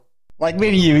Like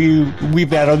many of you, we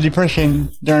battle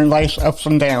depression during life's ups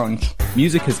and downs.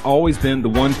 Music has always been the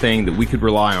one thing that we could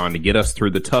rely on to get us through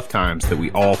the tough times that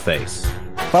we all face.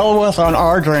 Follow us on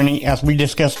our journey as we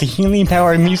discuss the healing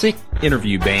power of music,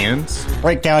 Interview bands,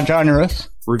 break down genres,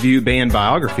 review band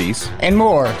biographies, and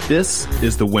more. This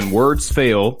is the When Words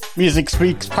Fail Music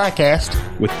Speaks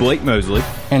podcast with Blake Mosley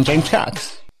and James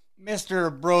Cox.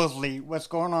 Mr. Brosley, what's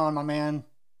going on, my man?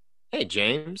 Hey,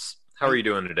 James. How are you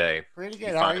doing today? Pretty good.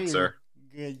 You How are fine, you? sir?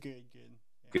 Good.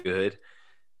 Good.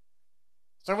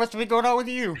 So what's been going on with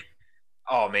you?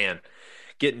 Oh, man.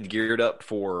 Getting geared up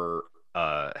for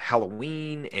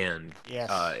Halloween, and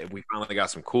Yes. we finally got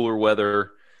some cooler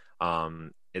weather.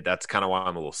 That's kind of why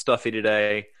I'm a little stuffy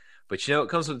today. But, it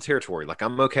comes with the territory. Like,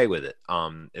 I'm okay with it.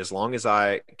 As long as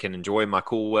I can enjoy my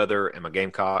cool weather and my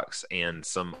Gamecocks and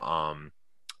some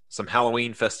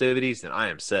Halloween festivities, then I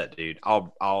am set, dude.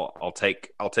 I'll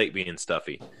take being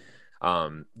stuffy.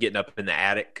 Getting up in the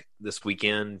attic this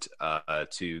weekend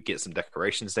to get some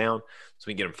decorations down so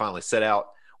we can get them finally set out.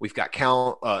 We've got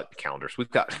calendars.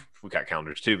 We've got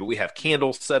calendars too, but we have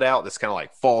candles set out. That's kind of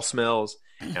like fall smells,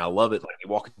 and I love it. Like you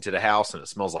walk into the house and it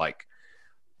smells like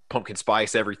pumpkin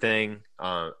spice, everything.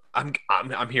 I'm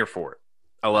here for it.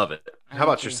 I love it. How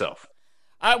about yourself?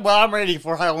 I'm ready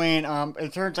for Halloween.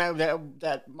 It turns out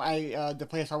that my the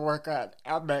place I work at,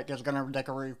 Outback, is going to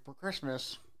decorate for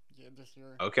Christmas this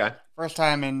year. Okay. First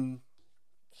time in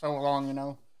so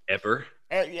long, Ever?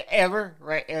 Ever,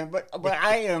 right? But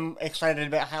I am excited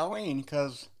about Halloween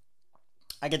because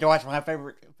I get to watch my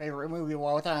favorite movie of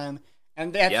all time,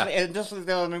 and and this is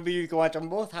the movie you can watch on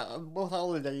both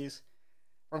holidays,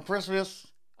 from Christmas.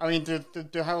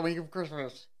 To Halloween from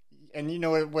Christmas, and you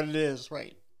know what it is,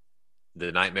 right?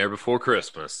 The Nightmare Before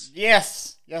Christmas.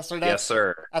 Yes, sir. Yes,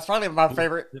 sir. That's probably my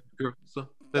favorite.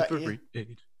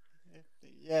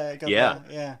 Yeah.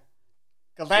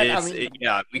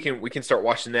 Yeah. We can start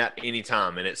watching that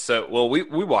anytime, and it's so well. We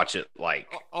watch it like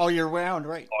all year round,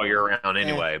 right? All year round,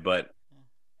 anyway. Yeah. But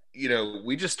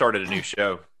we just started a new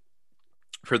show.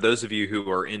 For those of you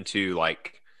who are into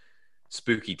like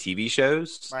spooky TV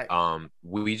shows, right.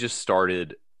 We just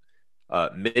started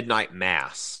Midnight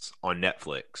Mass on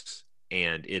Netflix.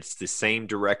 And it's the same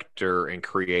director and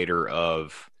creator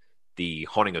of The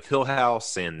Haunting of Hill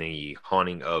House and The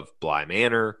Haunting of Bly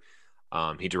Manor.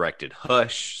 He directed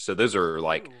Hush. So those are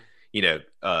like,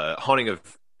 Haunting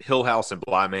of Hill House and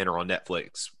Bly Manor on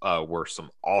Netflix were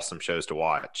some awesome shows to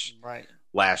watch. Right.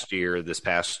 This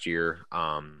past year,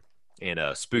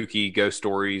 and spooky ghost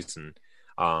stories, and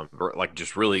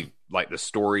just really like the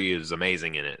story is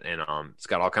amazing in it, and it's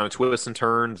got all kind of twists and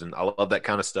turns, and I love that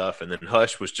kind of stuff. And then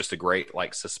Hush was just a great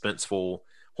like suspenseful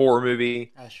horror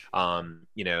movie. Hush. And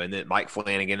then Mike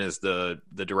Flanagan is the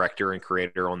director and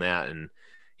creator on that, and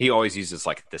he always uses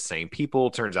like the same people.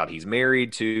 Turns out he's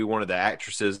married to one of the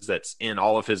actresses that's in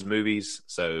all of his movies,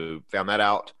 so found that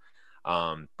out.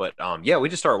 We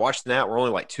just started watching that. We're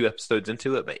only like 2 episodes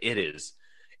into it, but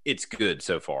it's good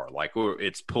so far. Like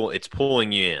it's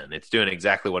pulling you in. It's doing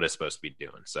exactly what it's supposed to be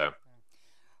doing. So,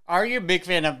 are you a big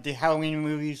fan of the Halloween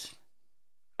movies?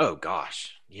 Oh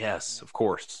gosh, yes, of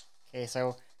course. Okay,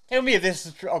 so tell me if this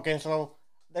is true. Okay, so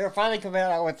they're finally coming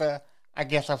out with a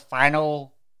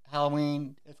final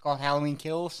Halloween. It's called Halloween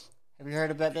Kills. Have you heard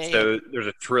of that? So there's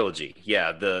a trilogy.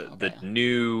 Yeah, the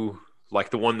new, like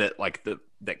the one that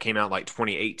that came out like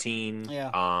 2018.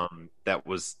 Yeah. That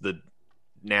was the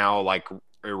now like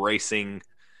erasing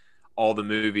all the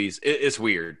movies. It's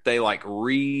weird. They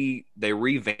they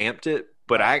revamped it,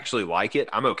 but I actually like it.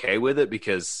 I'm okay with it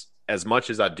because as much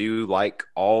as I do like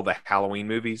all the Halloween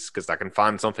movies, because I can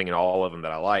find something in all of them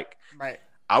that I like. Right.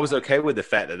 I was okay with the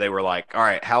fact that they were like, all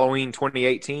right, Halloween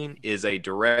 2018 is a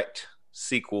direct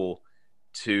sequel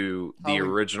to the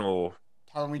original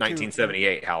Halloween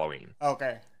 1978 Halloween.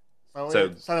 Okay.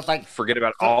 So it's like, forget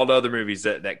about all the other movies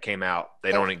that came out.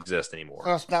 They don't exist anymore.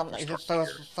 So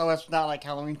it's not like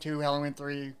Halloween 2, Halloween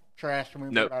 3, trash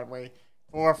movie, nope. By the way.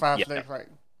 4, 5, 6, right?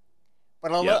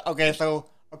 But okay, so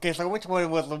which one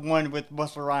was the one with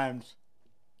Busta Rhymes?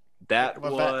 That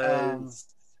was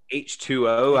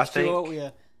H2O, I think.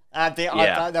 Yeah. I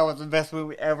thought that was the best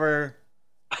movie ever.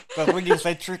 Because when you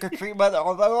say trick or treat, I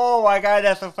was like, oh my god,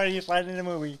 that's the funniest line in the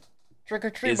movie. Trick or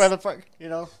treat, motherfucker,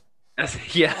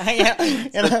 Yeah.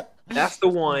 That's the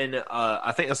one.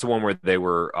 I think that's the one where they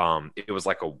were. It was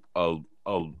like a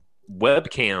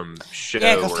webcam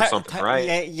show or something,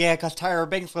 right? Yeah, because Tyra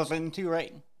Banks was in it too,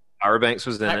 right? Tyra Banks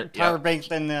was in it. Tyra Banks,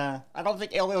 and I don't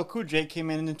think LL Cool J came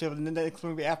in until the next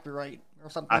movie after, right, or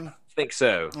something. I think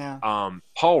so. Yeah.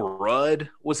 Paul Rudd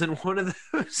was in one of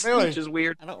those, really? which is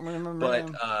weird. I don't remember. But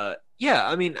him. Yeah,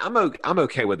 I mean, I'm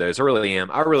okay with those. I really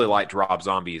am. I really liked Rob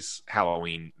Zombie's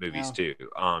Halloween movies Yeah. too.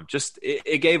 Just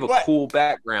it gave a But cool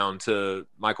background to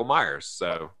Michael Myers.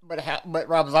 So but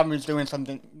Rob Zombie's doing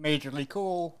something majorly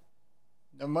cool.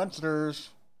 The Monsters.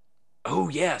 oh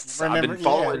yes, I've Remember? been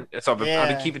following. So I've been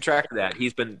Yeah. keeping track of that.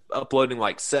 He's been uploading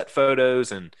like set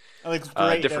photos and It looks great,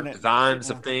 doesn't different it? designs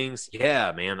Yeah. of things.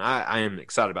 Yeah, man, I am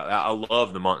excited about that. I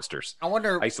love the monsters. I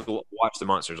wonder. I used to watch the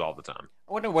monsters all the time.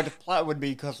 I wonder what the plot would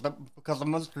be because the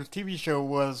Monsters TV show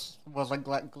was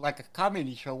like a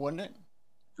comedy show, wasn't it?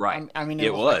 Right. I mean,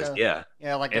 It was was, yeah.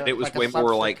 like And a it was like a way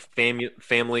more like slapstick.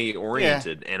 family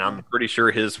oriented, and I'm pretty sure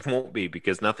his won't be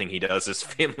because nothing he does is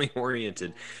family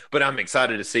oriented. But I'm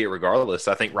excited to see it regardless.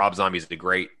 I think Rob Zombie's a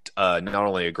great, not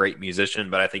only a great musician,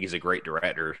 but I think he's a great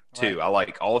director too. Right. I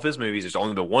like all of his movies. There's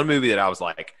only the one movie that I was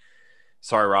like,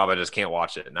 sorry, Rob, I just can't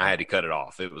watch it, and I had to cut it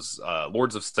off. It was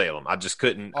Lords of Salem. I just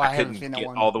couldn't. Oh, I I haven't seen couldn't that get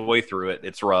one. all the way through it.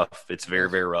 It's rough. It's very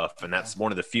very rough, and that's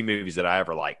one of the few movies that I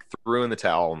ever like threw in the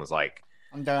towel and was like,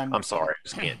 I'm done. I'm sorry, I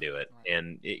just can't do it.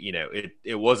 And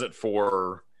it wasn't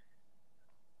for.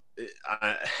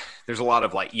 There's a lot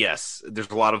of there's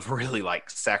a lot of really like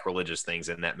sacrilegious things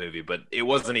in that movie, but it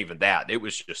wasn't even that. It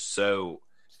was just so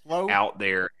Slow. out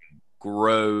there,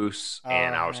 gross,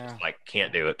 and I was Yeah. just like,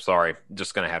 can't do it. Sorry, I'm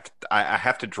just gonna have to. I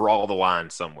have to draw the line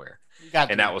somewhere, You got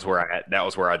and to- that was where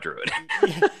I drew it.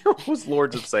 It was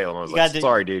Lords of Salem. I was you like, got to-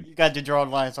 sorry, dude, You got to draw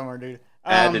the line somewhere, dude.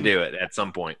 I had to do it at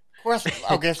some point. Question.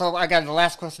 Okay, so I got the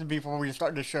last question before we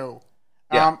start the show.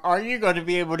 Yeah. Are you going to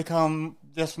be able to come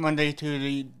this Monday to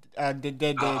the Dead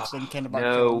Dates in Candlebox?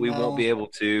 No, we won't be able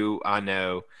to. I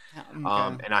know.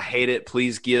 Okay. And I hate it.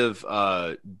 Please give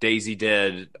Daisy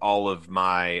Dead all of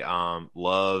my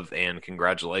love and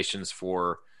congratulations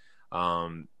for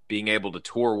being able to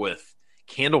tour with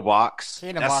Candlebox.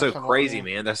 That's so Candlebox, crazy, yeah.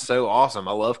 man. That's so awesome.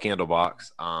 I love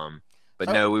Candlebox. But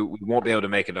So- no, we won't be able to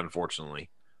make it, unfortunately.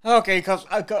 Okay, because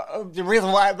the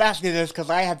reason why I'm asking this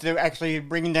because I have to actually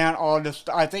bring down all this.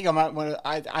 I think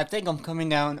I think I'm coming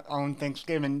down on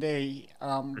Thanksgiving Day,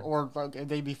 or like the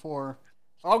day before.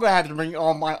 So I'm gonna have to bring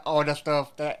all the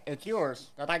stuff that it's yours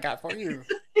that I got for you.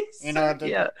 You know,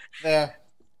 the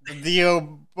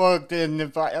deal book and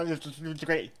it's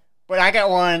great. But I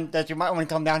got one that you might want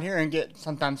to come down here and get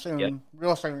sometime soon, Yeah.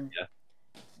 real soon. Yeah.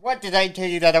 What did I tell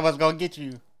you that I was gonna get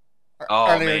you? Oh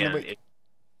earlier in the man, week?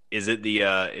 is it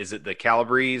the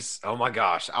Calabrese? Oh my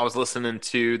gosh, I was listening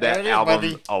to There that it is, album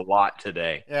buddy. a lot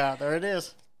today. Yeah, there it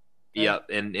is. Yeah,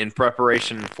 and in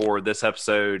preparation for this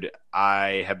episode,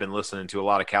 I have been listening to a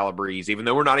lot of Calabrese. Even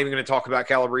though we're not even going to talk about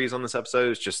Calabrese on this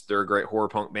episode, it's just they're a great horror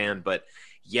punk band. But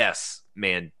yes,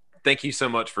 man, thank you so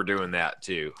much for doing that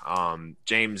too.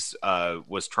 James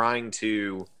was trying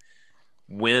to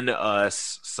win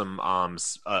us some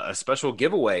a special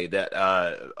giveaway that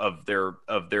of their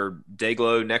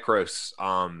Dayglow Necros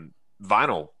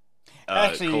vinyl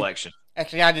collection.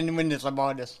 Actually, I didn't win this. I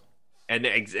bought this. And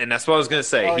that's what I was going to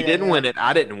say. Oh, He yeah, didn't yeah. win it.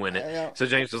 I didn't win it. Yeah. So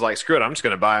James was like, screw it. I'm just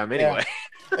going to buy them anyway.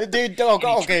 Dude, And he tricked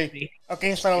okay. me. Okay,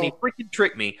 And so he freaking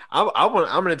tricked me. I'm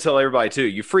going to tell everybody too.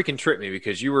 You freaking tricked me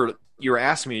because you were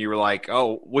asking me. You were like,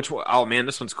 "Oh, which one? Oh man,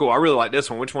 this one's cool. I really like this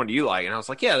one. Which one do you like?" And I was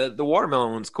like, "Yeah, the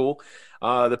watermelon one's cool.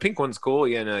 The pink one's cool.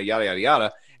 Yeah, no, yada yada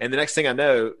yada." And the next thing I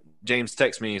know, James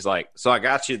texts me. He's like, "So I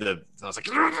got you the." I was like,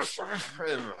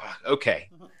 "Okay,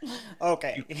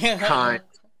 okay. kind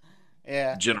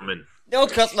Yeah. gentleman." No,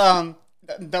 because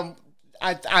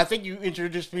I think you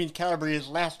introduced me to Calabrese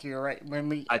last year, right? When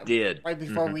we I did. right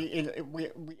before Mhm. we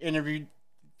interviewed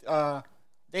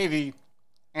Davey,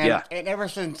 and Yeah. and ever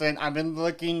since then I've been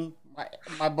looking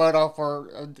my butt off for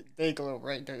Dayglow,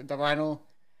 right? The vinyl.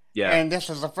 Yeah. And this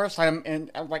is the first time in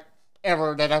like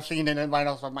ever that I've seen it in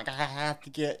vinyl. So I'm like, I have to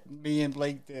get me and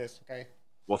Blake this. Okay.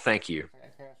 Well, thank you.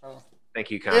 Okay, so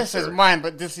Thank you, kind this sir. is mine,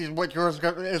 but this is what yours is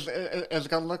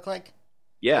going to look like.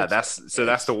 Yeah, that's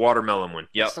the watermelon one.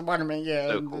 Yep. It's the watermelon, yeah.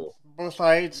 So and cool. Both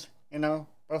sides,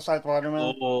 both sides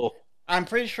watermelon. Oh, I'm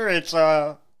pretty sure it's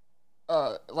like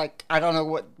I don't know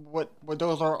what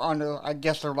those are on the. I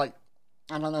guess they're like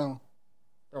I don't know.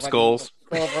 They're like- Skulls.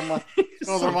 Skulls or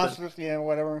Something. monsters, yeah,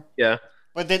 whatever. Yeah.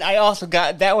 But then I also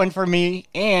got that one for me,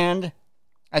 and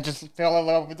I just fell in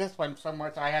love with this one so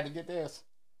much I had to get this.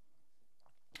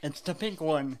 It's the pink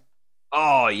one.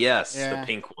 Oh yes, Yeah. the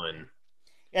pink one.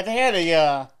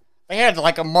 Yeah, they had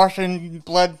like a Martian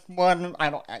blood one.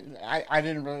 I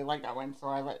didn't really like that one, so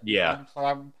I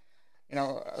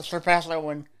surpassed that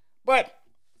one. But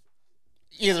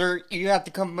either you have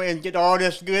to come and get all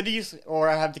this goodies, or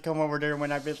I have to come over there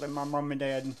when I visit my mom and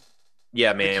dad.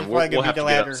 Yeah, is man, probably we'll gonna have be to the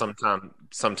get latter. up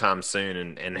sometime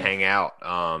soon and hang out.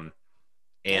 And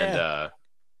Yeah.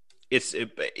 it's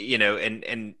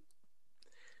and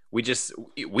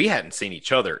we hadn't seen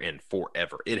each other in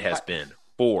forever. It has been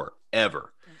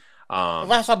forever.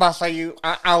 Last time I saw you,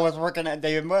 I was working at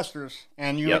Dave & Buster's,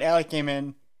 and you and Ellie came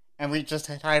in, and we just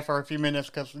had hi for a few minutes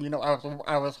because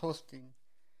I was hosting,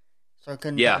 so I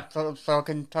couldn't so I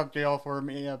couldn't talk to y'all for a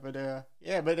minute.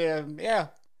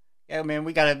 Man,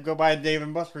 we gotta go by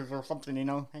Dave & Buster's or something,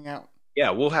 hang out.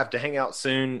 Yeah, we'll have to hang out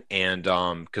soon, and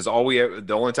because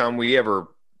the only time we ever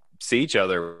see each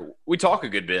other, we talk a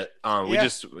good bit.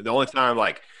 The only time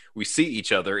like we see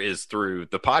each other is through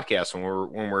the podcast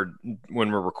when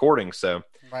we're recording. So,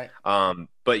 right.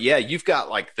 But yeah, you've got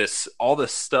like all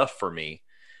this stuff for me,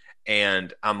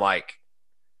 and I'm like,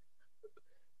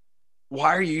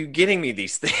 why are you getting me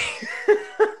these things?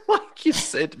 Like you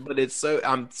said, but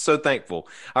I'm so thankful.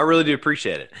 I really do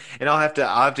appreciate it, and I'll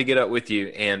have to get up with you,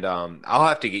 and I'll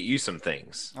have to get you some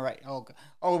things. All right.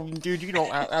 Oh, dude, you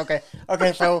don't. Okay.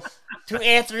 So to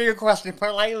answer your question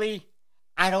politely,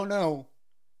 I don't know.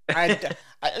 I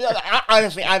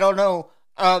honestly, I don't know.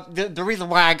 The reason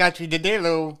why I got you today,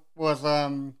 though, was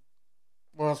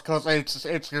because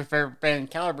it's your favorite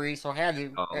band, Calabrese, so I had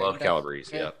to. I love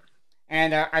Calabrese, yeah.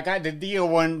 And I got the deal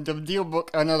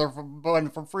book, another one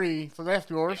for free, so that's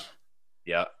yours.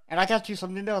 Yeah. And I got you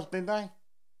something else, didn't I?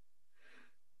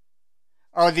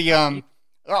 Or the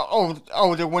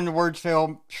the When the Words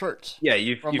Fail shirts. Yeah,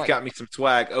 you've got me some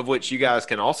swag, of which you guys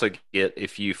can also get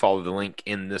if you follow the link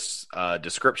in this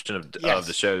description of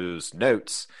the show's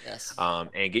notes. Yes.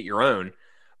 And get your own.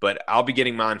 But I'll be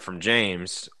getting mine from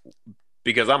James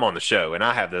because I'm on the show and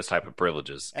I have those type of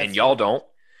privileges, and y'all don't.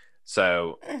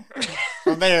 So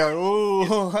there.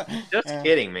 Ooh. Just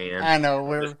kidding, man. I know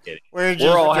we're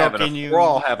all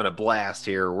having a blast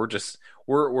here.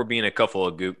 We're being a couple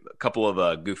of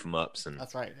goof 'em ups, and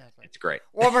that's right. It's great.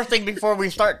 One more thing before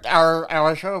we start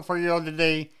our show for you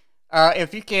today,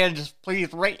 if you can just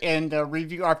please rate and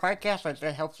review our podcast,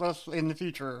 that helps us in the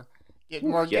future get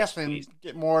more guests and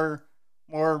get more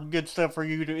good stuff for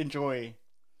you to enjoy.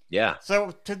 Yeah.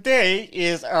 So today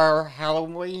is our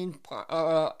Halloween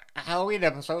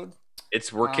episode.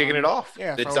 We're kicking it off.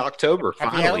 Yeah, it's October.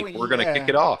 Finally, Halloween, we're going to kick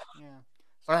it off. Yeah.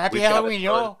 So happy Halloween,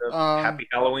 y'all! Happy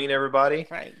Halloween, everybody!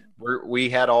 Right. We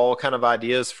had all kind of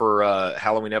ideas for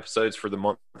Halloween episodes for the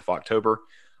month of October,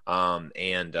 and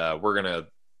we're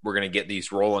gonna get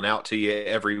these rolling out to you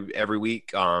every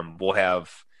week. We'll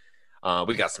have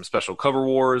we got some special cover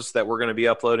wars that we're going to be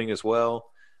uploading as well.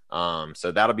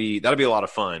 So that'll be a lot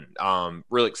of fun.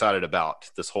 Really excited about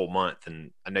this whole month,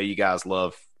 and I know you guys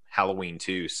love Halloween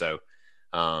too. So,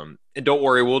 and don't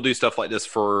worry, we'll do stuff like this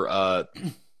for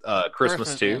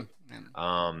Christmas too,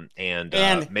 and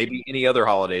maybe any other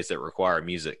holidays that require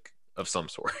music of some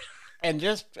sort. And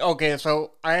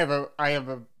so I have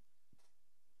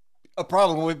a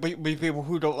problem with people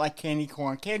who don't like candy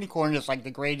corn. Candy corn is like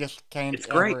the greatest candy. It's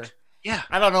great. Ever. Yeah,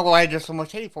 I don't know why there's so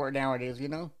much hate for it nowadays.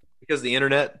 Because the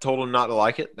internet told them not to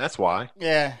like it. That's why.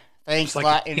 Yeah. Thanks a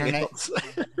lot, internet.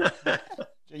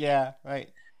 Yeah, right.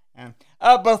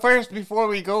 But first, before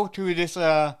we go to this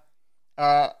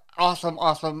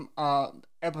awesome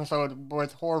episode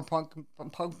with horror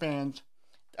punk bands,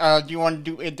 do you want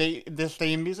to do this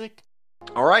day in music?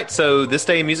 All right, so This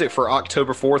Day in Music for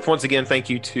October 4th. Once again, thank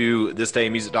you to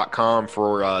thisdayinmusic.com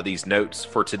for these notes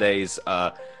for today's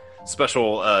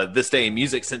special This Day in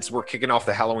Music, since we're kicking off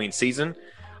the Halloween season.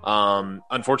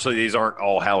 Unfortunately, these aren't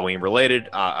all Halloween related.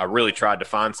 I really tried to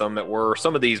find some that were.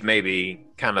 Some of these may be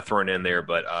kind of thrown in there,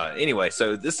 but anyway,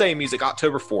 so This Day in Music,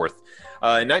 October 4th.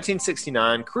 In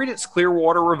 1969, Creedence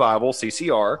Clearwater Revival,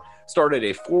 CCR, started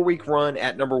a 4-week run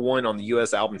at number 1 on the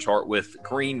U.S. album chart with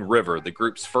Green River, the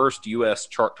group's first U.S.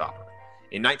 chart topper.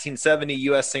 In 1970,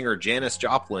 U.S. singer Janis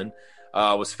Joplin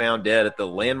was found dead at the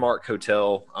Landmark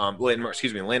Hotel Hollywood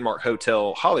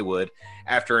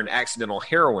after an accidental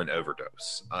heroin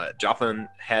overdose. Joplin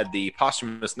had the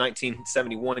posthumous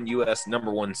 1971 U.S.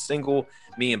 number 1 single,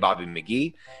 Me and Bobby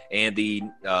McGee, and the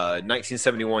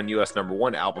 1971 U.S. number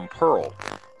 1 album, Pearl.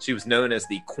 She was known as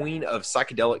the Queen of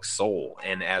Psychedelic Soul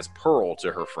and as Pearl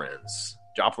to her friends.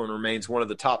 Joplin remains one of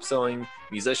the top-selling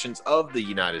musicians of the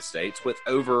United States, with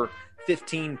over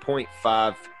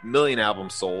 15.5 million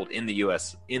albums sold in the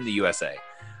USA.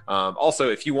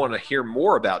 Also, if you want to hear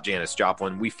more about Janis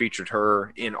Joplin, we featured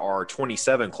her in our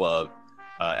 27 Club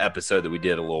episode that we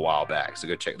did a little while back, so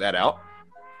go check that out.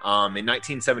 In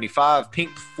 1975,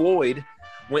 Pink Floyd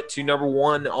went to number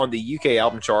 1 on the UK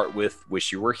album chart with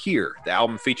Wish You Were Here. The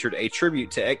album featured a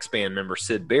tribute to X-Band member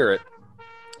Syd Barrett,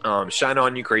 Shine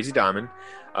On You Crazy Diamond.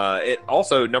 It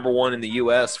also number 1 in the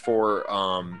US for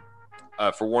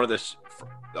one of the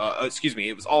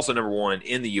it was also number 1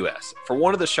 in the US. For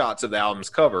one of the shots of the album's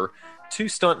cover, two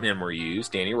stuntmen were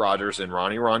used, Danny Rogers and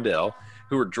Ronnie Rondell,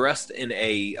 who were dressed in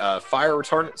a fire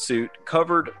retardant suit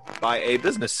covered by a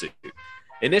business suit.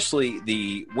 Initially,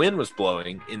 the wind was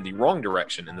blowing in the wrong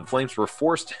direction, and the flames were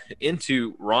forced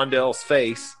into Rondell's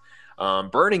face,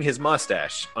 burning his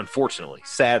mustache, unfortunately,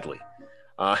 sadly.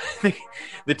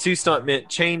 The two stuntmen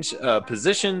changed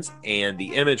positions, and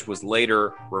the image was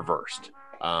later reversed.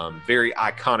 Very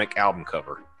iconic album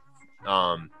cover.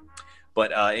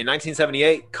 But in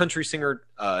 1978, country singer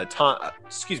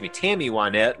Tammy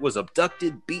Wynette was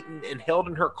abducted, beaten, and held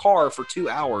in her car for 2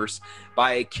 hours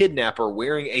by a kidnapper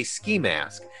wearing a ski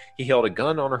mask. He held a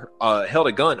gun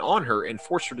on her, and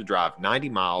forced her to drive 90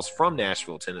 miles from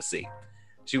Nashville, Tennessee.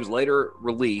 She was later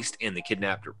released, and the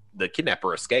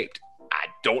kidnapper escaped. I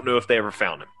don't know if they ever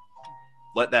found him.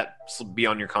 Let that be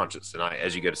on your conscience tonight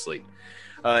as you go to sleep.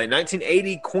 In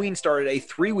 1980, Queen started a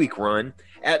 3-week run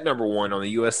at number 1 on the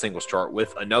U.S. singles chart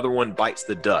with Another One Bites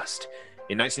the Dust.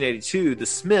 In 1982, the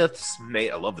Smiths,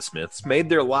 I love the Smiths, made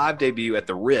their live debut at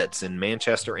the Ritz in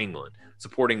Manchester, England,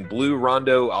 supporting Blue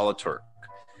Rondo a la Turk.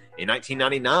 In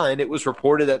 1999, it was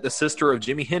reported that the sister of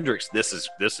Jimi Hendrix, this is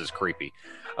creepy.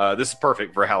 This is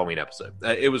perfect for a Halloween episode.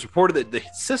 It was reported that the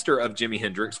sister of Jimi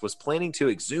Hendrix was planning to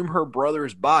exhume her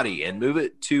brother's body and move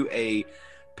it to a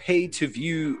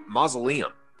pay-to-view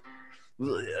mausoleum.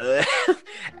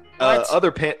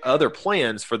 Other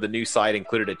plans for the new site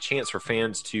included a chance for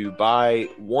fans to buy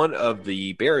one of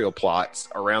the burial plots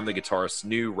around the guitarist's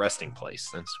new resting place.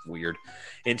 That's weird.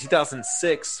 In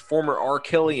 2006, former R.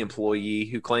 Kelly employee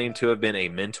who claimed to have been a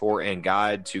mentor and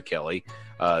guide to Kelly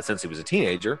since he was a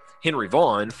teenager, Henry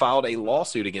Vaughn, filed a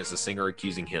lawsuit against the singer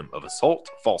accusing him of assault,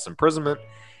 false imprisonment,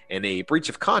 and a breach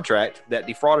of contract that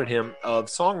defrauded him of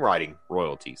songwriting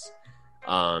royalties.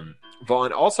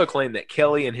 Vaughn also claimed that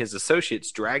Kelly and his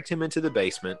associates dragged him into the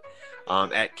basement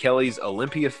at Kelly's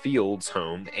Olympia Fields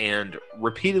home and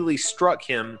repeatedly struck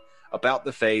him about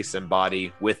the face and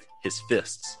body with his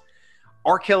fists.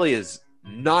 R. Kelly is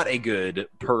not a good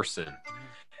person.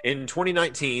 In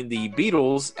 2019, the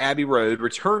Beatles' Abbey Road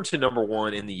returned to number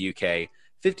 1 in the UK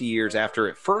 50 years after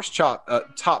it first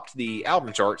topped the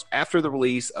album charts after the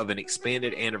release of an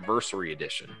expanded anniversary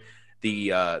edition.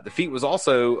 The feat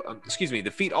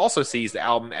also sees the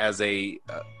album as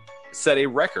set a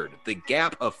record. The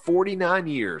gap of 49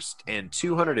 years and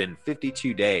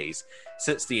 252 days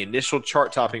since the initial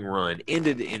chart-topping run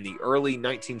ended in the early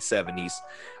 1970s,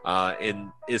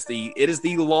 and it is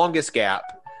the longest gap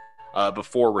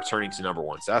before returning to number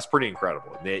 1. So that's pretty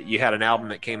incredible. You had an album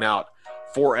that came out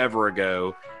forever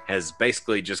ago, has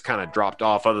basically just kind of dropped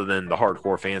off, other than the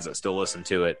hardcore fans that still listen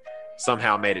to it.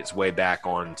 Somehow made its way back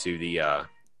onto the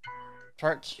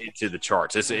charts. Into the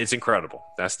charts. It's incredible.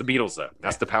 That's the Beatles, though.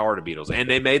 That's the power of the Beatles, and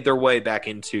they made their way back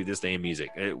into this day of music.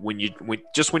 When you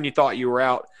thought you were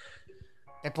out,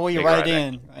 they pull you right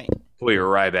in. Right. Pull you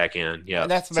right back in. Yeah.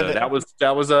 That was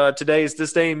today's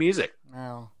This Day in Music.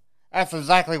 No, that's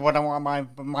exactly what I want my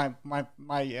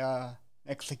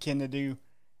next of kin to do.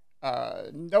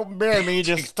 Don't bury me.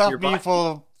 Just stuff me full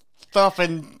of stuff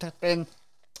and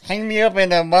hang me up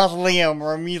in a mausoleum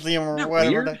or a museum or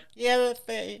whatever.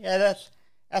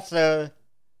 That's a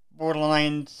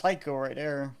borderline psycho right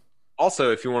there.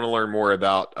 Also, if you want to learn more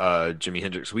about Jimi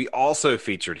Hendrix, we also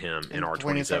featured him in our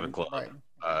 27 Club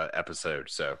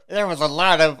episode. So there was a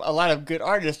lot of good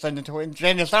artists in the 20.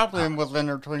 Janis Joplin was in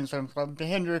our 27 Club. The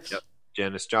Hendrix. Yep.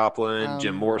 Janis Joplin,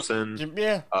 Jim Morrison, from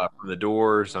the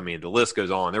Doors. I mean, the list goes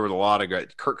on. There was a lot of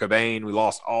great. Kurt Cobain. We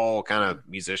lost all kind of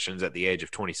musicians at the age of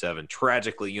 27,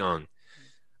 tragically young.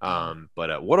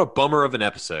 But what a bummer of an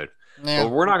episode. Yeah.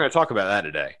 But we're not going to talk about that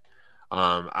today.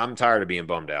 I'm tired of being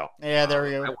bummed out. Yeah, there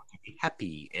we go. I want to be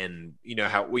happy, and you know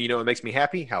what makes me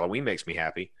happy? Halloween makes me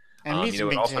happy. And you know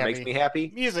what also makes me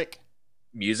happy?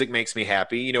 Music makes me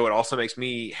happy. You know what also makes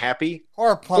me happy?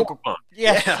 Horror punk.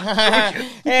 Yeah.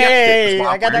 Hey,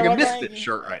 I got a Misfit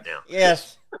shirt right now.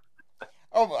 Yes.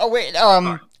 Wait.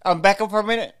 Back up for a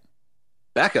minute.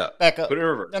 Back up. Put it in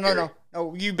reverse.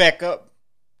 No. You back up.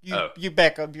 You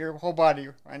back up your whole body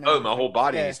right now. Oh, my whole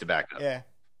body needs to back up. Yeah.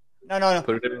 No.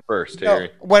 Put it in reverse, Terry.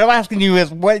 No, what I'm asking you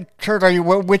is, what shirt are you?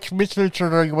 Which Misfit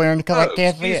shirt are you wearing? Because I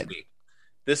can't see it.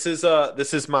 This is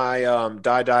my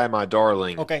Die My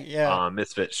Darling. Okay, yeah.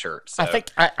 Misfit shirt. So I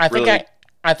think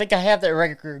I have that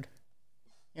record.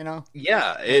 You know.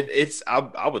 Yeah, it's.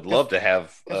 I would love to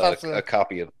have a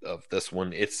copy of this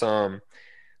one. It's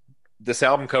this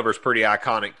album cover is pretty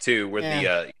iconic too,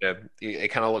 where it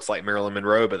kind of looks like Marilyn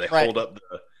Monroe, but they hold up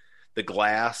the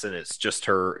glass, and it's just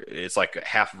her. It's like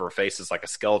half of her face is like a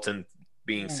skeleton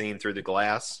being seen through the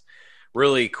glass.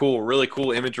 really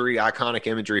cool imagery, iconic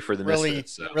imagery for the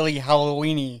Misfits. So. Really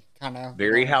Halloweeny kind of.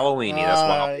 Very Halloweeny. That's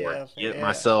why I wore it. Get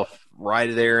myself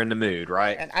right there in the mood,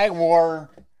 right? And I wore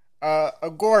a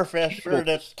Gorefest shirt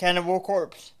that's Cannibal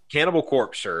Corpse. Cannibal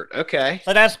Corpse shirt. Okay.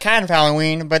 So that's kind of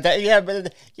Halloween, but that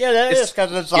is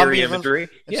because it's scary imagery.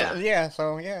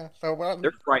 So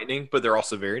they're frightening, but they're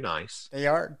also very nice. They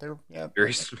are. They're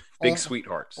very big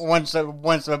sweethearts. One's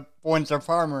a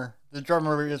farmer. The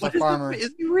drummer is a farmer.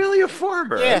 Is he really a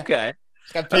farmer? Yeah. Okay.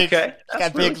 It's got pigs. Okay. It's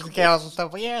got pigs and cows and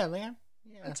stuff. But yeah, man.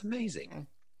 Yeah. That's amazing.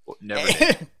 Well, never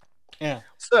did. Yeah.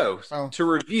 So to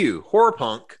review, horror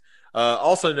punk,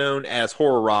 also known as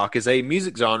horror rock, is a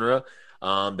music genre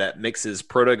that mixes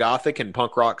proto-gothic and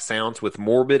punk rock sounds with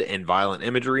morbid and violent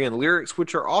imagery and lyrics,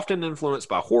 which are often influenced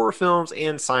by horror films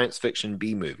and science fiction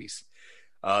B-movies.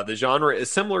 The genre is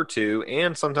similar to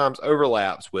and sometimes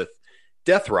overlaps with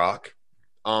death rock,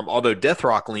 although death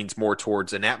rock leans more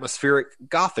towards an atmospheric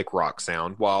gothic rock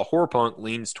sound, while horror punk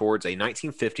leans towards a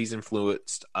 1950s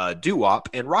influenced doo-wop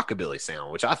and rockabilly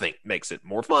sound, which I think makes it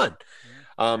more fun.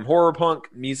 Horror punk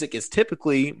music is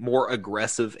typically more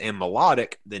aggressive and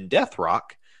melodic than death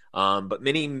rock, but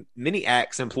many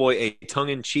acts employ a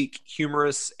tongue-in-cheek,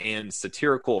 humorous, and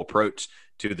satirical approach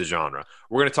to the genre.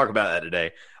 We're going to talk about that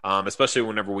today, especially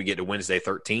whenever we get to Wednesday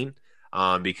 13,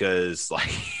 because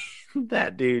like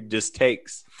that dude just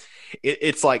takes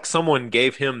it's like someone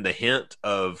gave him the hint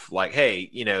of like, hey,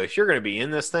 if you're going to be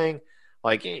in this thing,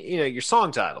 like, your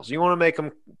song titles, you want to make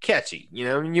them catchy,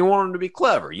 and you want them to be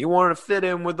clever. You want to fit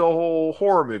in with the whole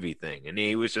horror movie thing. And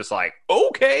he was just like,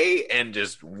 okay, and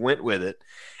just went with it.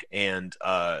 And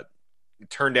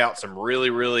turned out some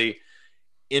really, really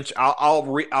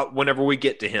whenever we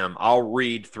get to him, I'll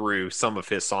read through some of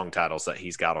his song titles that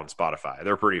he's got on Spotify.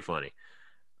 They're pretty funny.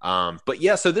 But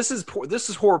yeah, so this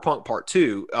is horror punk part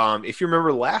 2. If you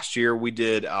remember last year, we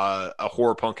did a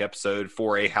horror punk episode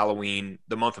for the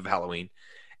month of Halloween,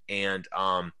 and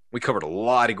we covered a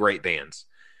lot of great bands.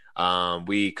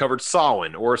 We covered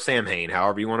Samhain or Samhain,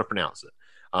 however you want to pronounce it.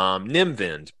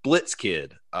 Nimvind,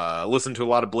 Blitzkid. Listen to a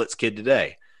lot of Blitzkid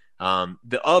today.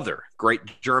 The Other,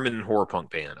 great German horror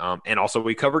punk band. And also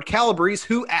we covered Calabrese,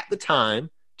 who at the time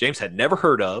James had never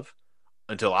heard of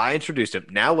until I introduced him.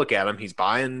 Now look at him. He's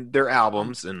buying their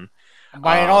albums and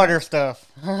buying all their stuff.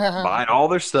 Buying all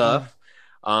their stuff.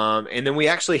 And then we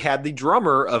actually had the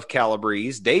drummer of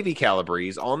Calabrese, Davey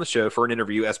Calabrese, on the show for an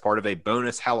interview as part of a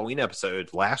bonus Halloween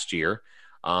episode last year,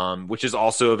 which is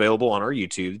also available on our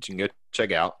YouTube that you can go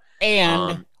check out.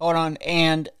 And, hold on,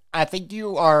 and I think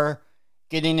you are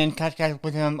getting in contact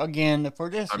with him again for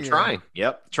this year. I'm trying.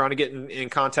 Yep. Trying to get in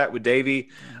contact with Davey.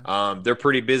 They're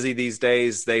pretty busy these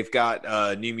days. They've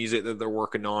got new music that they're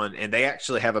working on, and they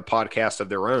actually have a podcast of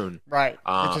their own. Right.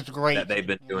 Which is great. That they've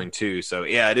been doing too. So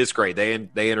yeah, it is great.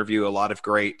 They interview a lot of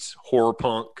great horror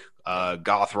punk,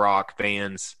 goth rock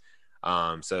bands.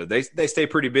 So they stay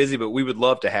pretty busy, but we would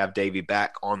love to have Davey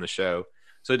back on the show.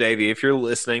 So Davey, if you're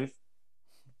listening,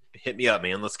 hit me up,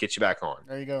 man. Let's get you back on.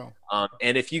 There you go.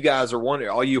 And if you guys are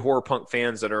wondering, all you horror punk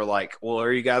fans that are like, well,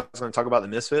 are you guys going to talk about the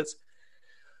Misfits?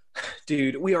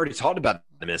 Dude, we already talked about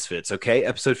the Misfits, okay?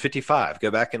 Episode 55.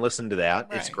 Go back and listen to that.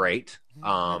 Right. It's great.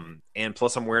 And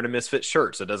plus I'm wearing a Misfits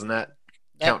shirt, so doesn't that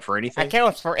count for anything? That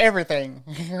counts for everything.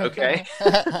 Okay.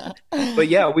 But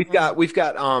yeah, we've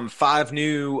got 5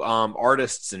 new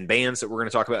artists and bands that we're going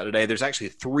to talk about today. There's actually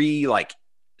 3 like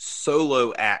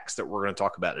solo acts that we're going to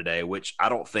talk about today, which I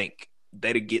don't think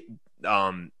they'd get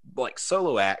like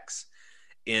solo acts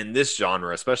in this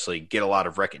genre especially get a lot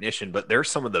of recognition, but they're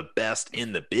some of the best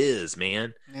in the biz,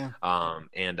 man. Yeah.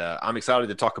 And I'm excited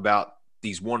to talk about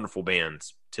these wonderful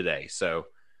bands today. So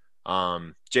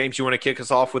James, you want to kick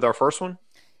us off with our first one?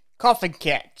 Coffin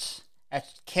Cats.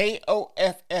 That's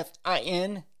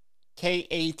KOFFINKATS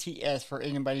for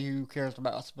anybody who cares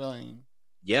about spelling.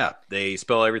 Yeah, they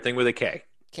spell everything with a K.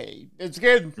 Okay, it's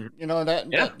good.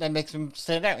 That makes them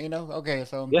stand out. Okay,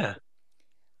 so yeah.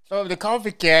 So the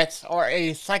Coffee Cats are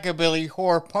a psychobilly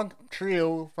horror punk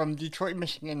trio from Detroit,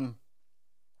 Michigan,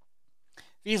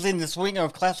 featuring the swing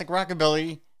of classic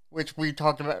rockabilly, which we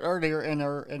talked about earlier in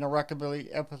a rockabilly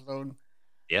episode.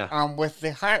 Yeah. With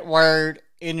the hot-wired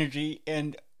energy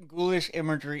and ghoulish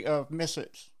imagery of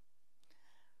Misfits.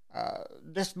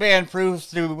 This band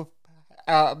proves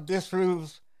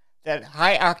that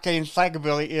high-octane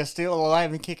psychobilly is still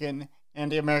alive and kicking in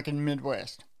the American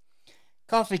Midwest.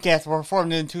 Coffee Cats were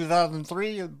formed in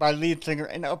 2003 by lead singer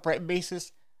and upright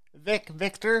bassist Vic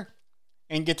Victor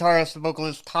and guitarist and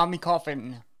vocalist Tommy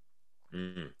Coffin,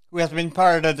 who has been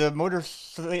part of the Motor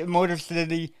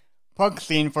City punk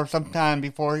scene for some time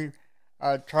before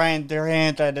trying their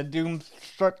hands at a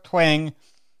doom-struck twang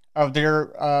of their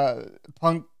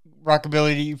punk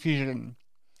rockabilly fusion.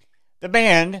 The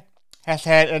band has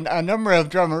had a number of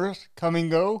drummers come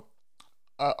and go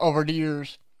over the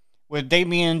years, with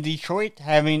Damien Detroit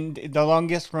having the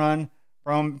longest run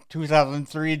from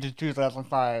 2003 to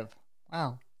 2005.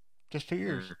 Wow, just 2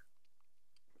 years.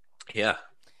 Yeah,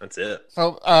 that's it.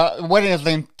 So, what is his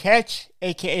name? Catch,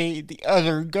 a.k.a. the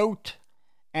other GOAT,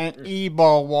 and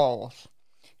E-Ball Walls,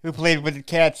 who played with the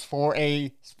Cats for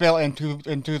a spell in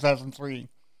 2003.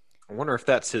 I wonder if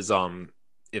that's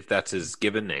his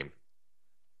given name.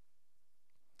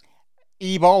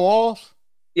 E-Ball Walls?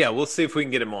 Yeah, we'll see if we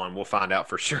can get him on. We'll find out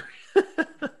for sure.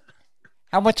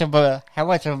 How much of a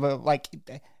like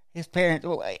his parents?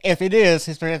 If it is,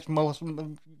 his parents most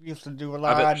used to do a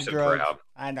lot of drugs. Proud.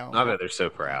 I know. I bet they're so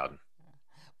proud.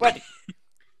 But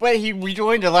he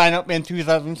rejoined the lineup in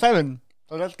 2007,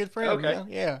 so that's good for him. Okay. You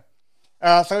know?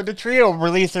 Yeah. So the trio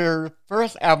released their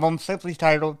first album, simply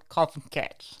titled "Coffin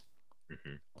Cats,"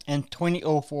 in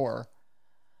 2004,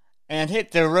 and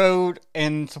hit the road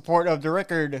in support of the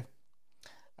record.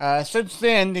 Since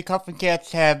then, the Coffin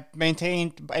Cats have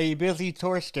maintained a busy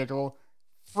tour schedule,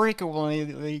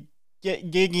 frequently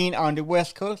gigging on the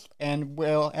West Coast and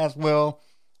well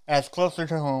as closer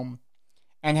to home,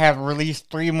 and have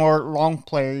released 3 more long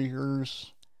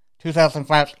players: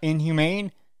 2005's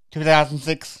Inhumane,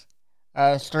 2006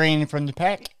 Straying from the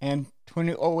Pack, and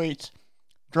 2008's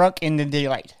Drunk in the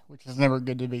Daylight, which is never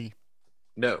good to be.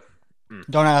 No.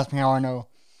 Don't ask me how I know.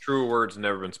 True words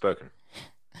never been spoken.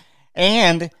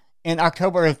 And in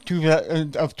October of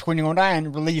 2009,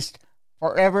 released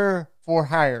Forever for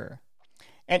Hire.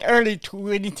 And early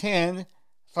 2010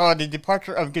 saw the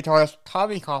departure of guitarist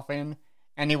Tommy Coffin,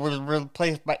 and he was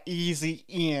replaced by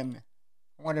Eazy-E. I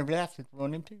wonder if that's his real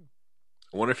name too.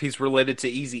 I wonder if he's related to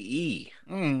Eazy-E.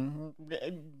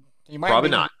 Probably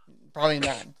not. Probably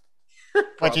not.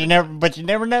 But you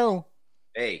never know.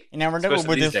 Hey, you never know with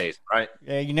these days, right?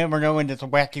 Yeah, you never know in this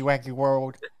wacky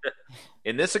world.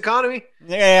 In this economy?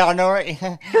 Yeah, I know, right?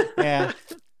 Yeah.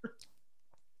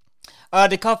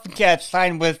 The Coffin Cats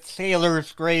signed with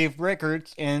Sailor's Grave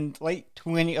Records in late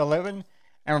 2011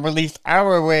 and released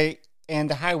Our Way and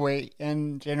The Highway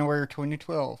in January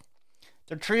 2012.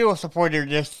 The trio supported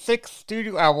their 6th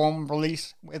studio album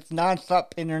release with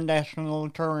non-stop international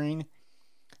touring,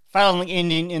 finally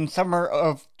ending in summer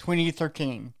of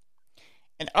 2013.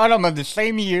 In autumn of the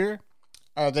same year,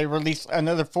 they released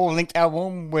another full-length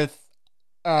album with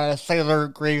Sailor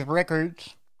Grave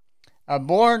Records,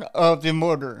 Born of the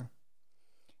Motor.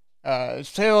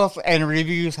 Sales and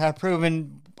reviews have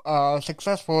proven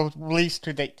successful release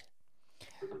to date.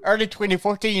 Early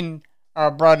 2014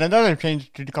 brought another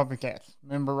change to the Coffin Cats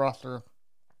member roster.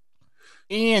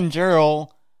 Ian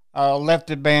Gerald left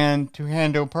the band to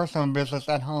handle personal business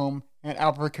at home in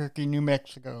Albuquerque, New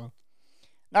Mexico.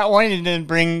 Not wanting to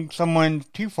bring someone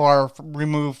too far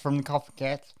removed from the Coffin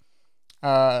Cats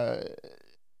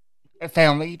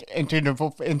family into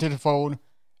the fold,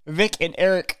 Vic and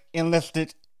Eric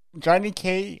enlisted Johnny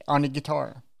K on the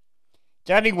guitar.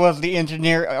 Johnny was the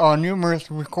engineer on numerous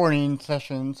recording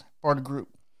sessions for the group,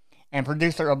 and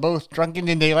producer of both Drunk in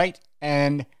the Daylight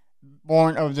and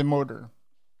Born of the Motor.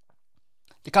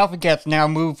 The Coffin Cats now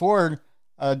move forward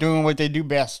doing what they do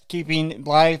best, keeping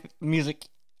live music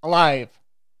alive.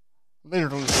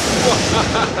 Literally.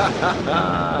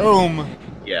 Boom.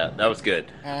 Yeah, that was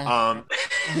good.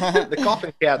 The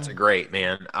Coffin Cats are great,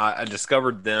 man. I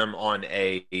discovered them on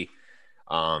I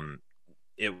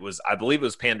believe it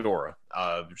was Pandora.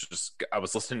 I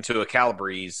was listening to a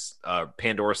Calabrese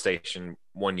Pandora station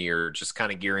one year, just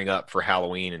kind of gearing up for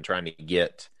Halloween and trying to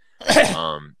get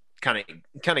kind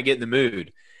of get in the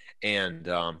mood. And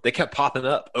they kept popping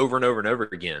up over and over and over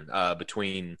again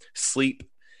between Sleep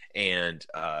and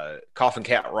Coffin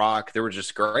Cat Rock. They were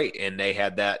just great, and they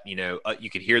had that, you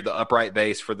could hear the upright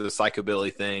bass for the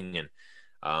psychobilly thing, and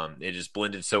it just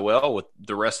blended so well with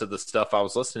the rest of the stuff I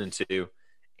was listening to,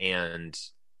 and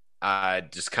I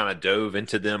just kind of dove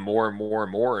into them more and more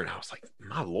and more, and I was like,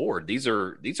 my lord, these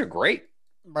are great.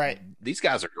 Right, these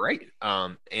guys are great.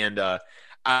 And I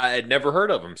had never heard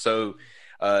of them, so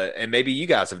and maybe you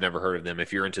guys have never heard of them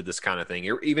if you're into this kind of thing,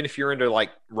 even if you're into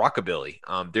like rockabilly,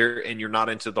 and you're not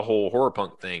into the whole horror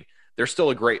punk thing. They're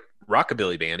still a great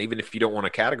rockabilly band, even if you don't want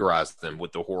to categorize them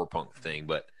with the horror punk thing.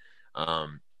 But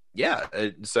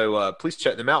so please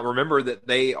check them out. Remember that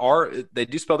they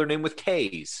do spell their name with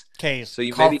K's. K's. So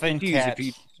you may be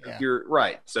confused if you're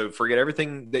right. So forget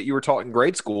everything that you were taught in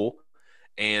grade school,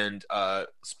 and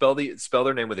spell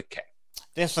their name with a K.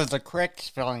 This is the correct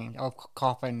spelling of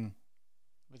Coffin.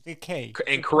 With a K.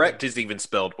 And correct is even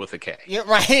spelled with a K. Yeah,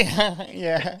 right.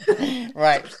 Yeah,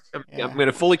 right. I'm going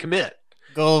to fully commit.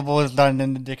 Gullible is not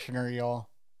in the dictionary, y'all.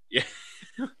 Yeah.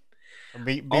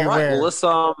 Be All right. aware.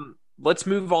 Well, let's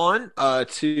move on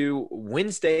to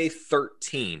Wednesday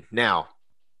 13. Now,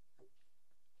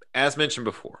 as mentioned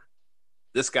before,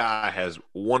 this guy has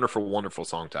wonderful, wonderful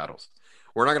song titles.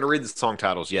 We're not going to read the song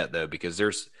titles yet, though, because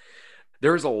there's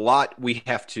a lot we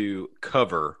have to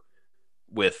cover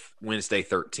with Wednesday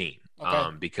 13.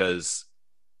 Okay. Because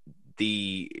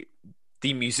the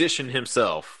musician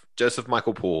himself, Joseph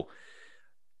Michael Poole,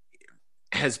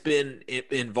 has been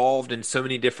involved in so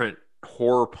many different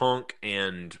horror punk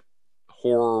and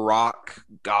horror rock,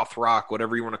 goth rock,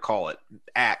 whatever you want to call it,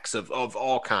 acts of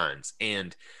all kinds.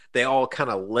 And they all kind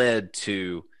of led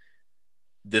to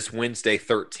this Wednesday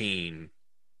 13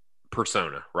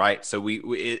 persona, right? So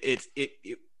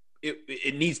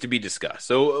it needs to be discussed.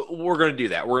 So we're going to do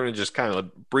that. We're going to just kind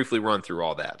of briefly run through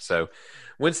all that. So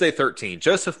Wednesday 13,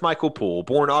 Joseph Michael Poole,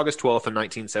 born August 12th in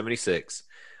 1976,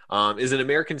 is an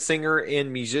American singer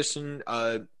and musician,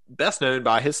 best known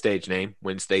by his stage name,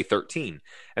 Wednesday 13.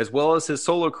 As well as his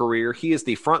solo career, he is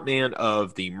the frontman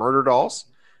of the Murder Dolls,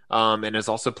 and has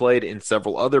also played in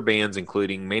several other bands,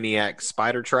 including Maniac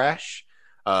Spider Trash,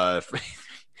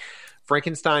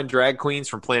 Frankenstein Drag Queens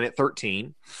from Planet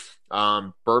 13,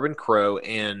 Bourbon Crow,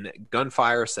 and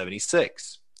Gunfire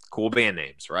 76. Cool band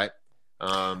names, right?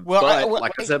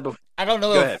 Like I said before, I don't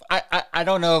know I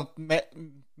don't know if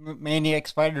Maniac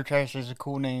Spider Trash is a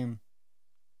cool name.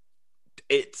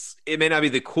 It may not be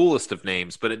the coolest of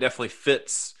names, but it definitely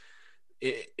fits.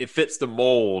 It fits the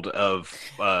mold of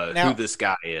who this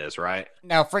guy is, right?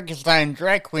 Now, Frankenstein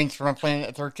Drag Queens from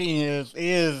Planet 13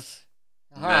 is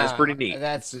that's pretty neat.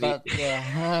 That's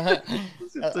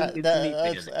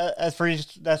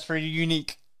pretty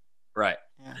unique, right?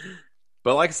 Yeah.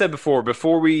 But like I said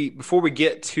before we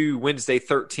get to Wednesday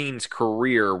 13's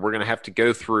career, we're gonna have to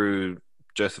go through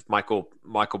Joseph Michael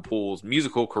Poole's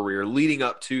musical career leading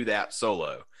up to that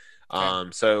solo. Okay.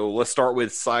 So let's start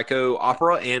with Psycho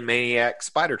Opera and Maniac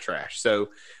Spider Trash. So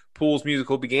Poole's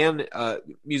musical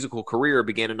career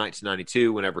began in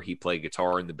 1992 whenever he played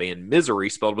guitar in the band Misery,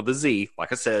 spelled with a Z.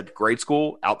 Like I said, grade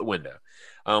school out the window,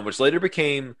 which later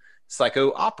became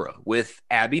Psycho Opera with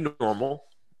Abby Normal.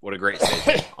 What a great stage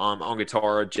name. On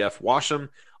guitar, Jeff Washam.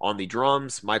 On the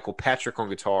drums, Michael Patrick on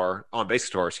bass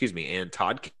guitar, and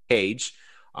Todd Cage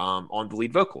on the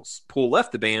lead vocals. Poole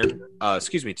left the band,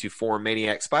 to form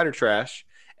Maniac Spider Trash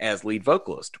as lead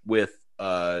vocalist with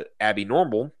Abby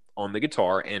Normal on the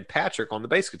guitar and Patrick on the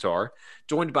bass guitar,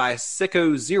 joined by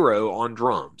Sicko Zero on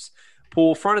drums.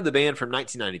 Poole fronted the band from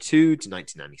 1992 to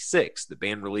 1996. The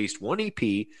band released one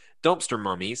EP, Dumpster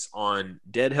Mummies, on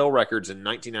Dead Hell Records in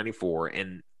 1994,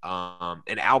 and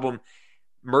an album,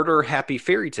 Murder Happy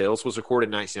Fairy Tales, was recorded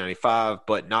in 1995,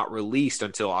 but not released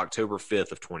until October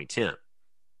 5th of 2010.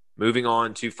 Moving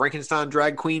on to Frankenstein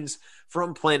Drag Queens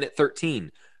from Planet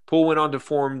 13. Poole went on to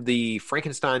form the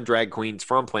Frankenstein Drag Queens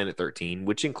from Planet 13,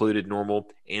 which included Normal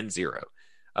and Zero.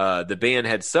 The band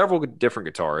had several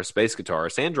different guitarists, bass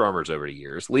guitarists, and drummers over the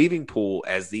years, leaving Poole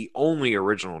as the only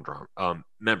original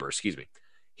member.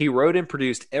 He wrote and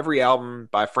produced every album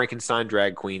by Frankenstein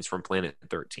Drag Queens from Planet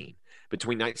 13.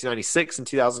 Between 1996 and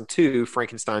 2002,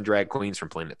 Frankenstein Drag Queens from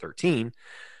Planet 13,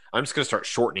 I'm just going to start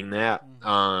shortening that,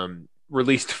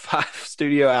 released 5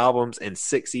 studio albums and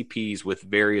 6 EPs with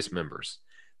various members.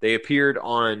 They appeared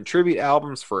on tribute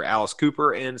albums for Alice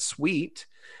Cooper and Sweet.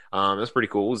 That's pretty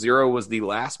cool. Zero was the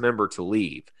last member to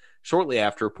leave. Shortly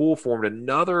after, Poole formed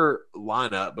another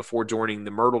lineup before joining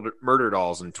the Murder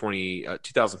Dolls in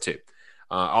 2002.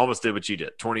 I almost did what you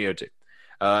did, 2002.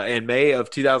 In May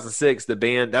of 2006, the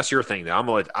band, that's your thing, though. I'm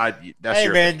going to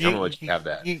let you have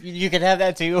that. You can have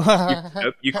that, too.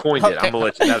 You coined it. I'm going to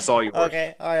let you, that's all yours.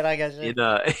 Okay, all right, I got you.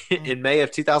 In May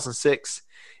of 2006,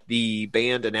 the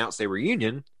band announced a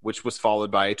reunion, which was followed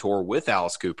by a tour with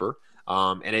Alice Cooper,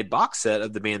 and a box set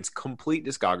of the band's complete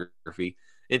discography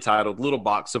entitled Little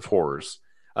Box of Horrors.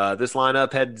 This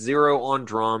lineup had Zero on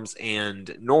drums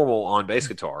and Normal on bass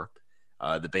guitar.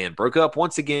 The band broke up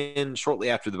once again shortly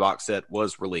after the box set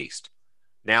was released.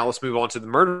 Now let's move on to the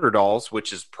Murder Dolls,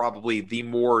 which is probably the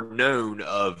more known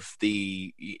of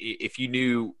the. If you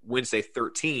knew Wednesday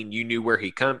 13, you knew where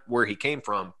he came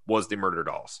from was the Murder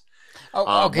Dolls.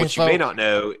 Oh, okay, what you may not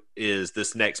know is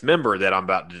this next member that I'm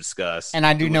about to discuss. And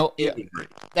I do know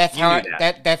that's how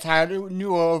I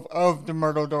knew of the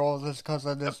Murder Dolls is because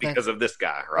of this. Because of this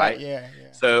guy, right? Yeah.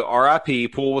 So R.I.P.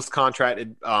 Poole was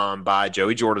contracted by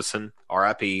Joey Jordison,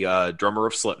 R.I.P. Drummer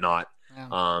of Slipknot,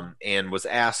 and was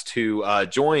asked to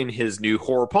join his new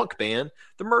horror punk band,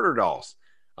 the Murder Dolls.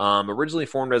 Originally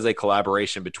formed as a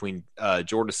collaboration between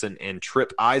Jordison and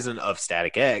Trip Eisen of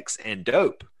Static X and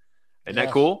Dope. Isn't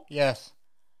that cool? Yes.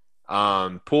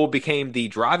 Poole became the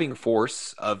driving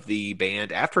force of the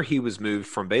band after he was moved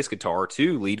from bass guitar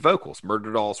to lead vocals.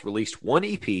 Murderdolls released one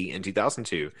EP in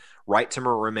 2002, Right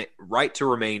to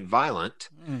Remain Violent,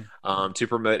 to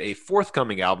promote a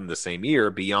forthcoming album the same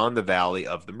year, Beyond the Valley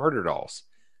of the Murderdolls.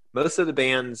 Most of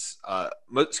the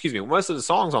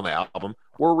songs on the album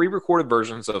were re-recorded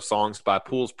versions of songs by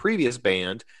Poole's previous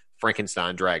band,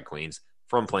 Frankenstein Drag Queens,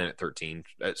 from Planet 13.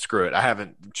 Screw it. I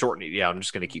haven't shortened it. Yeah, I'm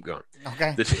just going to keep going.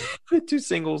 Okay. The two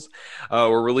singles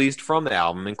were released from the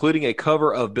album, including a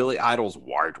cover of Billy Idol's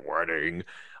White Wedding.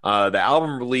 The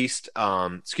album reached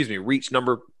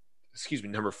number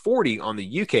 40 on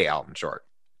the UK album chart.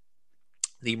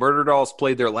 The Murderdolls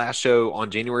played their last show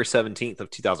on January 17th of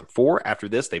 2004. After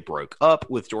this, they broke up,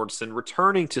 with Jordison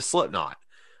returning to Slipknot.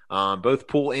 Both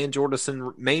Poole and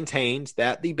Jordison maintained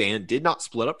that the band did not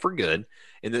split up for good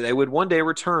and that they would one day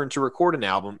return to record an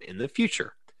album in the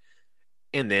future.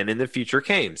 And then in the future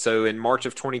came. So in March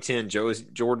of 2010,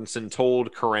 Jordison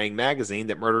told Kerrang! Magazine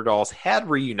that Murderdolls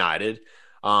had reunited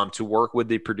to work with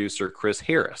the producer Chris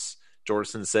Harris.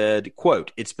 Jordison said,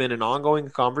 quote, "It's been an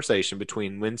ongoing conversation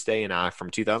between Wednesday and I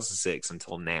from 2006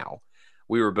 until now.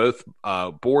 We were both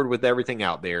bored with everything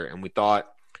out there, and we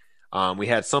thought we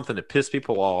had something to piss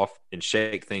people off and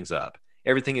shake things up.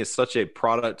 Everything is such a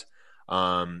product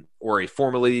or a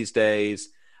formula these days.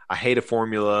 I hate a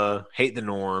formula, hate the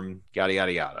norm, yada,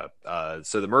 yada, yada."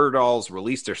 So the Murderdolls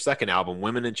released their second album,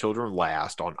 Women and Children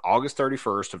Last, on August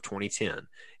 31st of 2010.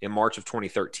 In March of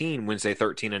 2013, Wednesday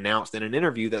 13 announced in an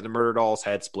interview that the Murderdolls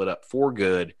had split up for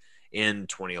good in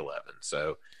 2011.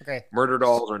 So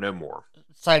Murderdolls are no more.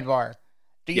 Sidebar.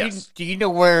 Do you know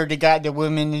where they got the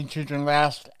Women and Children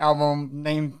Last album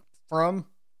name from?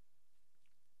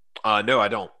 No, I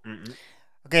don't. Mm-mm.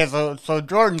 Okay, so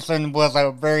Jordison was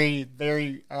a very,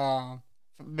 very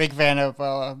big fan of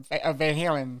Van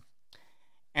Halen.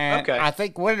 And I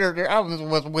think one of their albums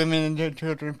was Women and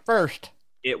Children First.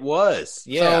 It was,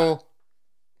 yeah. So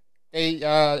they,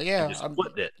 just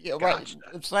split it. Yeah, gotcha.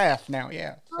 Right. It's last now,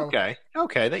 yeah. So, okay.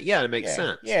 That makes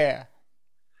sense. Yeah.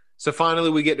 So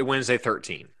finally, we get to Wednesday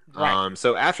 13. Right.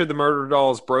 So after the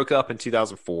Murderdolls broke up in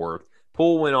 2004,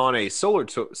 Poole went on a solo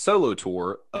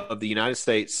tour of the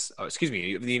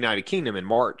the United Kingdom in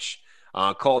March,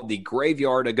 called the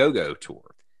Graveyard A Go-Go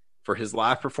Tour. For his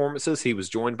live performances, he was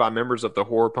joined by members of the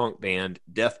horror punk band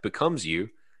Death Becomes You,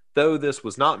 though this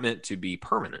was not meant to be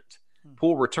permanent.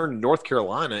 Poole returned to North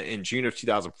Carolina in June of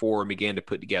 2004 and began to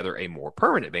put together a more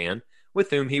permanent band with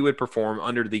whom he would perform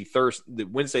under the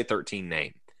Wednesday 13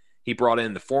 name. He brought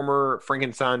in the former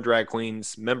Frankenstein Drag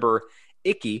Queens member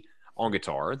Icky on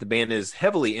guitar. The band is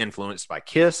heavily influenced by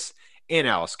Kiss and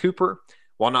Alice Cooper,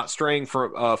 while not straying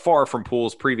far from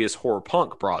Poole's previous horror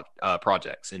punk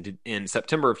projects. In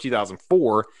September of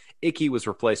 2004, Icky was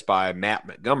replaced by Matt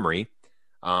Montgomery.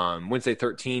 Wednesday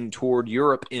 13 toured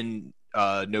Europe in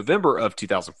November of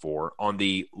 2004 on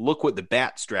the Look What the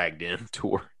Bats Dragged In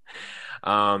tour.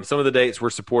 Some of the dates were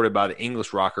supported by the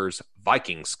English rockers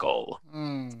Viking Skull.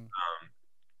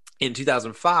 In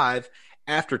 2005,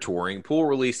 after touring, Poole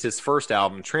released his first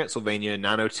album, Transylvania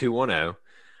 90210,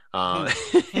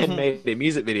 and made a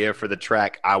music video for the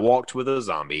track I Walked with a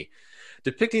Zombie,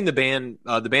 depicting the band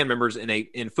members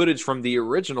in footage from the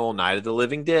original Night of the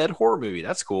Living Dead horror movie.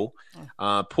 That's cool.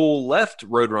 Poole left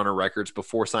Roadrunner Records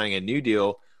before signing a new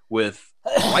deal with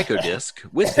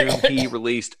Rykodisc, with whom he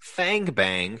released Fang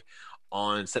Bang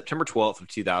on September 12th of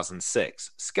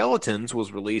 2006. Skeletons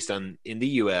was released in the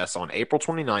U.S. on April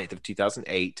 29th of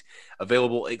 2008,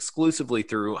 available exclusively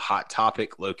through Hot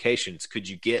Topic locations. Could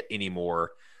you get any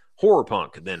more horror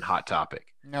punk than Hot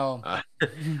Topic? No.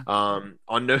 On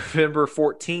November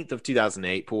 14th of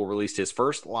 2008, Poole released his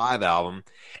first live album,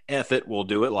 F It, We'll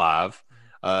Do It Live.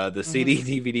 The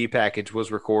CD-DVD package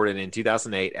was recorded in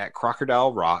 2008 at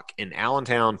Crocodile Rock in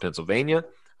Allentown, Pennsylvania.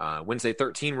 Wednesday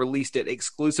 13 released it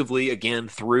exclusively again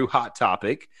through Hot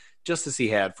Topic, just as he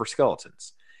had for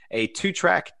Skeletons. A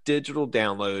 2-track digital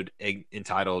download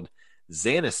entitled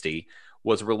Xanesty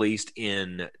was released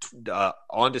on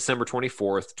December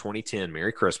 24th, 2010,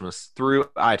 Merry Christmas, through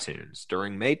iTunes.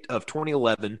 During May of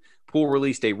 2011, Poole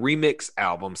released a remix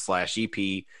album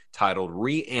 /EP titled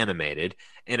Reanimated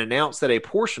and announced that a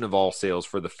portion of all sales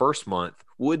for the first month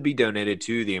would be donated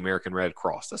to the American Red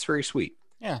Cross. That's very sweet.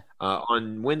 Yeah.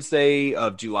 On Wednesday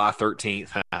of July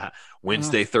 13th,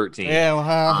 Wednesday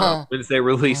 13th, Wednesday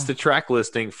released the track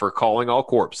listing for Calling All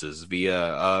Corpses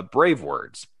via Brave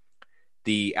Words.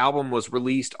 The album was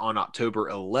released on October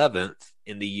 11th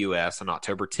in the U.S. and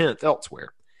October 10th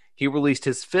elsewhere. He released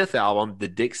his 5th album, The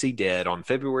Dixie Dead, on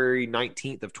February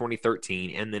 19th of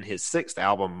 2013, and then his 6th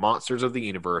album, Monsters of the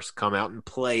Universe, come out in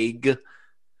Plague.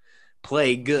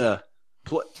 We get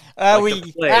Right,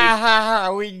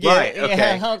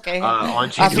 okay. Yeah, okay.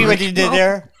 On I see what you did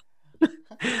there.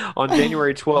 on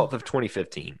January 12th of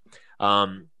 2015.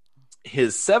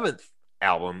 His 7th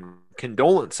album,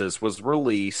 Condolences, was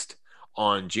released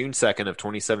on June 2nd of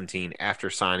 2017 after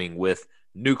signing with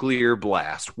Nuclear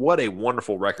Blast. What a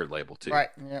wonderful record label, too. Right,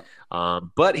 yeah.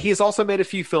 But he has also made a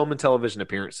few film and television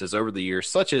appearances over the years,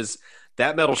 such as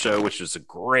That Metal Show, which is a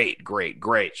great, great,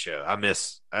 great show. I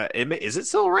miss is it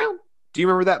still around? Do you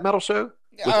remember That Metal Show?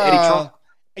 With Eddie Trunk?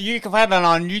 You can find it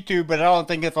on YouTube, but I don't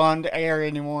think it's on the air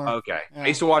anymore. Okay. Yeah. I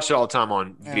used to watch it all the time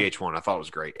on VH1. I thought it was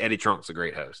great. Eddie Trunk's a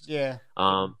great host. Yeah.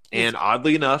 And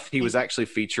oddly enough, he was actually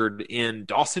featured in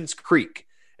Dawson's Creek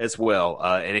as well.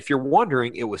 And if you're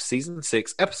wondering, it was season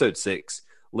 6, episode 6,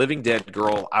 Living Dead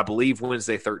Girl. I believe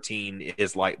Wednesday 13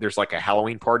 is like, there's like a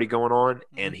Halloween party going on,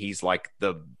 and he's like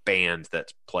the band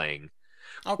that's playing,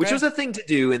 which was a thing to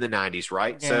do in the 90s,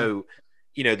 right? Yeah. So,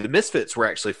 you know, the Misfits were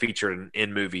actually featured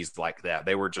in movies like that.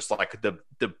 They were just like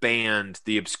the band,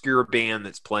 the obscure band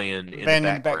that's playing in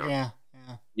the background.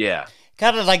 Yeah.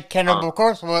 Kind of like Cannibal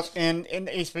Corpse was in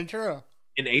Ace Ventura.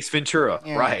 In Ace Ventura,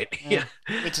 right? Yeah.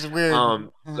 Which is weird.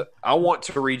 So I want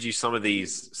to read you some of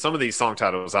these song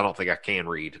titles. I don't think I can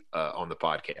read on the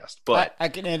podcast, but I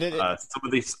can edit it. Some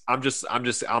of these,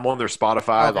 I'm on their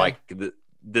Spotify. Okay. Like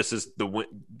this is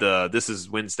this is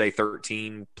Wednesday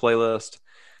 13 playlist.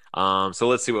 So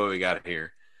let's see what we got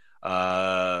here.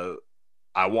 I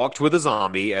Walked with a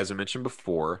Zombie, as I mentioned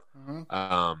before.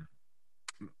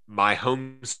 My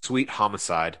Home Sweet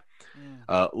Homicide.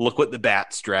 Look What the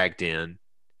Bats Dragged In.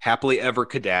 Happily Ever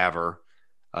Cadaver.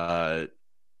 Let's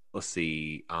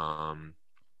see.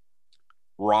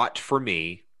 Rot for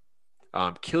Me.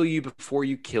 Kill You Before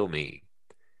You Kill Me.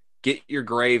 Get Your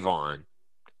Grave On.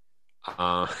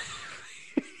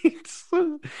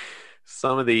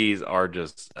 Some of these are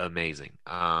just amazing.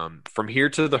 From Here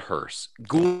to the Hearse.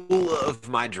 Ghoul of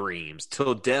My Dreams.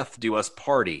 Till Death Do Us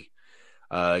Party.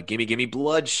 Gimme Gimme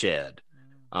Bloodshed.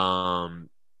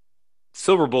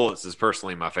 Silver Bullets is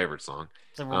personally my favorite song.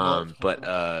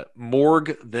 But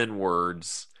Morgue Then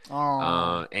Words.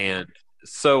 And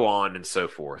so on and so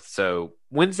forth. So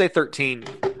Wednesday 13,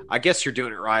 I guess you're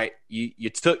doing it right. You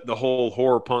took the whole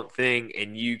horror punk thing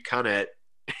and you kind of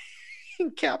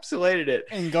encapsulated it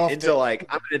into like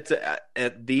I'm into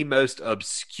the most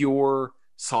obscure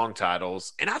song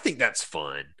titles, and I think that's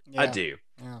fun. Yeah. I do.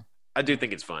 Yeah. I do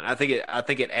think it's fun. I think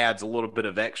it adds a little bit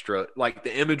of extra. Like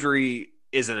the imagery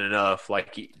isn't enough.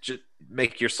 Like you just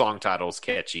make your song titles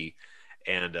catchy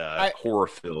and horror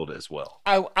filled as well.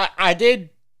 I did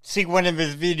see one of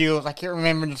his videos. I can't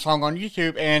remember the song on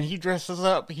YouTube, and he dresses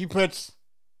up. He puts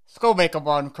skull makeup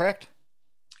on. Correct?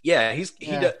 Yeah,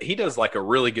 he does like a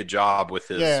really good job with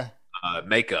his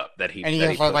makeup that he and he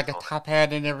has like a top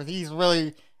hat and everything. He's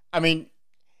really. I mean,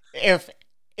 if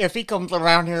he comes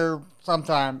around here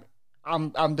sometime, I'm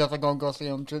definitely gonna go see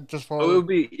him just for. It would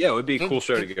be a cool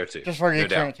show to go to. Just for the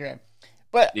experience, yeah.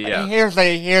 But here's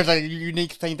a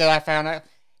unique thing that I found out.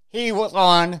 He was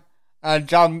on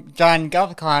John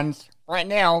Gallicon's Right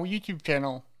Now YouTube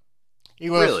channel. He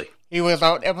was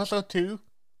on episode 2.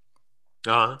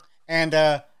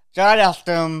 And John asked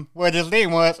him what his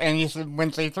name was, and he said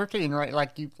Wednesday 13, right?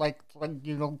 Like you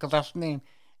know, because that's the name.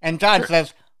 And John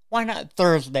says, "Why not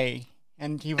Thursday?"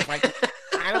 And he was like,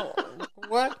 "I don't."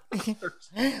 What?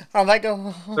 I'm like,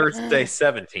 Thursday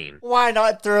 17. Why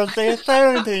not Thursday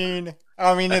 17?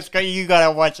 I mean, it's great. You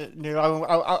gotta watch it, dude.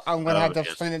 I'm gonna have to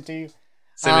send it to you.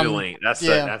 Send me the link.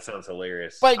 That sounds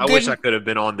hilarious. But I wish I could have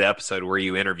been on the episode where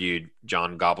you interviewed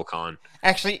John Gobblecon.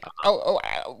 Actually,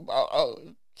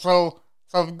 so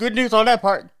good news on that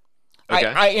part. Okay.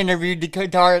 I interviewed the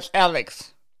guitarist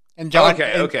Alex, and John.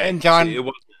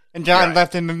 And John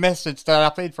left him a message that I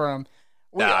played for him.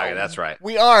 That's right.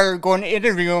 We are going to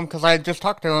interview him because I just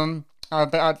talked to him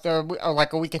about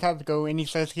like a week and a half ago, and he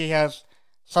says he has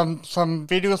some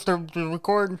videos to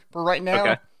record for right now.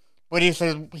 Okay. But he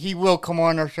says he will come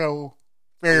on our show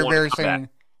very soon.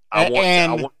 I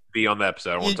want to be on the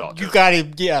episode. I want to talk to him. You got to,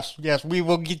 yes, we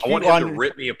will get you on. I want him to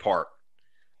rip me apart.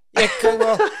 Yeah,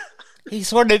 well, he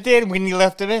sort of did when he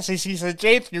left the message. He said,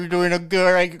 "James, you're doing a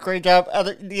great job."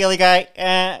 The other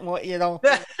guy, well, you know.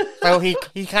 So he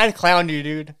kind of clowned you,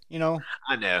 dude. You know.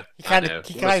 I know. He kind of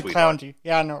clowned you.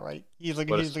 Yeah, I know, right? He's a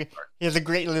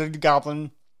great little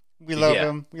goblin. We love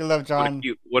him. We love John.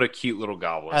 What a cute little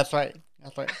goblin. That's right.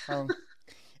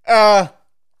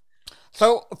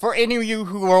 So for any of you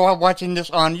who are watching this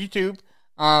on YouTube,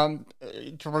 To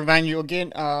remind you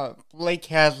again, Blake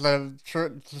has a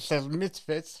shirt that says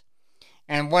Misfits,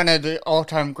 and one of the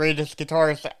all-time greatest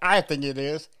guitarists that I think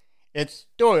it's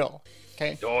Doyle.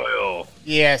 Okay. Doyle.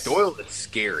 Yes. Doyle is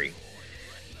scary.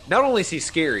 Not only is he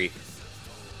scary,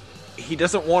 he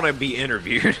doesn't want to be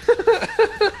interviewed.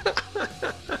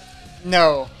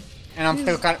 No, and I'm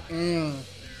still kind of.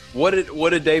 What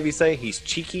did Davey say? He's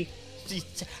cheeky.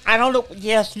 I don't know.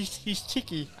 Yes, he's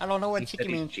cheeky. I don't know what cheeky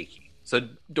means. Cheeky. So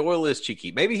Doyle is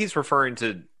cheeky. Maybe he's referring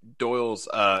to Doyle's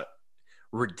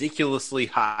ridiculously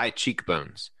high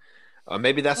cheekbones.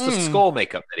 Maybe that's the skull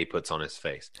makeup that he puts on his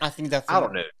face. I think that's. I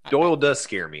don't know. Doyle does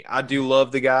scare me. I do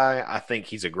love the guy. I think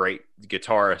he's a great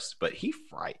guitarist, but he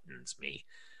frightens me.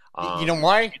 You know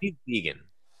why? He's vegan.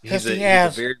 He's a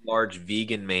very large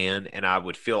vegan man, and I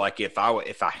would feel like if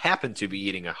I happened to be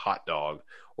eating a hot dog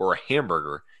or a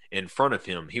hamburger in front of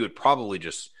him, he would probably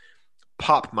just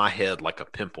pop my head like a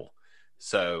pimple.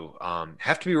 So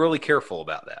have to be really careful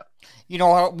about that. You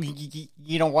know how?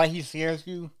 You know why he scares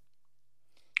you?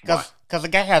 Because the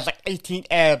guy has like 18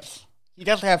 abs. He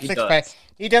doesn't have six pack.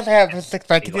 He doesn't have a six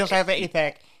pack. He doesn't have an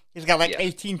 8-pack. He's got like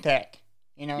 18 pack.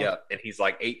 You know. Yeah, and he's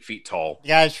like 8 feet tall. The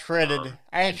guy's shredded.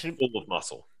 I actually full of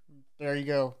muscle. There you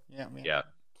go. Yeah.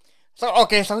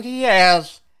 So he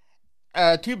has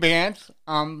 2 bands.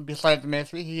 Besides the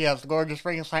Misfits, he has Gorgeous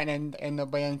Frankenstein and a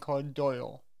band called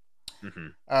Doyle.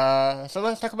 Mm-hmm. So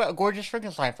let's talk about Gorgeous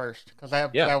Frankenstein first, because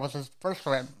that was his first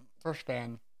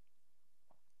band.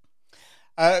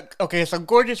 So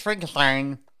Gorgeous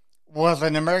Frankenstein was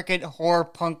an American horror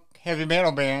punk heavy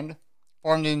metal band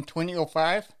formed in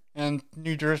 2005 in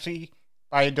New Jersey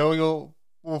by Doyle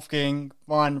Wolfgang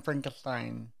von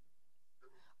Frankenstein.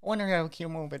 I wonder how he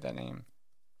came up with that name.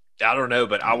 I don't know,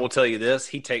 but I will tell you this: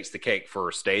 he takes the cake for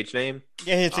a stage name.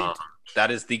 Yeah,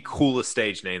 that is the coolest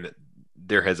stage name that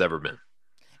there has ever been.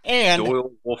 And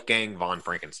Doyle Wolfgang von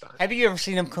Frankenstein. Have you ever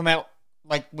seen him come out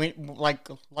like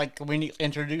when he's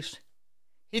introduced?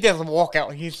 He doesn't walk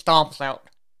out; he stomps out.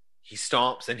 He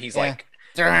stomps, and he's like,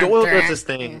 Doyle does this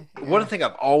thing. One thing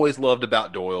I've always loved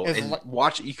about Doyle, and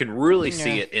watch it, you can really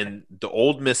see it in the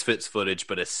old Misfits footage,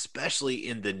 but especially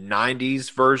in the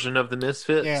 '90s version of the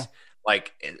Misfits. Yeah.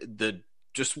 Like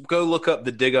just go look up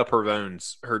the Dig Up Her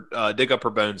Bones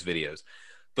videos.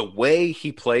 The way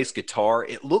he plays guitar,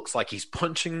 it looks like he's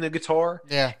punching the guitar.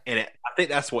 Yeah. And I think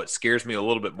that's what scares me a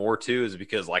little bit more too, is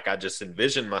because like I just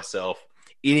envision myself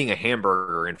eating a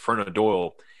hamburger in front of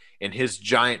Doyle and his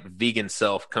giant vegan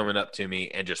self coming up to me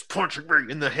and just punching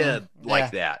me in the head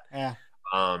like that. Yeah.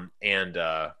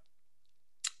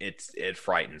 It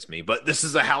frightens me. But this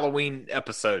is a Halloween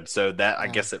episode, so that I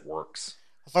guess it works.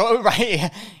 So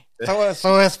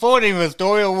his full name was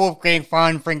Doyle Wolfgang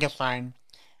von Frankenstein,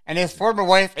 and his former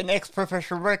wife and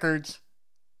ex-professional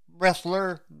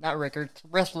wrestler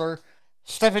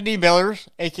Stephanie Millers,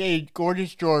 aka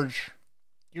Gorgeous George.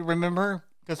 You remember her?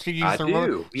 Because she used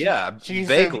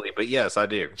vaguely, but yes, I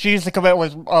do. She used to come out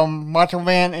with Macho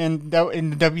Man in the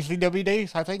WCW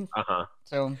days, I think.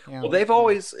 So, well, they've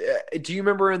always. Do you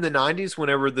remember in the '90s,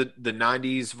 whenever the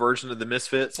 '90s version of the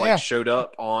Misfits showed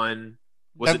up on?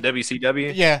 Was it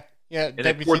WCW? Yeah. And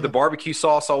they poured the barbecue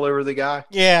sauce all over the guy.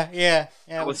 Yeah.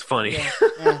 That was funny.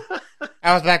 Yeah.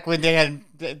 That was back when they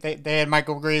had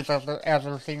Michael Graves as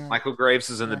their singer. Michael Graves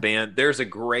is in the band. There's a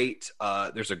great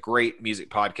music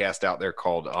podcast out there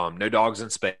called No Dogs in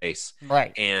Space.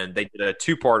 Right. And they did a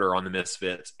 2-parter on the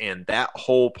Misfits, and that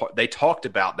whole part, they talked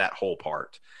about that whole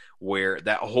part, where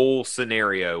that whole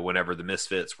scenario whenever the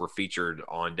Misfits were featured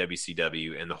on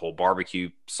WCW and the whole barbecue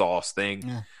sauce thing.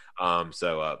 Yeah.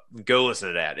 So go listen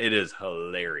to that. It is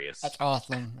hilarious. That's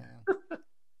awesome.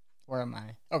 Where am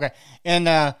I? Okay. In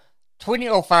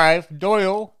 2005,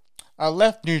 Doyle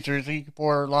left New Jersey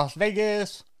for Las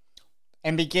Vegas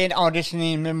and began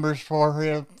auditioning members for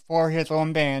his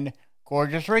own band,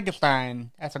 Gorgeous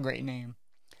Frankenstein. That's a great name.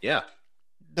 Yeah.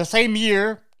 The same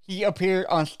year, he appeared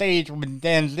on stage with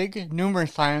Danzig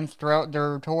numerous times throughout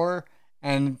their tour,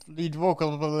 and lead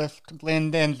vocalist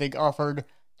Glenn Danzig offered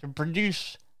to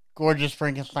produce Gorgeous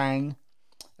Frankenstein,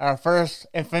 first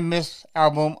infamous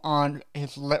album on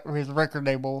his record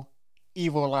label,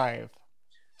 Evil Live.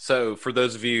 So, for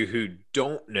those of you who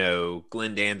don't know,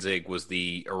 Glenn Danzig was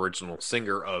the original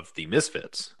singer of the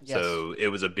Misfits. Yes. So, it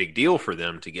was a big deal for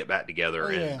them to get back together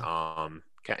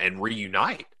and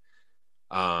reunite.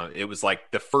 It was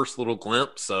like the first little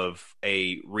glimpse of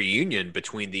a reunion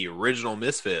between the original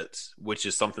Misfits, which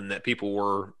is something that people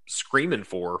were screaming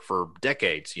for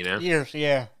decades, you know? Years,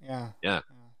 yeah.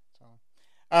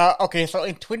 So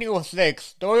in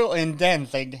 2006, Doyle and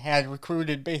Danzig had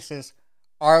recruited bassist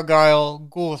Argyle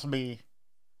Goolsby.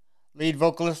 lead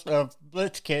vocalist of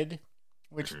Blitzkid,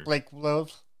 which Blake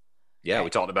loves. Yeah, we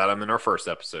talked about him in our first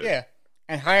episode. Yeah,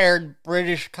 and hired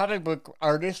British comic book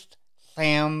artist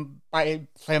Sam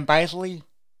Bisley.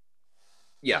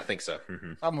 Yeah, I think so.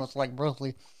 Almost like Bruce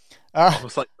Lee.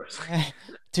 Almost like Bruce Lee.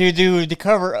 To do the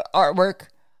cover artwork.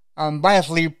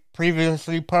 Bisley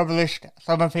previously published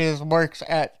some of his works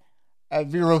at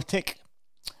Verotic,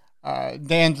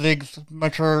 Danzig's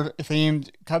mature-themed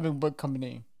comic book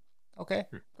company. Okay,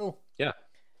 cool. Yeah.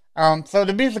 So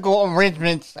the musical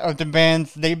arrangements of the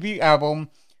band's debut album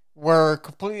were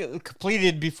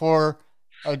completed before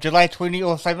July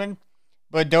 2007,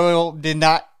 but Doyle did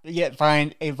not yet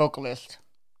find a vocalist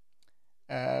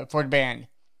for the band.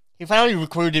 He finally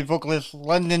recruited vocalist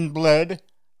London Blood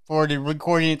for the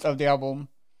recordings of the album,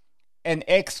 and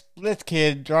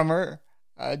ex-Blitzkid drummer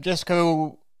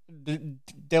Jesco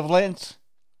Develance.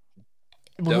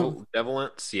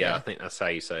 Develance? Yeah, I think that's how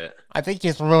you say it. I think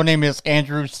his real name is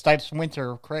Andrew Stipes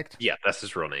Winter, correct? Yeah, that's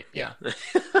his real name. Yeah.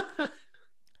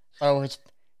 So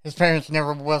his parents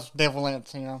never was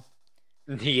Develance, you know.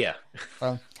 Yeah.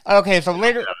 So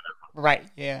later, right?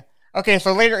 Yeah. Okay,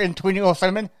 so later in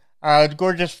 2007,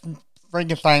 Gorgeous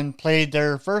Frankenstein played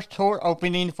their first tour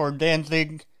opening for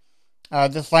Danzig.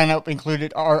 This lineup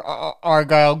included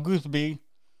Argyle Gooseby,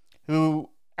 who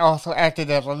also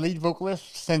acted as a lead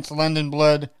vocalist since London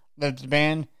Blood left the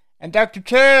band, and Dr.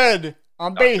 Chud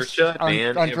on bass,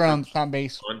 on drums, not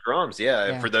bass. On drums,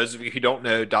 yeah. For those of you who don't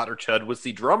know, Dr. Chud was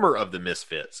the drummer of the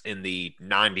Misfits in the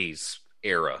 90s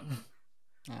era.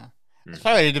 Yeah. It's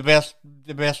probably the best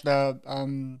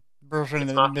version of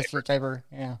the Misfits ever.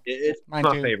 Yeah, it's my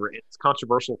favorite. It's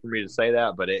controversial for me to say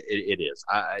that, but it is.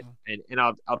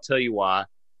 I'll tell you why.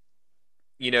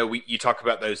 You know, you talk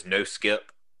about those no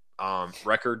skip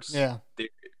records. Yeah.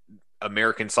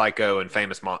 American Psycho and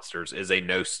Famous Monsters is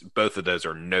both of those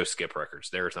are no skip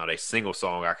records. There's not a single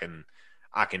song I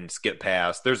can skip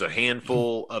past. There's a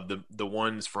handful of the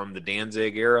ones from the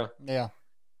Danzig era. Yeah.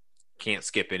 Can't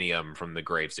skip any of them from the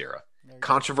Graves era.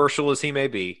 Controversial as he may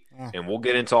be, and we'll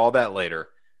get into all that later,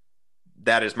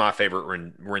 that is my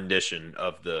favorite rendition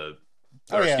of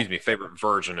favorite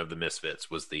version of the Misfits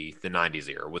was the 90s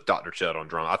era with Dr. Chud on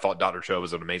drum. I thought Dr. Chud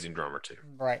was an amazing drummer too.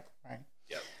 Right.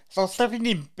 Yep. So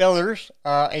Stephanie Bellers,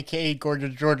 a.k.a.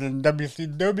 Gorgeous Jordan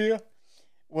WCW,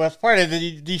 was part of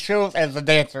the shows as a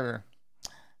dancer.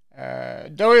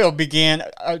 Doyle began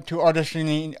to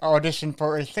audition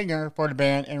for a singer for the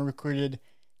band and recruited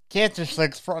Cancer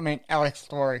Slug's frontman Alex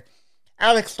Story.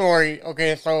 Alex Story,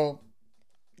 okay, so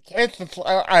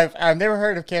I've never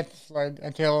heard of Cancer Slug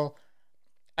until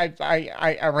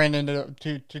I ran into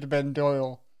the Ben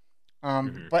Doyle.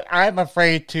 But I'm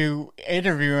afraid to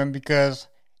interview him because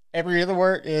every other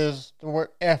word is the word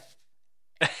F.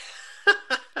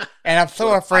 And I'm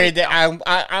so afraid that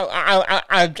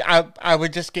I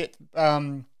would just get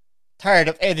tired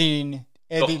of editing.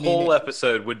 The whole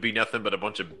episode would be nothing but a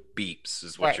bunch of beeps,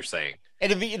 is what you're saying.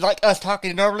 It'd be like us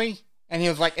talking normally, and he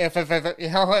was like, F, you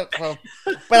know. So,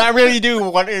 but I really do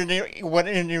want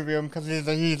to interview him because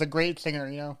he's a great singer,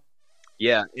 you know.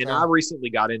 Yeah, and I recently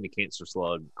got into Cancer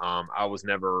Slug. I was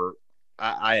never,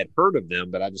 I had heard of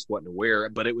them, but I just wasn't aware.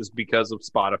 But it was because of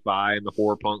Spotify and the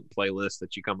horror punk playlist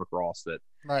that you come across. That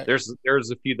there's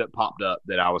a few that popped up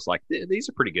that I was like, these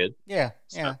are pretty good. Yeah.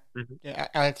 Yeah,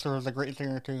 Alex was a great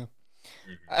singer too.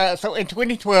 So in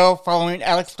 2012, following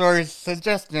Alex Story's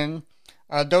suggestion,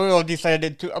 Doyle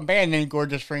decided to abandon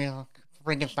Gorgeous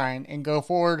Frankenstein and go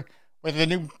forward with a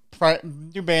new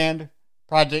band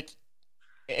project,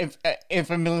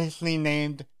 infamously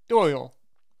named Doyle.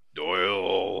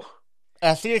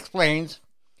 As he explains,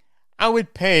 I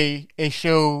would play a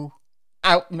show,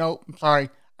 and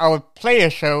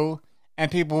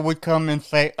people would come and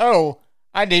say, "Oh,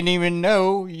 I didn't even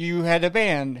know you had a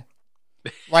band."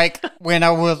 Like when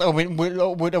I would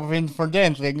open for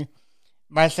Danzig,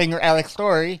 my singer Alex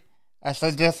Story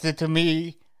suggested to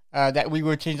me that we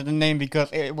would change the name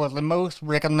because it was the most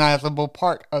recognizable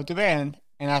part of the band,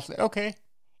 and I said, "Okay,"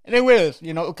 and it was,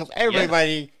 you know, because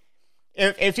everybody,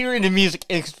 if you're into music,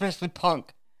 especially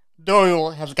punk,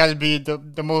 Doyle has got to be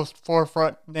the most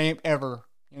forefront name ever,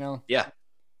 you know. Yeah,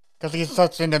 because he's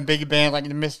such in a big band like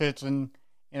the Misfits, and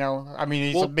you know, I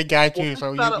mean, he's a big guy too,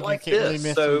 so you can't really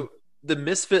miss him. The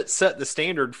Misfits set the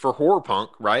standard for horror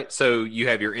punk, right? So you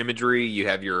have your imagery, you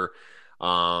have your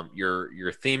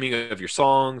theming of your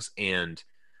songs, and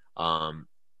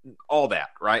all that,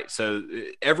 right? So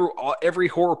every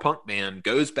horror punk band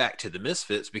goes back to the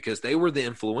Misfits because they were the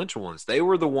influential ones. They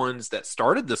were the ones that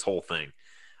started this whole thing.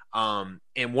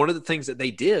 And one of the things that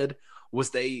they did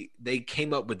was they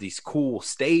came up with these cool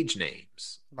stage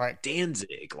names. Right.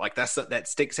 Danzig, like that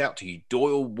sticks out to you.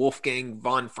 Doyle Wolfgang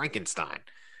von Frankenstein,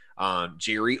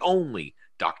 Jerry Only,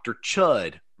 Dr.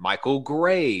 Chud, Michael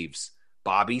Graves,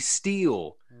 Bobby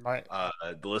Steele. Right.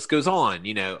 The list goes on,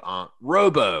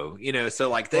 Robo, so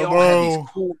like they all had these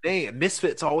cool names.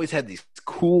 Misfits always had these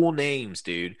cool names,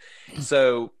 dude.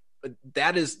 So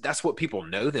that's what people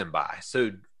know them by.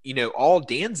 So, all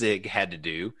Danzig had to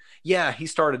do, he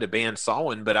started a band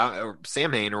Samhain, or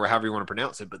Samhain, or however you want to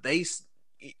pronounce it, but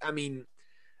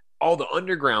all the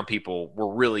underground people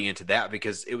were really into that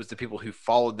because it was the people who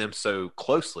followed them so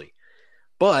closely.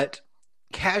 But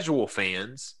casual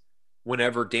fans,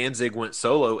 whenever Danzig went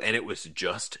solo and it was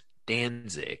just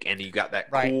Danzig, and you got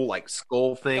that cool like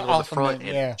skull thing on the front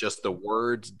and just the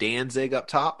words Danzig up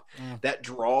top, that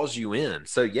draws you in.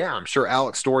 So I'm sure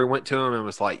Alex Story went to him and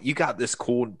was like, you got this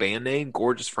cool band name.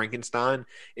 Gorgeous Frankenstein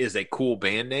is a cool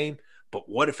band name, but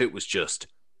what if it was just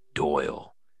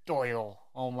Doyle?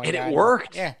 Oh my God. And it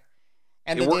worked. Yeah.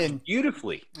 And it worked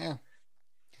beautifully. Yeah.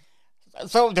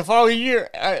 So the following year,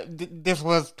 this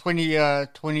was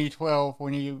 2012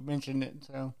 when you mentioned it.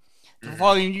 So the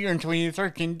following year in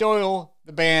 2013, Doyle,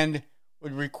 the band,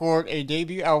 would record a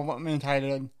debut album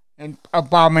entitled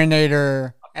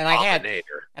Abominator. And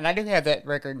I do have that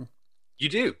record. You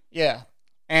do? Yeah.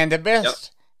 And the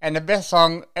best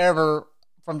song ever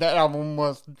from that album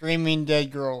was Dreaming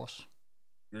Dead Girls.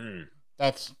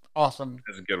 That's awesome.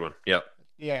 That's a good one. Yep.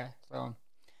 Yeah. So,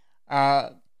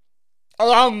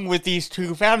 along with these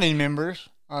two founding members,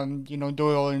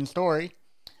 Doyle and Story,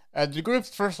 the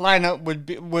group's first lineup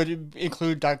would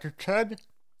include Dr. Chud,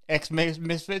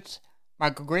 ex-Misfits,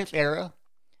 Michael Graves era,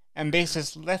 and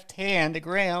bassist Left Hand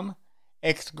Graham,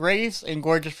 ex-Graves, and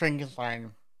Gorgeous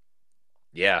Frankenstein.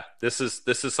 Yeah, this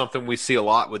is something we see a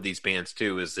lot with these bands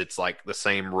too. Is it's like the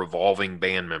same revolving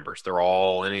band members. They're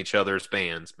all in each other's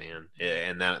bands, man,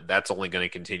 and that's only going to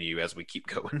continue as we keep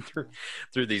going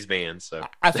through these bands. So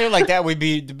I feel like that would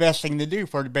be the best thing to do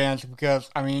for the bands because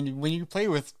when you play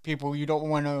with people, you don't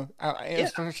want to,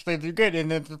 especially if they're good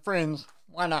and if they're friends.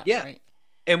 Why not? Yeah, right?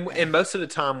 and most of the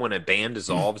time when a band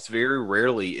dissolves, very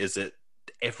rarely is it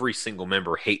every single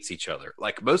member hates each other.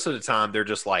 Like most of the time, they're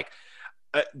just like.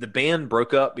 The band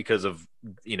broke up because of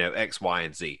X, Y,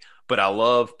 and Z, but I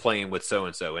love playing with so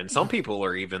and so. And some people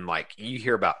are even like, you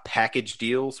hear about package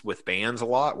deals with bands a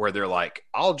lot where they're like,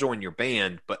 I'll join your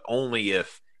band, but only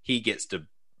if he gets to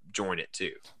join it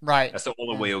too. Right. That's the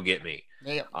only way he'll get me.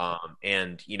 Yeah.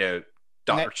 And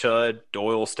Dr. Chud,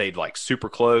 Doyle stayed like super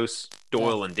close.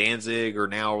 Doyle and Danzig are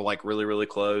now like really, really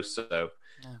close. So,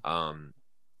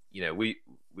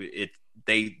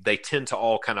 they tend to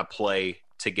all kind of play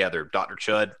together. Dr.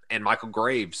 Chud and Michael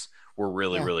Graves were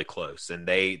really, really close, and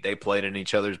they played in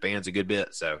each other's bands a good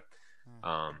bit. So,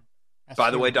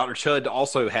 by the way, Dr. Chud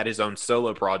also had his own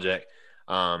solo project.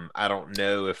 I don't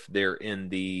know if they're in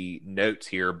the notes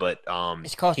here, but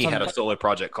he had a solo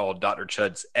project called Dr.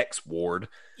 Chud's X Ward.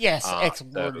 Yes, X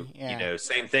Ward. So, yeah.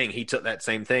 Same thing. He took that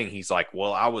same thing. He's like,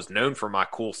 well, I was known for my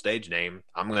cool stage name.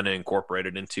 I'm going to incorporate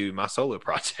it into my solo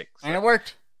project. So, and it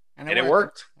worked. It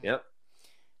worked. Yep.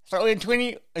 So in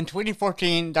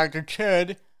 2014, Dr.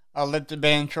 Chud left the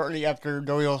band shortly after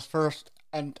Doyle's first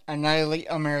Annihilate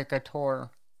America tour,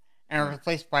 and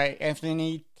replaced by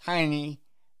Anthony Tiny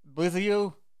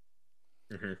Buzio,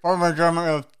 former drummer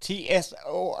of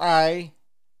TSOI,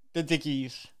 the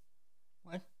Dickies.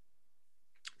 What?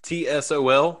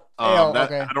 TSOL?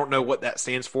 Okay. I don't know what that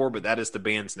stands for, but that is the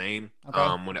band's name.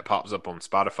 Okay. When it pops up on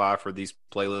Spotify for these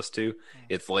playlists too,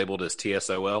 it's labeled as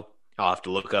TSOL. I'll have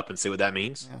to look up and see what that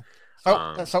means.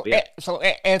 Yeah. So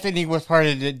Anthony was part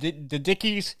of the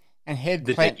Dickies and Head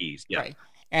Dickies, yeah. Right,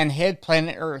 and Head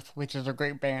Planet Earth, which is a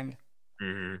great band.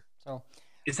 Mm-hmm. So,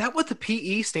 is that what the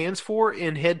PE stands for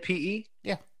in Head PE?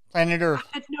 Yeah, Planet Earth.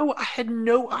 I had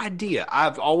no idea.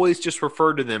 I've always just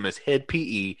referred to them as Head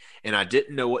PE, and I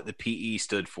didn't know what the PE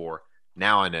stood for.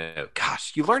 Now I know.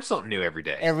 Gosh, you learn something new every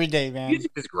day. Every day, man.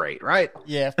 Music is great, right?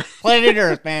 Yeah. Planet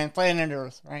Earth, man. Planet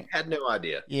Earth, right? Had no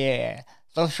idea. Yeah.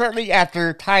 So shortly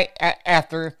after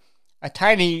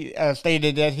Tiny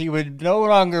stated that he would no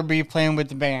longer be playing with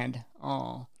the band.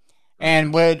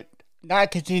 And would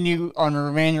not continue on the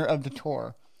remainder of the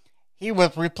tour. He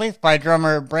was replaced by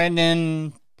drummer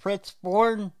Brandon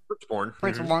Pritzborn,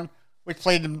 which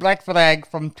played in Black Flag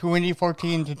from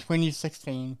 2014 to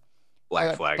 2016.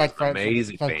 Black Flag is an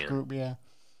amazing band. Group,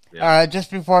 yeah.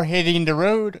 Just before hitting the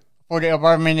road for the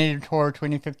Abominator Tour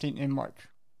 2015 in March.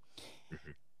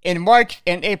 In March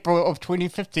and April of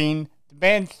 2015, the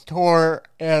band's tour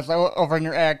as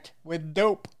opener act with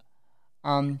Dope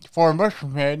for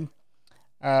Mushroomhead.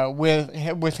 with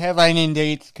headlining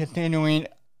dates continuing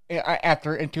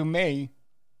after into May.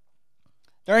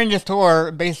 During this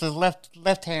tour, bassist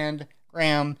left hand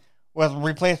Graham was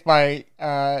replaced by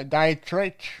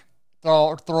Dietrich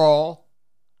Thrall.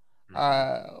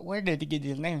 Where did he get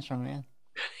these names from, man?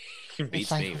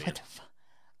 Beats me, man.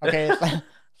 Okay,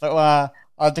 so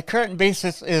the current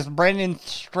bassist is Brandon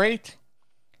Strait,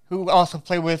 who also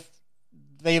played with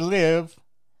They Live.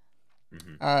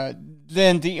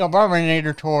 Then the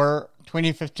Abominator Tour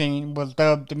 2015 was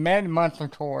dubbed the Mad Monster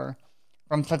Tour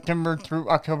from September through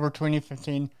October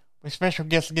 2015 with special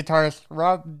guest guitarist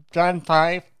John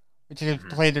Five, which is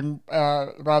played in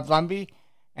Rob Zombie,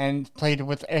 and played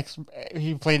with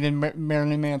he played in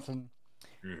Marilyn Manson,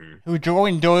 who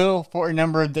joined Doyle for a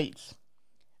number of dates.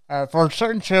 For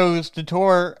certain shows, the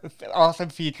tour also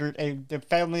featured the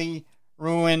Family,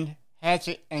 Ruin,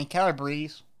 Hatchet, and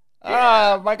Calabrese.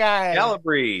 Yeah. Oh my God,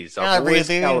 Calabrese, our boys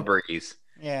Calabrese.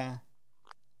 Yeah.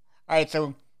 All right,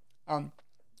 so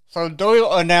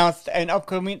Doyle announced an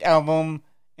upcoming album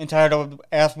entitled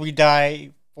 "As We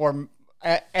Die" for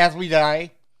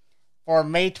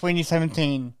May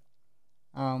 2017,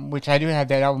 which I do have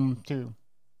that album too.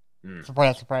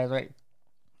 Surprise, right?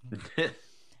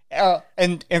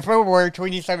 And in February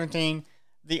 2017,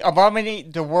 the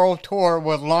Abominate the World Tour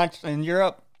was launched in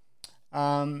Europe,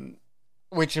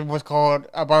 which was called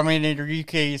Abominator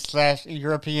UK /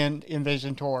 European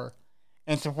Invasion Tour,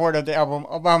 in support of the album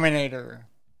Abominator.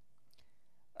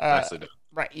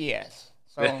 Right, yes.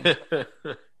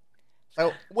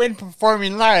 So when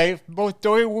performing live, both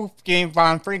Doyle Wolfgang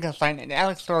von Frankenstein and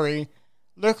Alex Story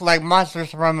look like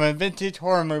monsters from a vintage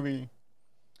horror movie.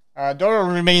 Doyle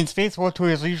remains faithful to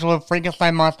his usual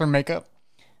Frankenstein monster makeup,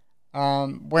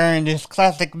 wearing his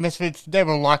classic Misfits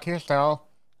Devil Lock hairstyle,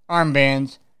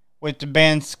 armbands with the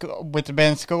band's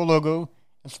skull logo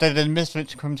instead of the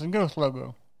Misfits Crimson Ghost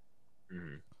logo,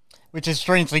 which is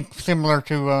strangely similar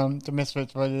to the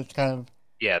Misfits, but it's kind of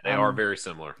they are very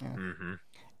similar. Yeah.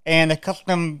 And a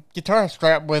custom guitar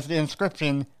strap with the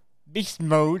inscription "Beast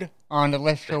Mode" on the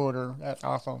left shoulder. That's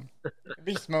awesome.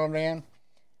 Beast Mode, man.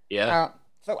 Yeah.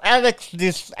 So Alex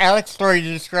Story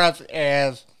describes it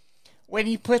as when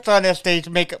he puts on that stage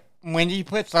makeup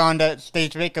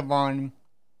on,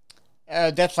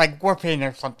 that's like war paint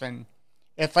or something.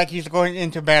 It's like he's going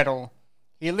into battle.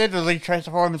 He literally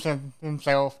transforms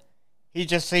himself. He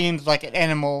just seems like an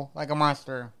animal, like a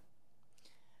monster.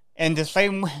 In the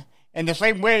same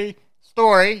way,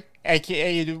 Story,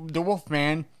 aka the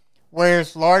Wolfman,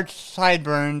 wears large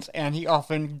sideburns, and he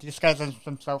often disguises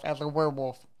himself as a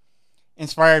werewolf,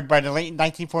 inspired by the late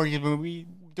 1940s movie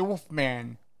The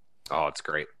Wolfman. Oh, it's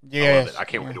great. Yes. I love it. I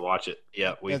can't wait to watch it.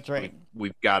 Yeah, that's right.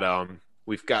 We've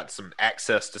got some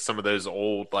access to some of those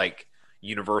old like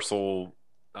Universal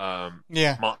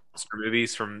monster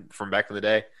movies from back in the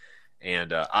day,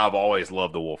 and I've always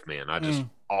loved the Wolfman. I just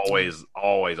always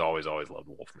loved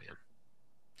the Wolfman.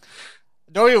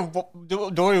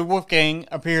 Doyle Wolfgang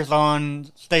appears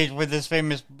on stage with his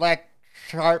famous black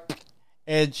sharp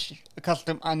edge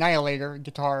custom Annihilator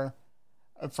guitar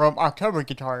from October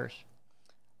Guitars.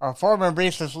 Our former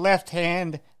bassist left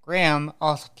hand Graham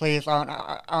also plays on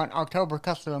October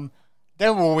custom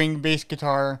Devil Wing bass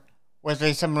guitar with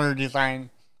a similar design.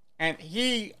 And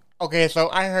so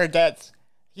I heard that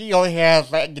he only has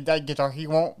that guitar. He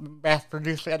won't mass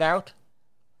produce it out.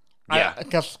 Yeah.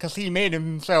 Because he made it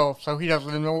himself, so he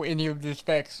doesn't know any of the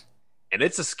specs. And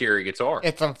it's a scary guitar.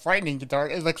 It's a frightening guitar.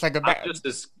 It looks like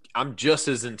I'm just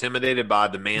as intimidated by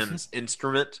the man's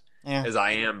instrument as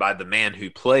I am by the man who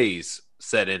plays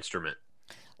said instrument.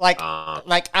 Like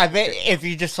I bet if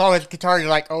you just saw his guitar, you're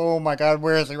like, oh my God,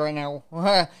 where is he right now?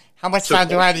 How much time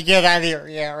do I have to get out of here?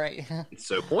 Yeah, right. It's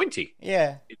so pointy.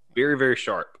 Yeah. It's very, very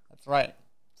sharp. That's right.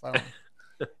 So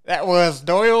that was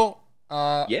Doyle.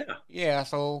 Yeah,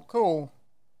 so cool.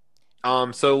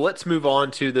 So let's move on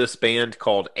to this band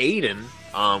called Aiden,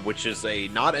 which is a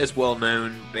not as well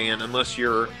known band unless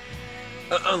you're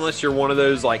one of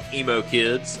those like emo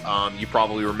kids. You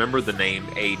probably remember the name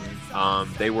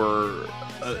Aiden. They were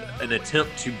an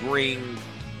attempt to bring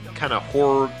kind of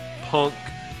horror punk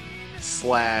 /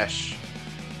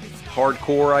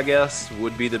 hardcore, I guess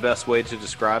would be the best way to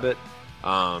describe it.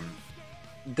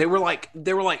 They were like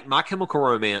My Chemical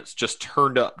Romance, just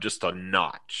turned up just a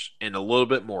notch and a little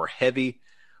bit more heavy,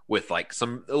 with like a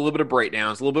little bit of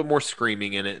breakdowns, a little bit more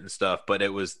screaming in it and stuff. But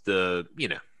it was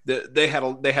they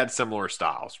had similar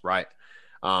styles, right?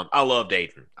 I loved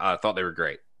Aiden. I thought they were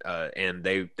great, and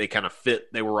they kind of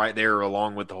fit. They were right there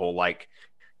along with the whole like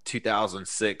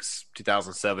 2006,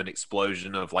 2007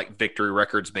 explosion of like Victory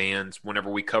Records bands. Whenever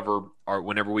we cover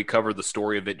the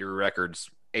story of Victory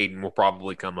Records, Aiden will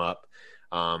probably come up.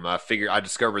 I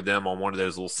discovered them on one of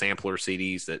those little sampler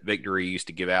CDs that Victory used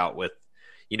to give out with,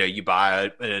 you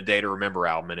buy a Day to Remember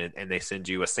album and they send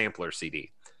you a sampler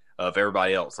CD of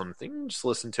everybody else. I'm thinking, just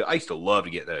listen to. I used to love to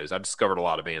get those. I discovered a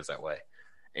lot of bands that way.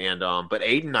 And but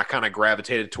Aiden, I kind of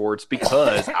gravitated towards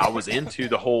because I was into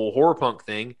the whole horror punk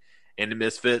thing and the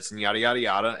Misfits and yada yada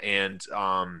yada, and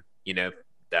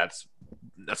that's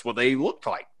what they looked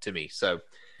like to me. So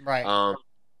right.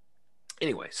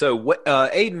 Anyway, so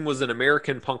Aiden was an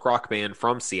American punk rock band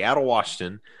from Seattle,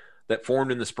 Washington, that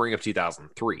formed in the spring of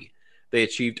 2003. They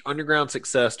achieved underground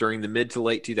success during the mid to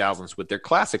late 2000s with their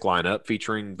classic lineup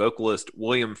featuring vocalist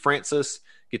William Francis,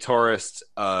 guitarist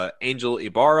Angel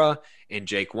Ibarra, and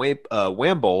Jake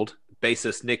Wambold,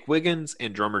 bassist Nick Wiggins,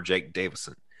 and drummer Jake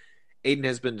Davison. Aiden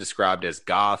has been described as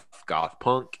goth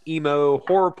punk, emo,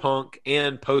 horror punk,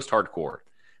 and post-hardcore.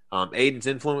 Aiden's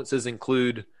influences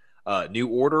include New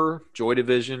Order, Joy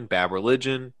Division, Bad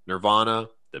Religion, Nirvana,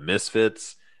 The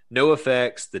Misfits,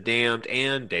 NoFX, The Damned,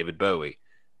 and David Bowie.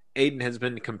 Aiden has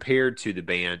been compared to the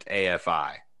band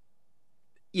AFI.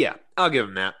 Yeah, I'll give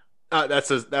him that.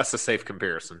 That's a safe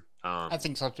comparison. I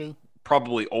think so too.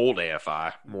 Probably old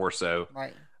AFI more so.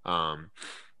 Right.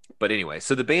 But anyway,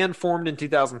 so the band formed in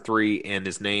 2003 and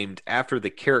is named after the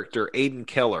character Aiden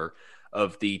Keller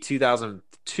of the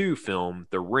 2002 film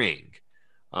The Ring.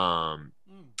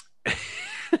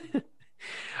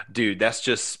 Dude,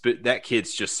 that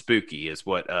kid's just spooky, is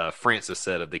what Francis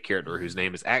said of the character, whose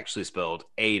name is actually spelled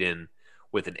Aiden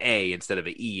with an A instead of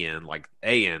an E-N, like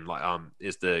A-N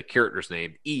is the character's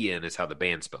name. E-N is how the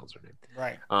band spells their name.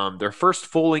 Right. Their first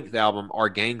full-length album, Our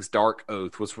Gang's Dark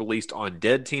Oath, was released on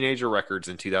Dead Teenager Records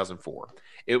in 2004.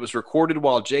 It was recorded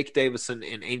while Jake Davison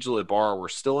and Angel Ibarra were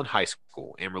still in high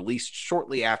school and released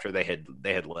shortly after they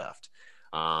had left.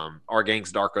 Our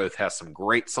Gang's Dark Oath has some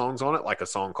great songs on it, like a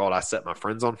song called I Set My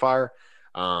Friends on Fire,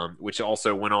 which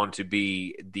also went on to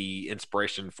be the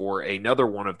inspiration for another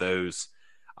one of those.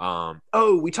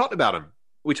 We talked about him.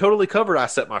 We totally covered I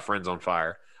Set My Friends on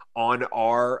Fire on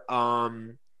our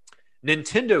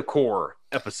Nintendo Core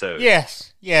episode.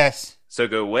 Yes. So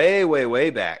go way, way,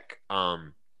 way back.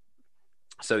 We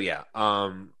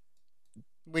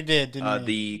did, didn't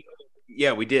we?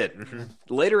 Yeah, we did. Mm-hmm.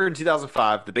 Later in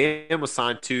 2005, the band was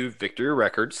signed to Victory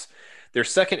Records. Their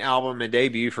second album and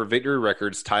debut for Victory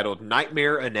Records, titled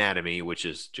Nightmare Anatomy, which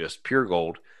is just pure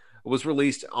gold, was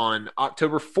released on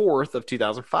October 4th of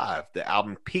 2005. The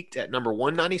album peaked at number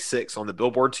 196 on the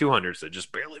Billboard 200, so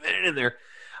just barely made it in there.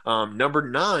 Number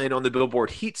 9 on the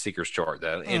Billboard Heat Seekers chart,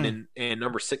 though, and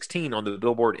number 16 on the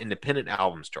Billboard Independent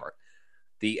Albums chart.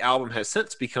 The album has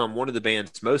since become one of the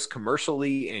band's most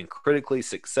commercially and critically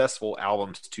successful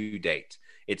albums to date.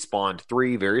 It spawned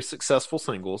 3 very successful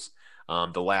singles,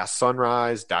 The Last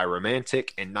Sunrise, Die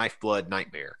Romantic, and Knife Blood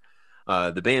Nightmare.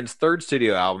 The band's third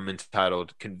studio album,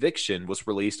 entitled Conviction, was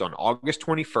released on August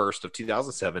 21st of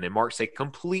 2007 and marks a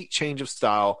complete change of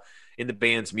style in the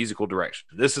band's musical direction.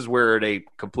 This is where they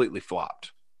completely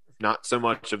flopped. Not so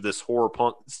much of this horror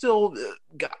punk. Still,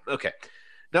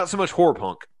 not so much horror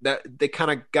punk. That they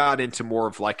kind of got into more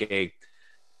of like a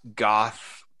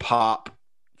goth pop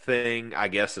thing, I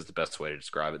guess is the best way to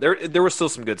describe it. There was still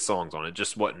some good songs on it,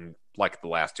 just wasn't like the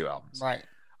last 2 albums. Right.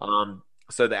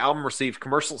 So the album received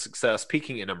commercial success,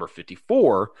 peaking at number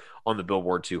 54 on the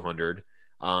Billboard 200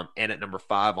 and at number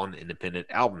 5 on the Independent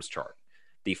Albums chart.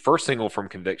 The first single from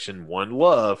Conviction, One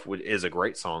Love, which is a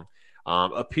great song,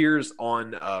 appears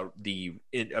in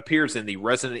the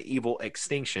Resident Evil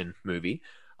Extinction movie,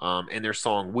 and their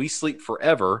song We Sleep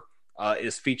Forever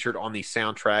is featured on the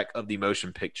soundtrack of the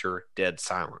motion picture Dead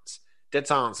Silence. Dead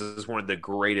Silence is one of the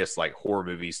greatest horror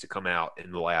movies to come out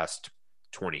in the last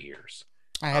 20 years.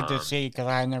 I had to see because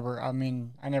I never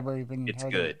even it's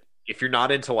heard good. it. If you're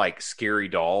not into scary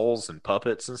dolls and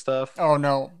puppets and stuff, oh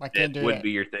no, I can't do it. It wouldn't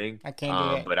be your thing. I can't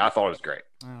do it. But I thought it was great.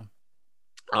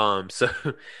 Oh.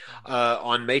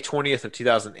 On May 20th of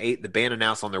 2008, the band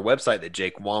announced on their website that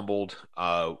Jake Wambold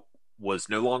was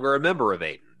no longer a member of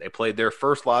Aiden. They played their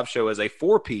first live show as a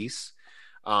 4-piece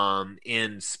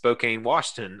in Spokane,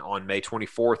 Washington on May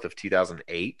 24th of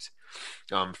 2008.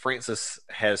 Francis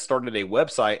has started a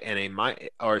website and a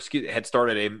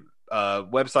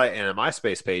website and a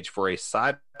MySpace page for a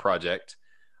side project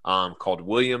called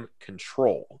William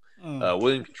Control.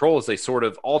 William Control is a sort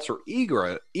of alter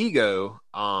ego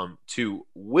to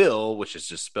Will, which is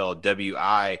just spelled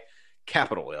W-I-L.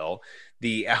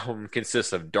 The album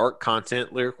consists of dark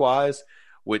content lyric-wise,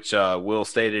 which Will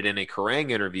stated in a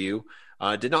Kerrang interview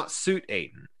did not suit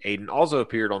Aiden. Aiden also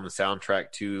appeared on the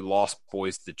soundtrack to Lost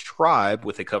Boys The Tribe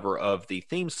with a cover of the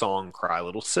theme song Cry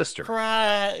Little Sister.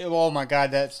 Cry. Oh my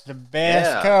God, that's the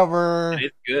best cover.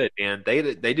 It's good, man.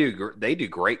 They do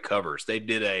great covers. They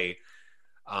did a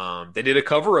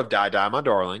cover of Die Die My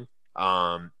Darling.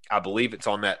 I believe it's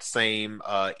on that same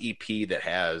EP that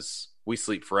has We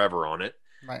Sleep Forever on it.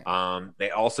 Right. They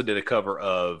also did a cover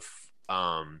of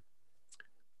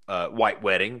White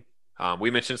Wedding.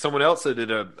 We mentioned someone else that did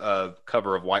a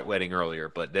cover of White Wedding earlier,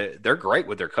 but they're great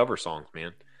with their cover songs,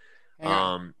 man.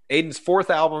 Yeah. Aiden's fourth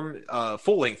album,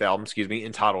 full-length album,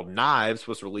 entitled Knives,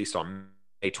 was released on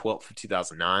May 12th of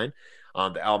 2009.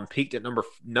 The album peaked at number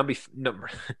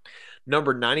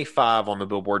 95 on the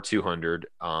Billboard 200,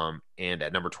 and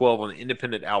at number 12 on the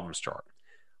Independent Albums chart.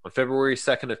 On February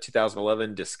 2nd of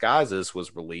 2011, Disguises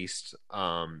was released.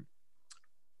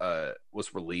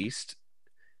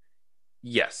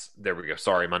 Yes, there we go.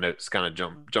 Sorry, my notes kind of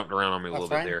jumped around on me a little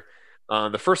bit there.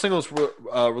 The first single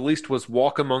released was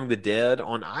Walk Among the Dead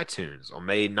on iTunes. On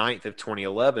May 9th of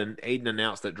 2011, Aiden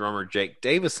announced that drummer Jake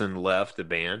Davison left the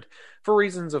band for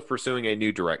reasons of pursuing a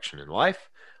new direction in life.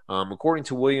 According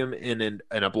to William in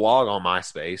a blog on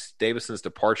MySpace, Davison's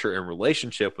departure and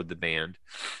relationship with the band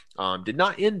did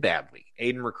not end badly.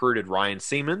 Aiden recruited Ryan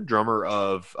Seaman, drummer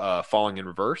of Falling in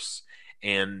Reverse,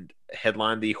 and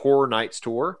headlined the Horror Nights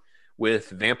tour with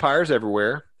Vampires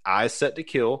Everywhere, Eyes Set to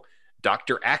Kill,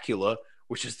 Dr. Acula,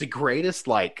 which is the greatest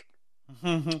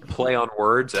play on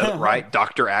words, right?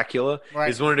 Dr. Acula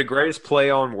is one of the greatest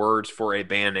play on words for a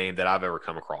band name that I've ever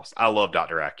come across. I love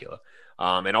Dr. Acula.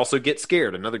 And also Get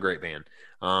Scared, another great band.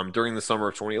 During the summer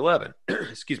of 2011,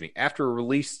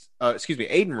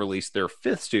 Aiden released their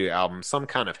fifth studio album, Some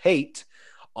Kind of Hate,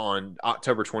 on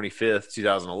October 25th,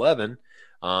 2011.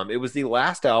 It was the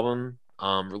last album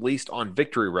released on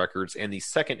Victory Records and the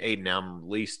second Aiden album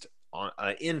released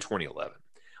in 2011.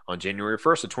 On January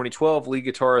 1st of 2012, lead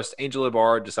guitarist Angel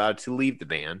Ibarra decided to leave the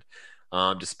band.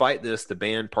 Despite this, the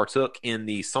band partook in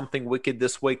the Something Wicked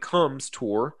This Way Comes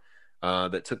tour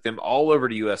that took them all over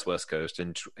the U.S. West Coast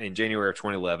in January of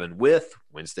 2011 with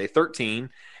Wednesday 13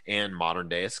 and Modern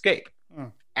Day Escape.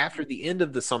 After the end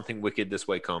of the Something Wicked This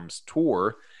Way Comes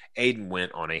tour, Aiden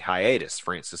went on a hiatus.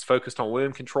 Francis focused on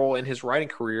William Control and his writing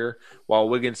career, while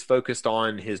Wiggins focused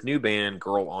on his new band,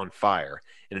 Girl on Fire.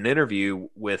 In an interview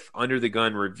with Under the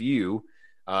Gun Review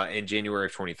in January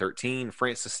of 2013,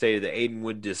 Francis stated that Aiden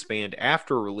would disband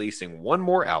after releasing one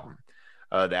more album.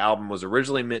 The album was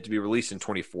originally meant to be released in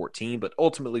 2014, but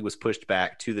ultimately was pushed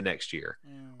back to the next year.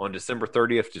 On December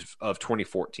 30th of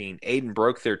 2014, Aiden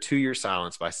broke their 2-year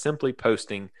silence by simply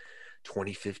posting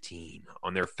 2015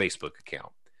 on their Facebook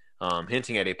account,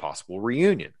 hinting at a possible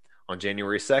reunion. On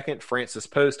January 2nd, Francis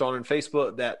posted on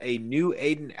Facebook that a new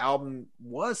Aiden album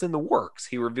was in the works.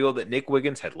 He revealed that Nick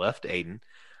Wiggins had left Aiden,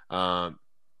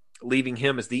 leaving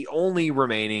him as the only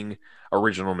remaining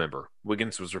original member.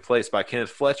 Wiggins was replaced by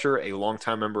Kenneth Fletcher, a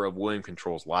longtime member of William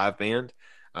Control's live band.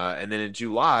 And then in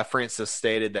July, Francis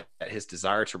stated that his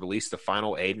desire to release the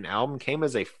final Aiden album came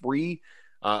as a free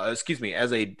digital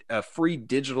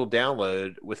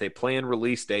download with a planned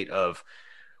release date of,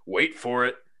 wait for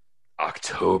it,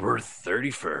 October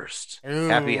 31st. Ooh.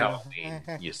 Happy Halloween,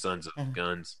 you sons of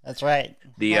guns. That's right.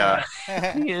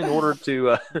 In order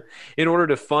to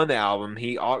fund the album,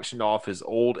 he auctioned off his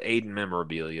old Aiden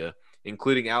memorabilia,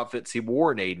 including outfits he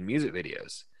wore in Aiden music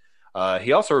videos.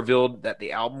 He also revealed that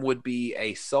the album would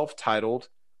be self-titled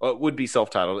and would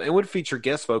feature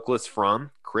guest vocalists from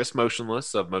Chris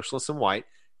Motionless of Motionless in White,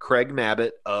 Craig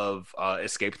Mabbitt of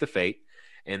Escape the Fate,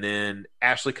 and then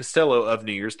Ashley Costello of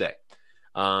New Year's Day.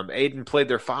 Aiden played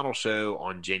their final show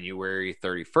on January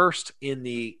 31st in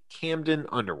the Camden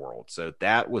Underworld. So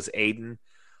that was Aiden.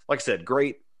 Like I said,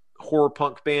 great horror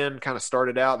punk band, kind of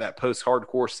started out that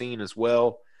post-hardcore scene as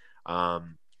well.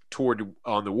 Toured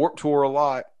on the Warped Tour a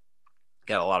lot.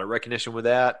 Got a lot of recognition with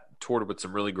that. Toured with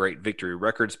some really great Victory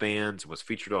Records bands. Was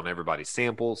featured on Everybody's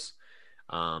Samples.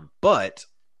 But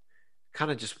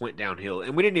kind of just went downhill.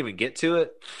 And we didn't even get to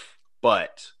it.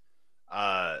 But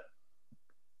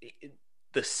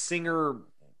the singer,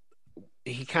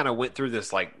 he kind of went through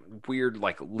this weird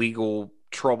legal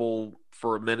trouble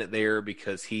for a minute there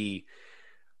because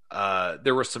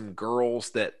there were some girls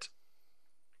that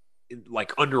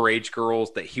underage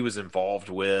girls that he was involved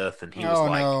with, and he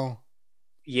was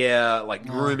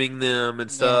grooming them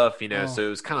and stuff, so it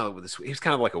was kind of he was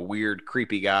kind of like a weird,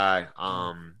 creepy guy.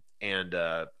 And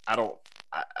I don't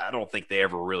think they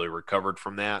ever really recovered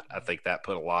from that. I think that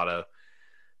put a lot of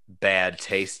bad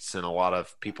tastes in a lot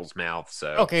of people's mouths. So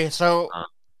okay, so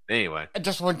anyway, I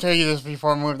just want to tell you this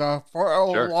before I move on. For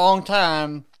a long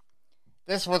time,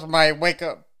 This was my wake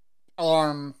up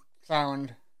alarm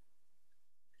sound.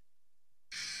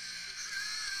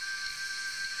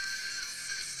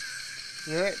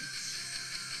 Hear it?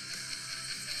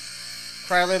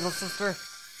 Cry Little Sister.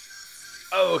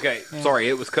 Oh, okay. Yeah. Sorry,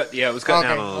 it was cut. Yeah, it was cut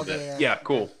down a little bit. Yeah,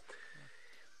 cool.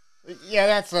 Yeah,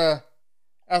 that's a.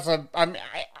 I mean,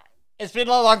 it's been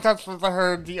a long time since I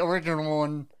heard the original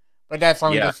one, but that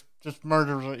song just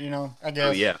murders it. I guess.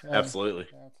 Oh yeah, absolutely.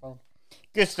 Yeah, so.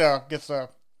 Good stuff. Good stuff.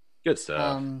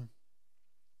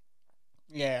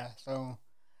 Yeah. So.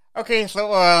 Okay,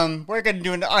 so we're gonna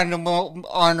do an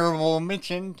honorable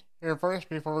mention here first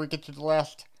before we get to the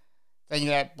last thing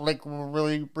that Blake will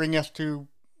really bring us to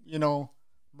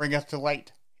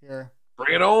light here.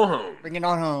 Bring it on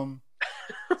home.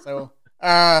 So,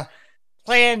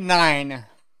 Plan 9.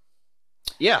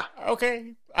 Yeah.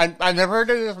 Okay. I never heard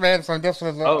of this band, so this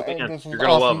was you're gonna awesome.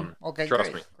 love them. Okay,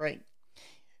 trust me. Great.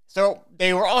 So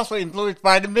they were also influenced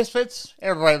by the Misfits.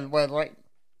 Everybody was, right?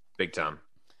 Big time.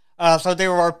 So they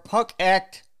were a punk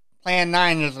act. Plan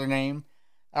 9 is their name.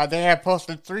 They have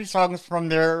posted 3 songs from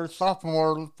their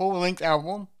sophomore full-length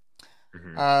album.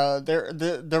 Mm-hmm.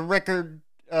 The record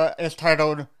is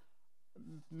titled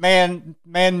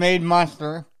Man-Made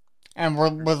Monster and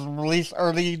was released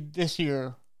early this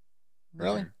year.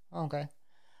 Really? Mm-hmm. Okay.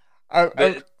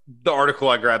 The article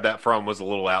I grabbed that from was a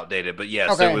little outdated, but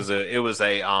yes, okay. It was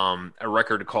a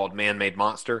record called Man-Made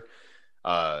Monster,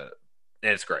 and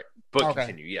it's great. But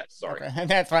continue. Yes, sorry. Okay.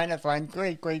 That's fine.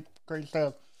 Great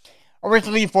stuff.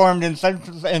 Originally formed in San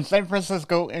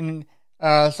Francisco in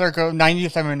circa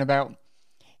 97, about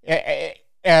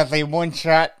as a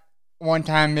one-shot,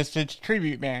 one-time Misfits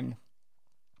tribute band.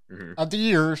 Mm-hmm. Of the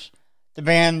years, the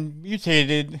band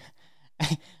mutated.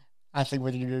 I see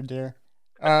what you did there.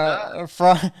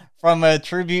 From a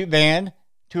tribute band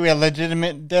to a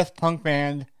legitimate death punk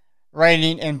band,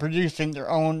 writing and producing their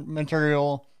own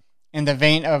material in the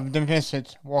vein of the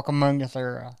Misfits, Walk Among Us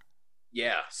era.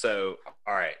 Yeah, so,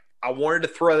 all right. I wanted to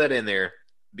throw that in there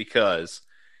because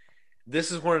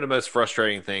this is one of the most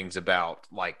frustrating things about,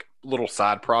 like, little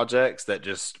side projects that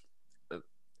just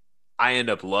I end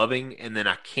up loving, and then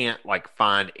I can't, like,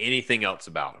 find anything else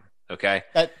about them, okay?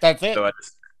 That's it? So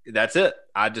that's it.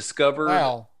 I discovered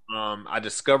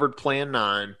Plan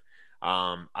 9.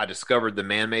 I discovered the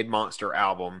Man-Made Monster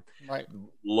album. Right.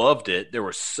 Loved it. There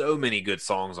were so many good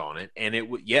songs on it, and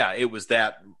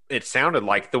it sounded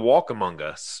like the Walk Among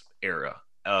Us era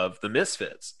of the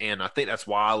Misfits, and I think that's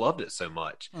why I loved it so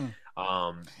much.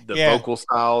 The vocal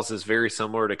styles is very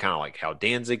similar to kind of like how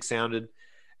Danzig sounded,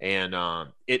 and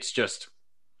it's just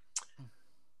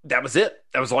that was it.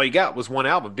 That was all you got was one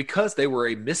album, because they were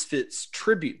a Misfits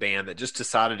tribute band that just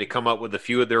decided to come up with a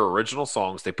few of their original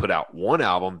songs. They put out one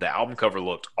album. The album cover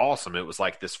looked awesome. It was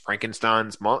like this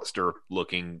Frankenstein's monster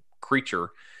looking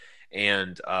creature,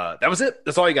 and that was it.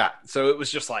 That's all you got. So it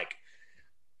was just like,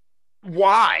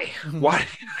 why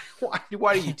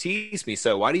do you tease me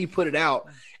so? Why do you put it out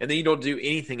and then you don't do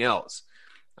anything else?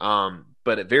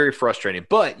 But it's very frustrating.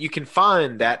 But you can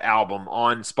find that album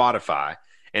on Spotify,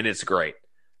 and it's great.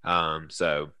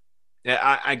 So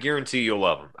I guarantee you'll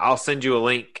love them. I'll send you a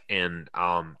link, and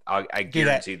I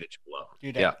guarantee that you'll love them.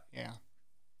 Do that. Yeah.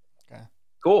 Okay.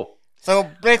 Cool. So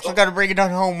Blake's got to bring it on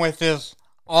home with his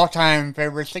all-time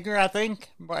favorite singer, I think.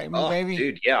 Maybe.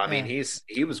 Dude, yeah. I mean,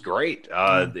 he was great.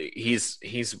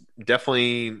 He's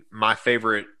definitely my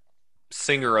favorite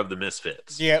singer of the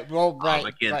Misfits. Yeah. Well, right.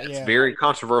 Again, it's very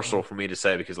controversial for me to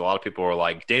say, because a lot of people are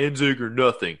like Danzig or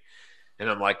nothing, and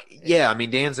I'm like, yeah. I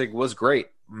mean, Danzig was great,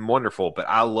 wonderful, but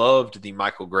I loved the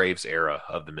Michael Graves era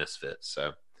of the Misfits.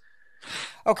 So,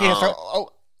 okay.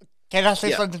 Can I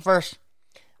say something first?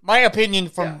 My opinion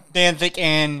from Danzig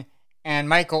and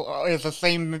Michael is the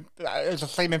same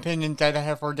opinion that I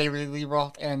have for David Lee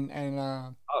Roth and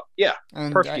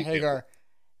Hagar.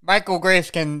 Michael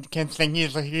Graves can sing.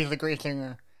 He's a great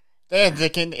singer.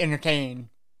 Danzig can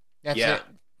entertain. That's it.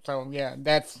 So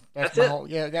that's my whole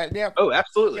Oh,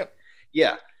 absolutely. Yep.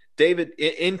 Yeah. David,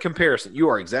 in comparison, you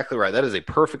are exactly right. That is a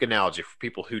perfect analogy for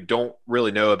people who don't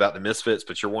really know about the Misfits,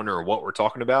 but you're wondering what we're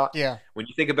talking about. Yeah. When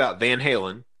you think about Van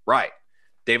Halen, right,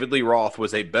 David Lee Roth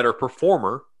was a better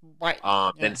performer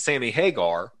than Sammy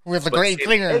Hagar. Who was a great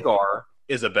singer. Hagar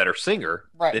is a better singer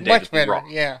than David Lee Roth.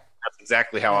 Yeah. That's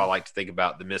exactly how I like to think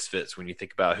about the Misfits when you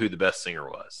think about who the best singer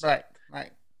was. Right.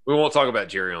 We won't talk about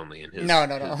Jerry Only and his. No.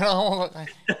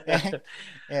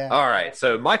 Yeah. All right.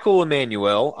 So Michael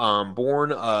Emanuel, born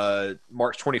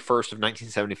March 21st of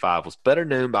 1975, was better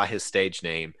known by his stage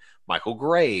name Michael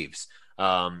Graves.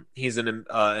 He's an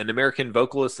American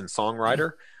vocalist and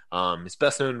songwriter. He's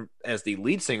best known as the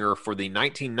lead singer for the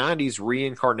 1990s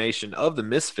reincarnation of the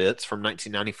Misfits from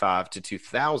 1995 to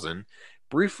 2000,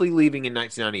 briefly leaving in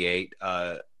 1998.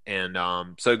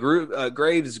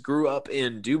 Graves grew up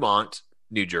in Dumont,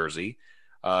 New Jersey.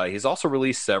 He's also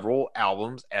released several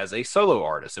albums as a solo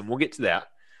artist, and we'll get to that.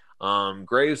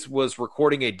 Graves was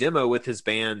recording a demo with his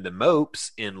band, the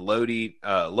Mopes, in Lodi,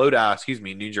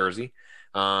 New Jersey,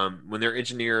 when their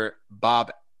engineer,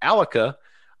 Bob Allica,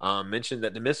 mentioned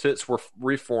that the Misfits were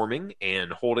reforming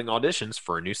and holding auditions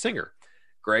for a new singer.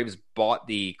 Graves bought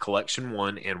the Collection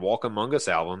 1 and Walk Among Us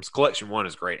albums. Collection 1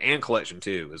 is great, and Collection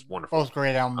 2 is wonderful. Both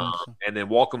great albums. And then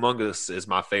Walk Among Us is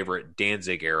my favorite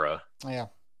Danzig era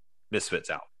Misfits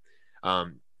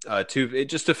album.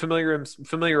 To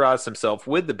familiarize himself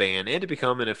with the band and to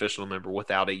become an official member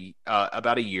about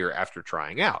a year after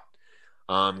trying out.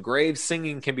 Graves'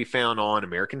 singing can be found on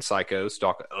American Psycho,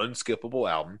 stock unskippable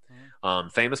album.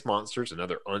 Famous Monsters,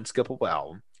 another unskippable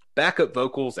album. Backup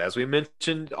vocals, as we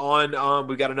mentioned on,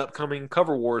 we got an upcoming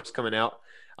Cover Wars coming out.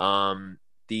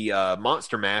 The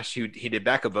Monster Mash, he did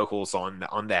backup vocals on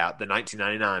that, the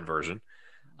 1999 version,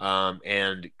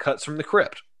 and Cuts from the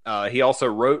Crypt. He also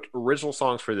wrote original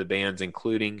songs for the bands,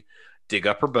 including Dig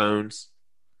Up Her Bones,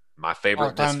 my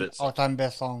favorite Misfits. All-time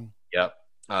best song. Yep.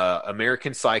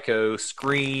 American Psycho,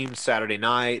 Scream, Saturday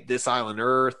Night, This Island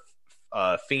Earth,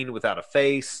 Fiend Without a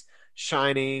Face,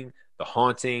 Shining, The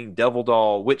Haunting, Devil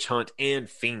Doll, Witch Hunt, and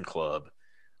Fiend Club.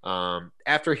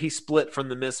 After he split from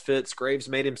the Misfits, Graves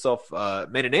made a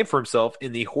name for himself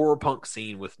in the horror punk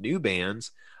scene with new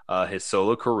bands, his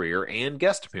solo career, and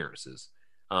guest appearances.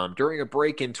 During a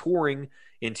break in touring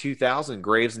in 2000,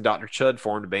 Graves and Dr. Chud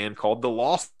formed a band called the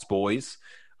Lost Boys.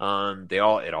 It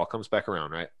all comes back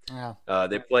around, right? Yeah.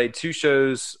 They played 2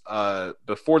 shows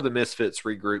before the Misfits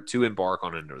regrouped to embark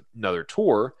on another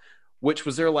tour, which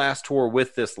was their last tour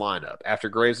with this lineup. After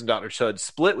Graves and Dr. Chud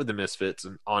split with the Misfits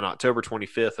on October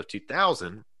 25th of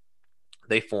 2000,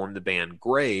 they formed the band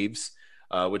Graves,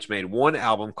 which made one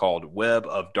album called Web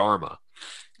of Dharma.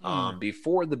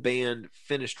 Before the band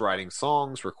finished writing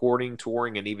songs, recording,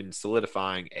 touring, and even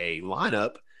solidifying a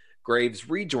lineup, Graves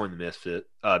rejoined the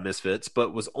Misfits,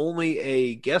 but was only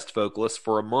a guest vocalist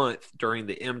for a month during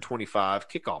the M25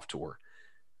 kickoff tour.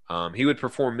 He would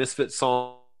perform Misfits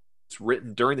songs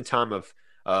written during the time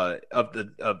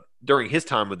during his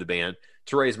time with the band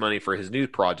to raise money for his new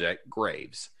project,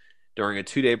 Graves. During a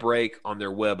 2-day break on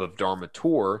their Web of Dharma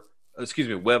tour,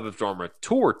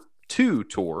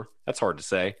 tour. That's hard to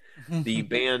say. The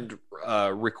band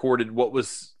recorded what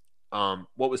was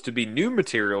to be new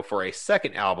material for a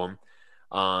second album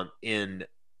in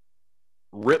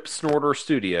Rip Snorter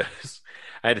Studios.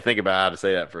 I had to think about how to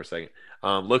say that for a second.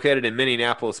 Located in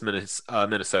Minneapolis,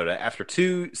 Minnesota. After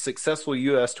 2 successful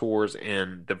U.S. tours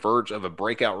and the verge of a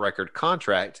breakout record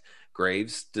contract,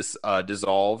 Graves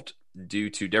dissolved due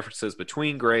to differences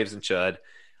between Graves and Chud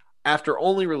after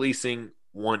only releasing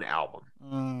 1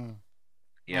 album.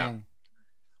 Yeah.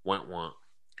 Went.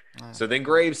 So then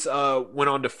Graves went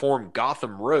on to form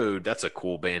Gotham Road. That's a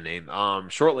cool band name.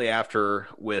 Shortly after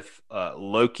with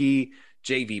Loki,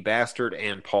 JV Bastard,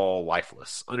 and Paul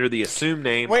Lifeless under the assumed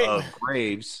name of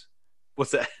Graves.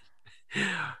 What's that?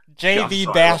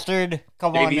 JV Bastard.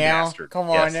 Come on now. Bastard. Come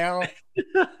on now.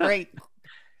 Great.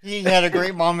 He had a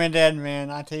great mom and dad, man.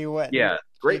 I tell you what. Yeah.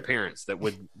 Great parents that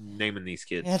would naming these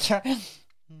kids. That's right.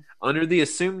 Under the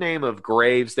assumed name of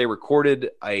Graves, they recorded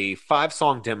a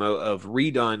 5-song demo of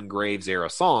redone Graves era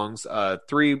songs,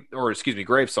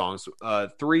 Graves songs,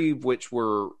 3 of which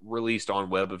were released on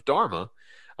Web of Dharma,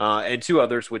 and 2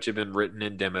 others which have been written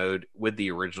and demoed with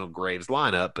the original Graves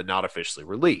lineup, but not officially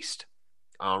released.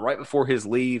 Right before his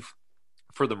leave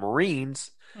for the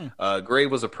Marines,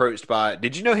 Graves was approached by...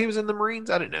 Did you know he was in the Marines?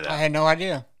 I didn't know that. I had no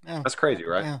idea. Yeah. That's crazy,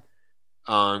 right? Yeah.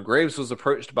 Graves was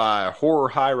approached by Horror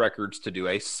High Records to do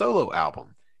a solo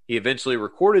album. He eventually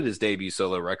recorded his debut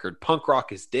solo record, Punk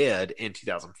Rock is Dead, in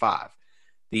 2005.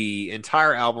 The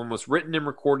entire album was written and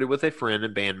recorded with a friend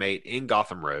and bandmate in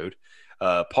Gotham Road,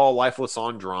 Paul Lifeless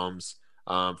on drums,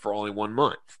 for only 1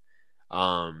 month.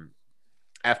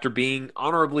 After being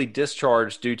honorably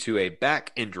discharged due to a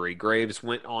back injury, Graves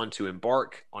went on to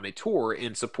embark on a tour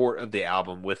in support of the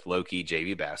album with Loki,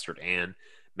 JV Bastard, and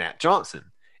Matt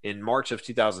Johnson. In March of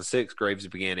 2006, Graves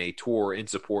began a tour in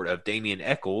support of Damien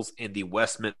Eccles and the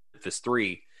West Memphis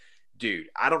 3. Dude,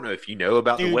 I don't know if you know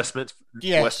about the West Memphis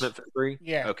 3.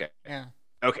 Yeah. Okay. Yeah.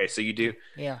 Okay, so you do?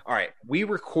 Yeah. All right. We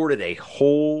recorded a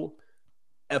whole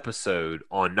episode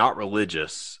on Not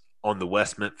Religious on the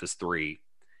West Memphis 3,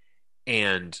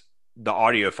 and the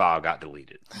audio file got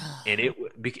deleted. And I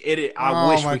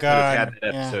wish we could have had that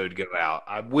episode go out.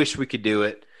 I wish we could do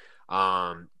it.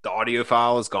 The audio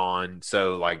file is gone.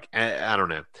 So like, I don't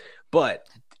know. But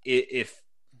if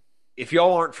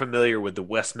y'all aren't familiar with the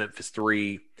West Memphis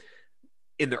Three,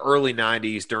 in the early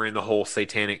 90s during the whole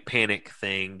satanic panic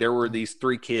thing, there were these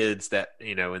three kids that,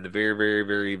 in the very, very,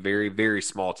 very, very, very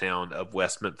small town of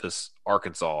West Memphis,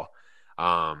 Arkansas,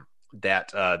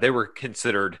 that they were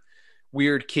considered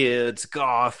weird kids,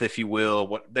 goth, if you will.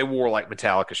 What they wore like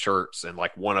Metallica shirts, and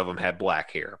like one of them had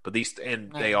black hair, but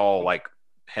they all like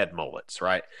had mullets,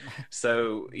 right?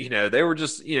 So, they were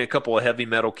just, a couple of heavy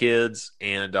metal kids,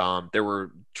 and there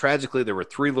were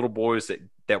three little boys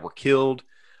that were killed.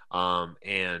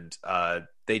 And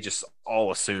they just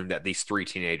all assumed that these three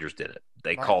teenagers did it.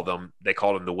 They called them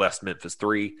the West Memphis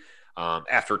Three.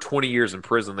 After 20 years in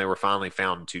prison, they were finally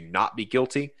found to not be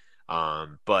guilty.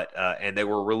 But they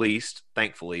were released,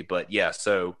 thankfully. But yeah,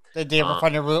 so they never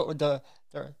found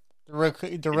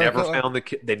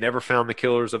they never found the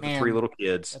killers of the three little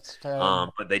kids.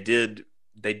 But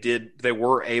they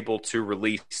were able to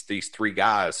release these three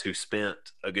guys who spent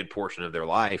a good portion of their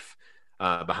life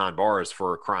behind bars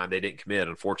for a crime they didn't commit.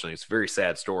 Unfortunately, it's a very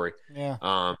sad story.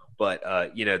 Yeah. But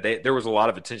there was a lot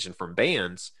of attention from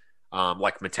bands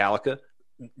like Metallica.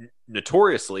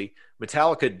 Notoriously,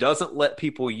 Metallica doesn't let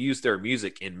people use their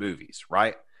music in movies,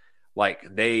 right? Like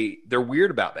they're weird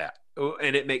about that,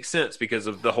 and it makes sense because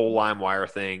of the whole LimeWire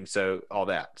thing. So all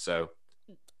that. So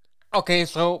okay,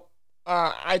 so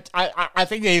I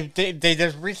think they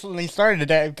just recently started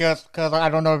that because I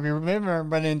don't know if you remember,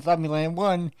 but in Zombieland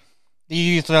 1. They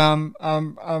use From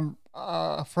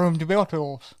to Bell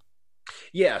Tools.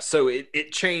 Yeah, so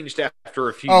it changed after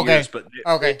a few years, but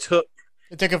it took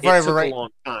forever, a long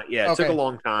time. Yeah, it took a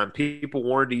long time. People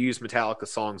wanted to use Metallica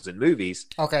songs in movies.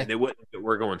 Okay. And they wouldn't.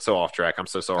 We're going so off track. I'm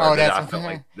so sorry. I felt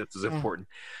like this is important.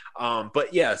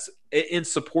 But yes, in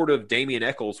support of Damien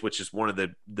Echols, which is one of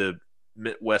the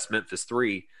West Memphis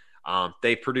Three,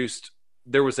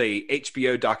 there was a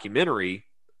HBO documentary,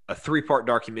 a 3-part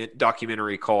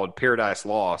documentary called Paradise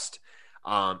Lost,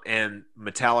 and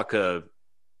Metallica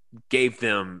gave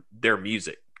them their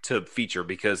music to feature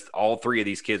because all three of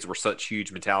these kids were such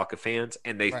huge Metallica fans,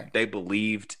 and they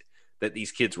believed that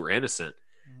these kids were innocent.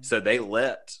 Mm-hmm. So they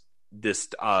let this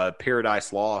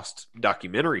Paradise Lost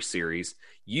documentary series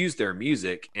use their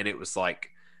music, and it was like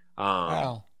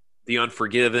The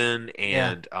Unforgiven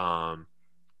and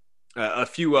a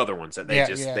few other ones that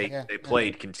they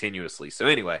played continuously. So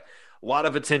anyway, a lot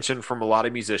of attention from a lot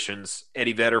of musicians.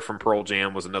 Eddie Vedder from Pearl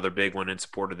Jam was another big one in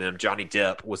support of them. Johnny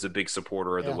Depp was a big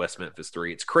supporter of the West Memphis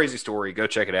Three. It's a crazy story. Go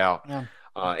check it out. Yeah.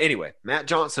 Anyway, Matt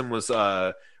Johnson was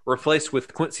replaced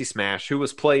with Quincy Smash, who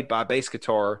played bass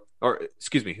guitar for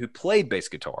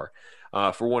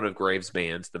one of Graves'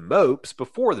 bands, the Mopes,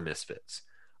 before the Misfits,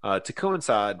 to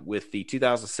coincide with the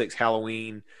 2006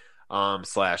 Halloween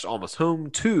 /Almost Home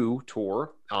 2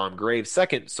 tour. Graves'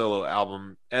 second solo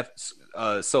album,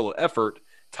 solo effort,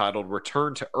 titled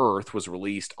Return to Earth, was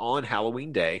released on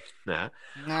Halloween Day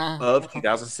of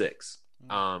 2006.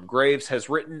 Graves has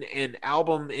written an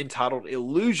album entitled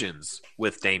Illusions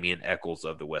with Damien Echols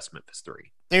of the West Memphis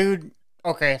Three. Dude,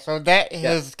 okay, so that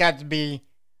has got to be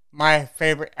my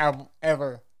favorite album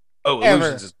ever. Oh,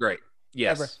 Illusions is great.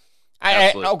 Yes.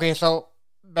 Okay, so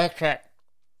backtrack.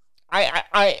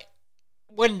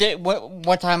 One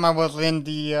time I was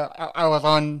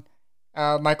on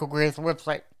Michael Graves'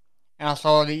 website, and I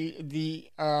saw the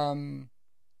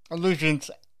Illusions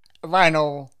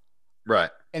vinyl.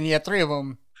 Right. And he had 3 of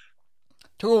them.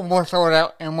 2 of them were sold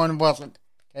out, and 1 wasn't.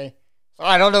 Okay, so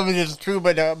I don't know if this is true,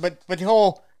 but the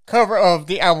whole cover of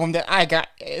the album that I got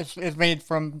is made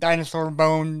from dinosaur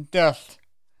bone dust.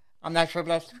 I'm not sure if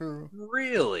that's true.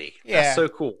 Really? Yeah. That's so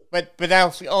cool. But that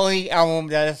was the only album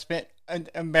that I spent an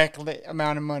immaculate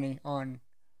amount of money on.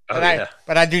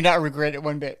 But I do not regret it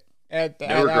one bit. That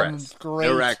album's great.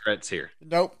 No regrets here.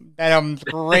 Nope. That album's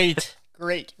great.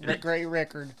 great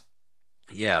record.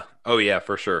 Yeah. Oh, yeah,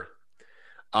 for sure.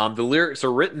 The lyrics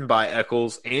are written by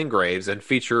Echols and Graves and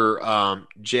feature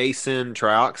Jason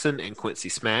Trioxin and Quincy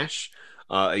Smash.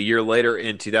 A year later,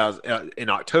 in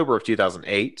October of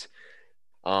 2008,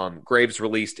 Graves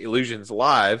released Illusions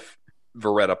Live,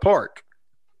 Veretta Park.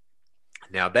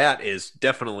 Now that is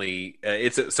definitely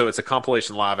it's a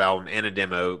compilation live album and a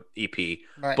demo EP,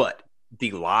 right. But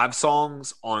the live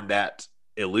songs on that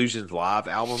Illusions Live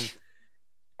album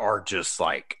are just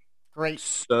like great.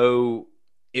 So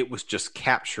it was just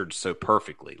captured so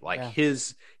perfectly. Like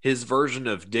his version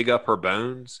of Dig Up Her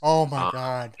Bones. Oh my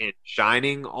God. And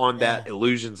Shining on that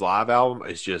Illusions Live album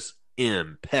is just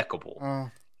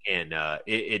impeccable. And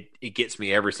it gets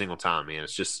me every single time, man.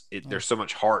 It's just there's so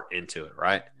much heart into it,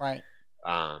 right? Right.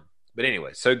 But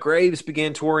anyway, so Graves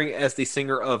began touring as the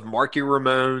singer of Marky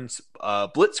Ramone's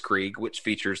Blitzkrieg, which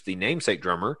features the namesake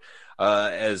drummer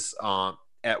as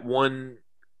at one,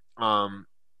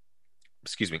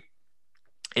 excuse me,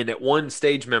 and at one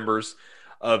stage members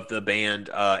of the band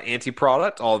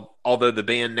Anti-Product, although the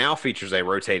band now features a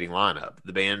rotating lineup.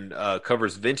 The band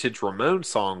covers vintage Ramones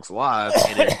songs live,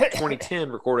 and in 2010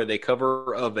 recorded a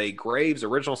cover of a Graves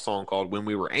original song called When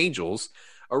We Were Angels,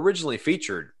 originally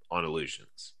featured on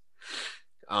Illusions.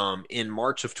 In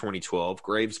March of 2012,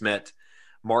 Graves met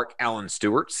Mark Allen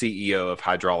Stewart, CEO of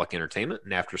Hydraulic Entertainment,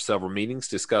 and after several meetings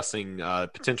discussing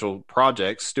potential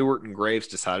projects, Stewart and Graves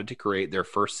decided to create their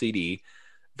first CD,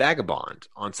 Vagabond.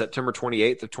 On September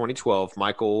 28th of 2012,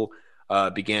 Michael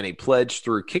began a pledge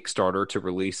through Kickstarter to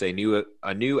release a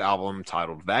new album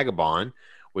titled Vagabond,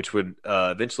 which would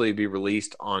eventually be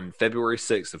released on February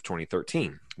 6th of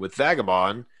 2013. With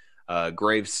Vagabond,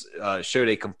 Graves showed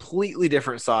a completely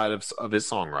different side of his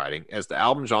songwriting, as the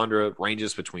album genre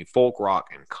ranges between folk rock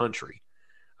and country.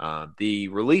 The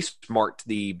release marked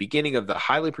the beginning of the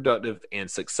highly productive and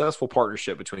successful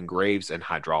partnership between Graves and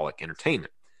Hydraulic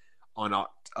Entertainment. On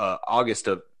August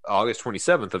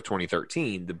 27th of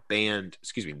 2013,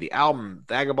 the album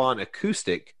Vagabond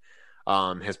Acoustic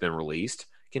has been released,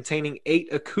 containing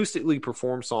 8 acoustically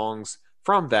performed songs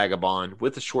from Vagabond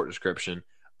with a short description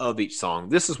of each song.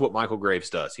 This is what Michael Graves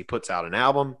does. He puts out an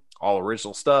album, all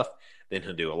original stuff, then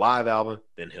he'll do a live album,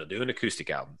 then he'll do an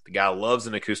acoustic album. The guy loves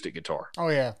an acoustic guitar. Oh,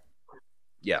 yeah.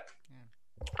 Yeah.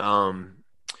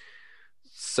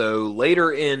 So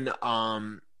later in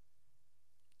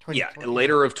in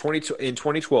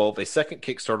 2012, a second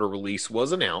Kickstarter release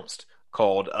was announced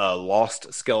called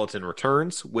Lost Skeleton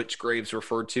Returns, which Graves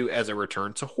referred to as a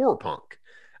return to horror punk,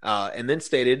 and then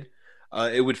stated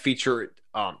it would feature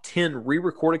 10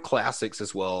 re-recorded classics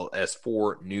as well as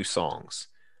 4 new songs.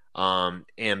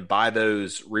 And by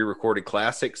those re-recorded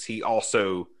classics, he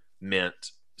also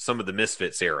meant some of the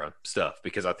Misfits era stuff,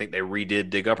 because I think they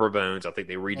redid Dig Up Our Bones. I think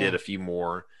they redid a few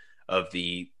more of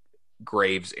the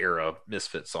Graves era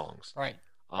Misfits songs. Right.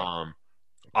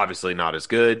 Obviously not as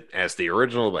good as the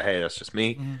original, but hey, that's just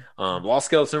me. Mm-hmm. Lost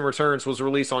Skeleton Returns was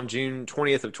released on June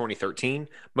 20th of 2013.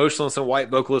 Motionless in White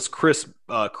vocalist Chris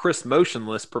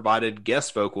Motionless provided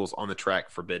guest vocals on the track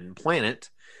Forbidden Planet.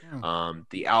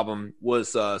 The album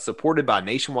was supported by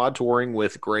nationwide touring,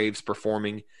 with Graves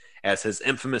performing as his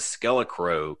infamous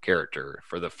Skelecrow character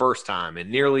for the first time in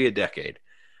nearly a decade.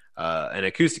 An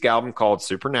acoustic album called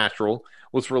Supernatural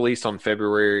was released on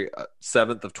February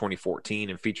 7th of 2014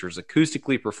 and features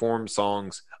acoustically performed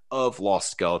songs of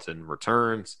Lost Skeleton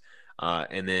Returns.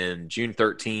 And then June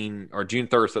 3rd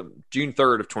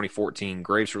of 2014,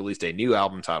 Graves released a new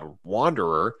album titled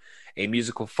Wanderer, a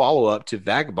musical follow-up to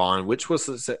Vagabond, which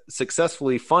was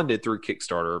successfully funded through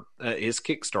Kickstarter, his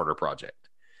Kickstarter project.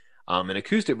 An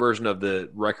acoustic version of the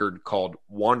record called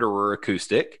Wanderer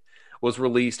Acoustic was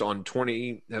released on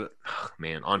February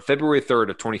 3rd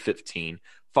of 2015,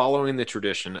 following the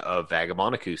tradition of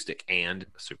Vagabond Acoustic and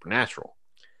Supernatural.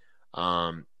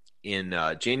 In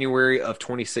January of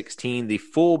 2016, the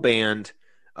full band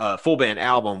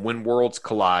album When Worlds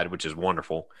Collide, which is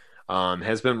wonderful,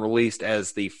 has been released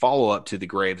as the follow-up to the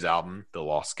Graves album, The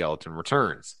Lost Skeleton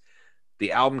Returns.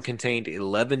 The album contained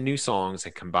 11 new songs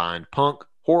and combined punk,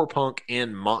 horror punk,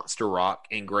 and monster rock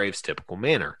in Graves' typical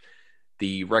manner.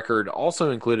 The record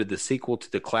also included the sequel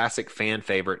to the classic fan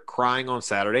favorite Crying on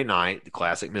Saturday Night, the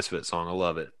classic Misfits song, I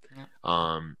love it,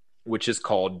 which is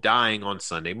called Dying on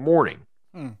Sunday Morning.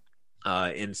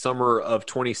 In summer of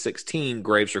 2016,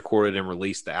 Graves recorded and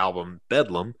released the album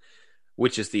Bedlam,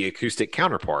 which is the acoustic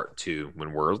counterpart to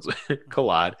When Worlds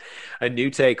Collide. A new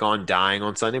take on Dying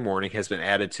on Sunday Morning has been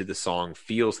added to the song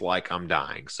Feels Like I'm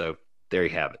Dying. So there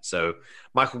you have it. So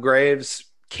Michael Graves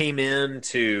came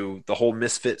into the whole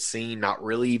Misfits scene not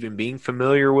really even being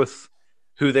familiar with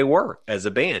who they were as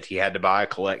a band. He had to buy a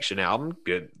collection album,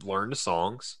 learn the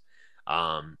songs,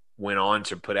 went on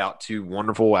to put out 2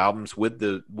 wonderful albums with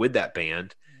that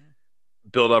band,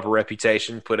 build up a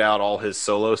reputation, put out all his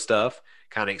solo stuff,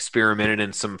 kind of experimented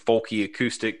in some folky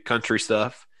acoustic country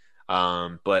stuff,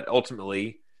 but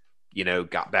ultimately,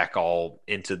 got back all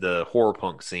into the horror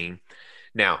punk scene.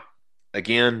 Now,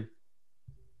 again,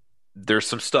 there's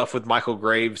some stuff with Michael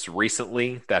Graves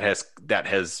recently that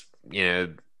has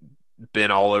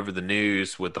been all over the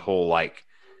news with the whole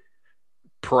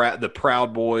the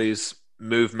Proud Boys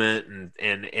movement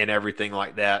and everything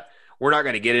like that. We're not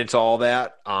going to get into all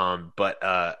that, but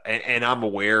I'm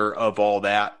aware of all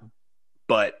that.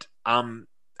 But I'm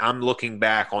looking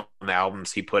back on the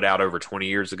albums he put out over 20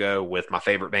 years ago with my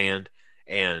favorite band,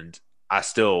 and I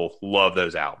still love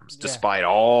those albums, despite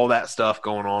all that stuff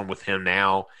going on with him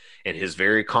now and his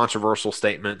very controversial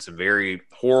statements and very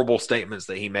horrible statements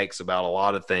that he makes about a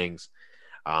lot of things.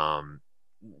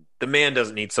 The man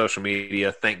doesn't need social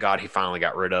media. Thank God he finally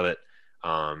got rid of it,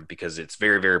 because it's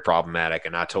very, very problematic,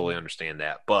 and I totally understand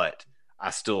that. But I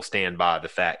still stand by the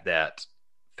fact that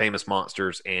Famous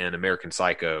Monsters and American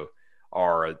Psycho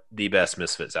are the best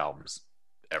Misfits albums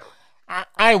ever.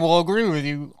 I will agree with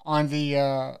you on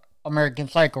the American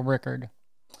Psycho record.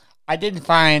 I didn't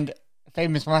find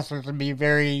Famous Monsters to be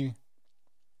very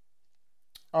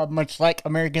much like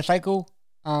American Psycho.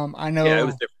 I know. Yeah, it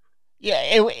was different.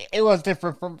 Yeah, it was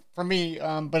different for me,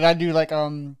 but I do like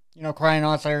Crying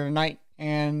on Saturday Night,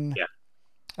 and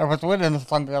I was with the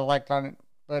song that I liked on it,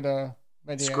 but yeah.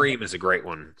 Scream is a great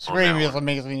one. Scream is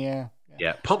amazing, yeah.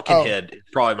 Yeah, Pumpkinhead is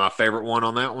probably my favorite one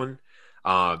on that one,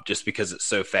 just because it's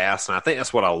so fast, and I think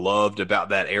that's what I loved about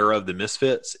that era of the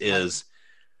Misfits is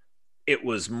it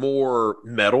was more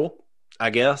metal, I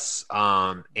guess,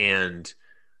 and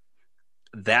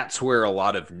that's where a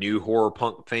lot of new horror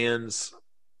punk fans,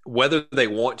 whether they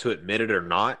want to admit it or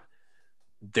not,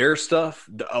 their stuff,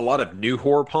 a lot of new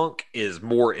horror punk is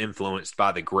more influenced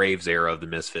by the Graves era of the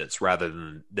Misfits rather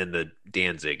than the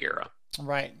Danzig era.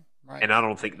 Right. And I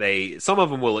don't think some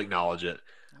of them will acknowledge it.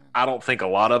 I don't think a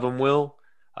lot of them will,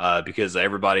 because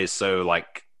everybody is so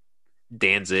like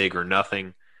Danzig or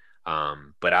nothing.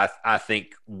 But I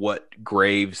think what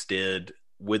Graves did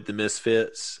with the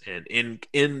Misfits and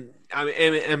I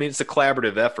mean it's a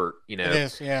collaborative effort, It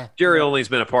is, yeah. Jerry Only's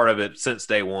been a part of it since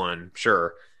day one,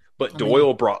 sure. But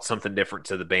Doyle brought something different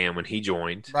to the band when he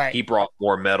joined. Right. He brought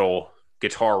more metal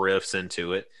guitar riffs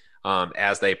into it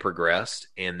as they progressed.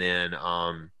 And then,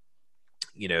 Dr.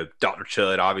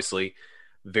 Chud, obviously,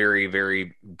 very,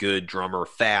 very good drummer,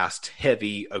 fast,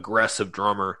 heavy, aggressive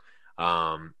drummer.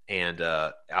 And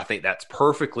I think that's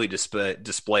perfectly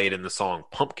displayed in the song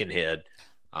Pumpkinhead,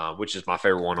 which is my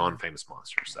favorite one on Famous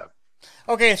Monsters. So.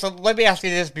 Okay, so let me ask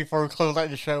you this before we close out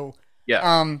the show.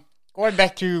 Yeah. Going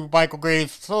back to Michael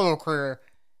Graves' solo career,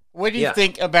 what do you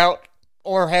think about,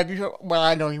 or have you, well,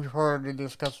 I know you've heard of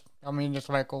this because, it's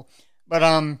Michael, but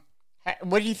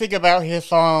what do you think about his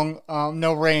song,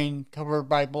 No Rain, covered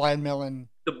by Blind Melon?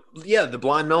 The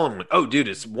Blind Melon one. Oh, dude,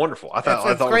 it's wonderful. I thought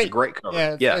it was a great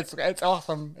cover. Yeah, it's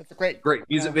awesome. It's a great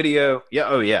music video. Yeah,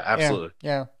 oh yeah, absolutely.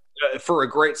 Yeah. For a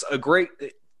great,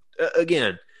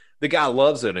 again, the guy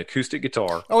loves an acoustic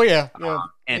guitar. Oh yeah.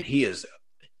 And he is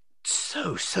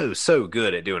so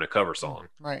good at doing a cover song.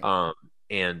 Right.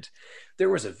 And there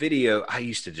was a video I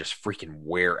used to just freaking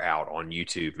wear out on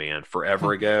YouTube, man,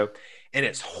 forever ago, and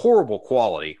it's horrible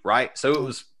quality, right?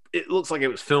 So it looks like it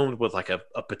was filmed with like a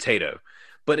potato,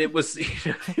 but it was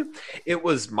it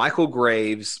was Michael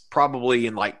Graves probably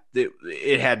in like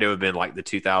it had to have been like the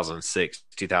 2006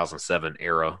 2007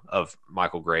 era of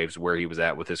Michael Graves where he was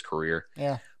at with his career.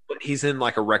 Yeah. But he's in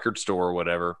like a record store or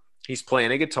whatever. He's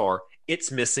playing a guitar.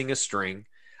 It's missing a string.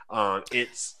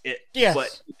 Yes.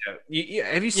 But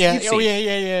have you seen?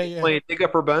 Yeah. Playing Dig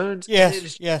Up Her Bones.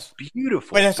 Yes.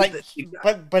 Beautiful. But it's like,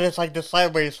 but it's like the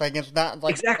sideways thing. It's not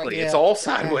like exactly. It's all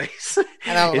sideways.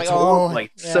 And I was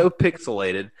so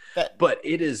pixelated. But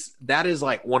that is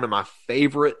like one of my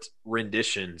favorite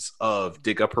renditions of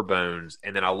Dig Up Her Bones.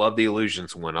 And then I love the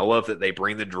Illusions one. I love that they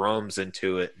bring the drums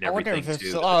into it and everything. I wonder if it's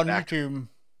still on YouTube.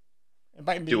 It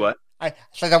might be. Do what? I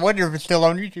wonder if it's still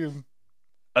on YouTube.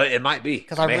 It might be.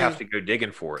 I may have to go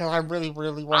digging for it. Because I really,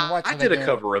 really want to watch it. I did a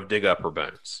cover of Dig Up Her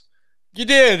Bones. You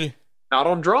did? Not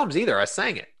on drums either. I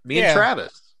sang it. Me and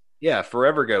Travis. Yeah,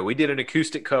 forever ago. We did an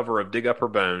acoustic cover of Dig Up Her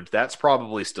Bones. That's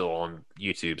probably still on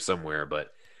YouTube somewhere,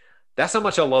 but that's how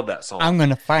much I love that song. I'm going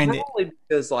to find it. Only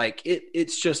because, like,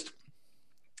 it's just,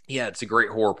 it's a great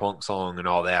horror punk song and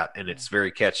all that, and it's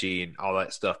very catchy and all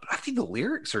that stuff. But I think the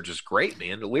lyrics are just great,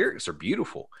 man. The lyrics are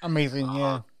beautiful. Amazing,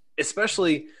 yeah.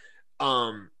 Especially...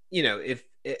 if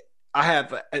I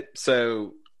have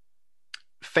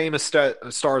Famous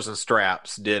Stars and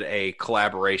Straps did a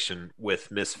collaboration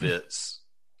with Misfits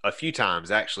a few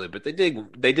times actually, but they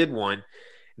did one.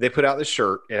 They put out this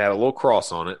shirt. It had a little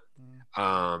cross on it,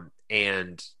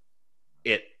 and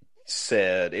it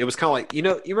said it was kind of like you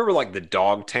remember like the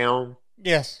Dogtown.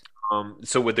 Yes.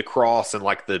 So with the cross and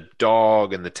like the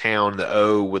dog and the town, the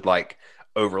O would like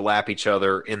overlap each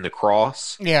other in the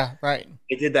cross. Yeah, right.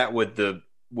 It did that with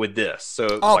this. So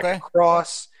it was like a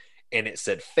cross and it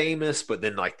said Famous, but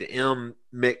then like the M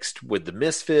mixed with the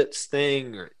Misfits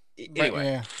thing.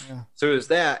 Anyway. Yeah. So it was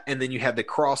that. And then you had the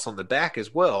cross on the back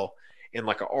as well in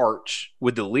like an arch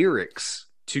with the lyrics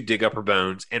to Dig Up Her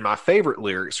Bones. And my favorite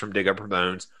lyrics from Dig Up Her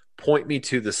Bones, point me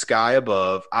to the sky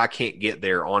above. I can't get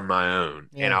there on my own.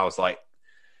 Yeah. And I was like,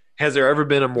 has there ever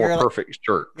been a more perfect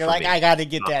shirt? You're like, me? I got to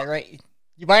get that, right?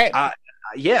 You buy it?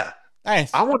 Yeah.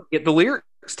 Nice. I want to get the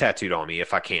lyrics tattooed on me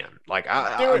if I can. Like,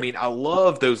 I mean, I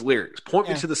love those lyrics. Point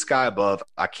me to the sky above.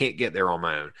 I can't get there on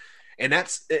my own. And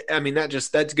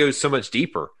that goes so much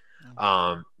deeper,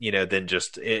 than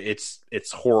just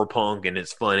it's horror punk and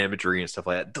it's fun imagery and stuff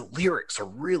like that. The lyrics are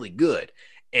really good.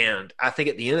 And I think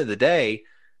at the end of the day,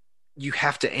 you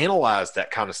have to analyze that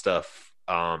kind of stuff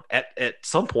at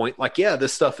some point. Like, yeah,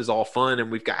 this stuff is all fun and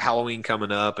we've got Halloween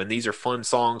coming up and these are fun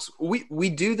songs. We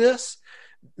do this.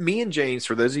 Me and James,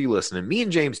 for those of you listening, me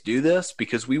and James do this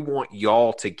because we want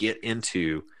y'all to get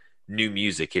into new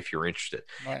music if you're interested.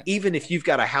 Right. Even if you've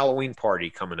got a Halloween party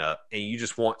coming up and you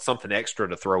just want something extra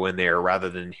to throw in there rather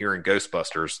than hearing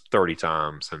Ghostbusters 30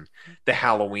 times and the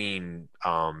Halloween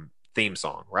theme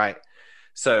song, right?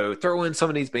 So throw in some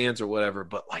of these bands or whatever.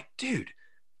 But like, dude,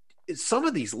 some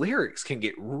of these lyrics can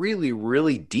get really,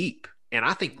 really deep. And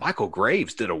I think Michael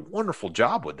Graves did a wonderful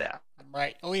job with that.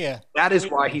 Right. Oh, yeah. That is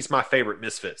why he's my favorite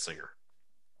Misfit singer.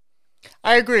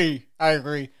 I agree.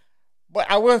 But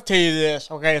I will tell you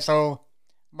this, okay? So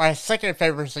my second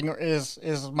favorite singer is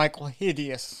Michael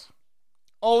Hideous.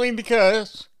 Only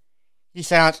because he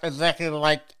sounds exactly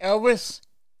like Elvis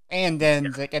and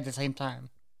Danzig at the same time.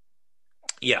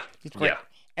 Yeah. He's great.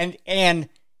 Yeah. And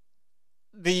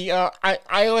the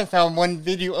I only found one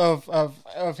video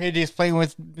of Hideous playing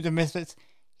with the Misfits.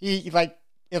 It's like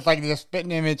the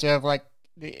spitting image of like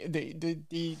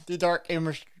the dark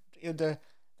image, the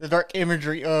dark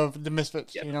imagery of the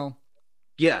Misfits, yep. you know.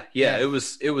 Yeah. It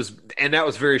was, and that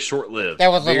was very short lived.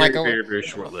 That was very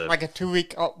short lived, like a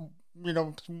 2-week,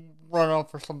 run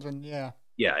off or something. Yeah.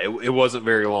 Yeah, it wasn't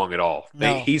very long at all.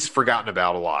 No. He's forgotten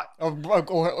about a lot. Of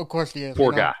course he is.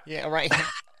 Poor guy. Yeah, right.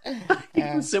 He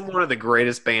was in one of the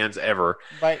greatest bands ever,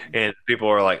 right. And people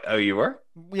are like, "Oh, you were?"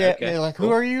 Yeah, okay, they're like, cool.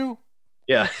 Who are you?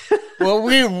 Yeah. Well,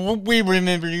 we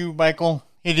remember you, Michael.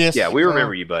 Yeah, we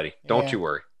remember you, buddy. Don't you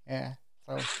worry. Yeah.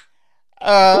 So,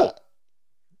 cool.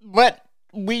 But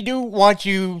we do want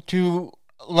you to.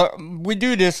 We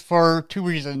do this for 2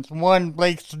 reasons. One,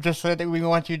 Blake just said that we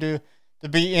want you to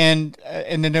be in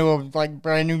the know of like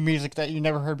brand new music that you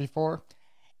never heard before,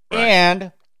 right.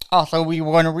 And also we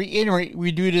want to reiterate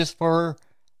we do this for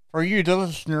you, the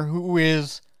listener, who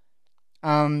is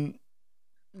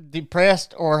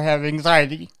depressed or have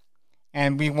anxiety,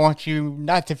 and we want you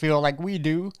not to feel like we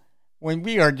do when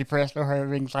we are depressed or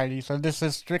have anxiety. So this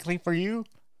is strictly for you.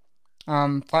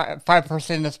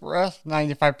 5% is for us.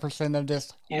 95% of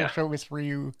this whole show is for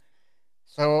you.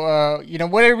 So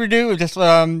whatever you do, just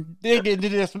dig into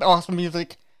this awesome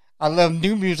music. I love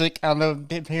new music. I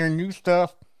love hearing new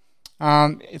stuff.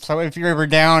 So if you're ever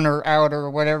down or out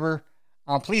or whatever,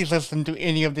 please listen to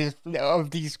any of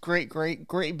these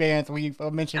great bands we've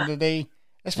mentioned today,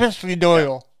 especially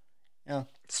Doyle. Yeah.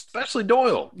 Especially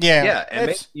Doyle. Yeah. Yeah, and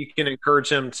maybe you can encourage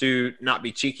him to not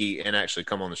be cheeky and actually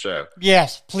come on the show.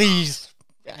 Yes, please.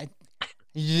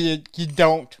 You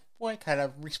don't. What kind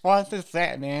of response is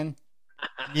that, man?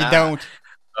 You don't.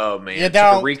 Oh, man. You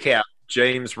don't. To recap,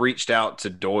 James reached out to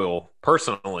Doyle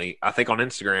personally, I think on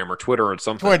Instagram or Twitter or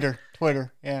something.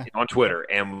 Twitter, yeah. On Twitter,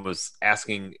 and was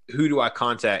asking, who do I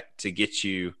contact to get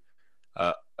you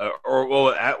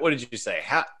what did you say?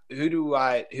 Who do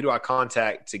I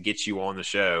contact to get you on the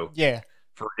show? Yeah.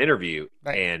 For an interview,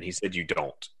 right. And he said you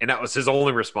don't, and that was his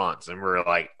only response. And we're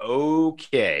like,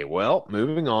 okay, well,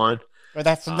 moving on. But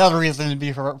that's another reason to be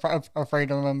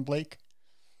afraid of him, Blake.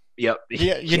 Yep.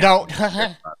 You don't.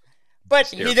 But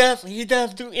he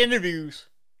does do interviews.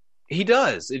 He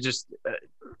does. It just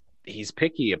he's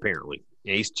picky apparently.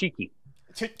 Yeah, he's cheeky.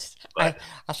 I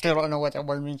still don't know what that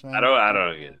word means, man. I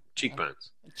don't get it.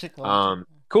 Cheekbones.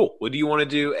 Cool. Well, do you want to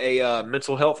do a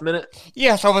mental health minute?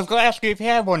 Yes, I was going to ask you if you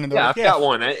have one of those. Yeah, I've got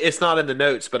one. It's not in the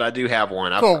notes, but I do have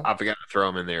one. Cool. I forgot to throw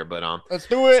them in there, but let's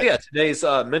do it. So yeah, today's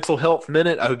mental health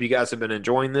minute. I hope you guys have been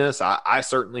enjoying this. I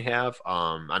certainly have.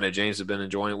 I know James has been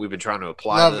enjoying it. We've been trying to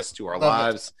apply this to our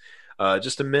lives.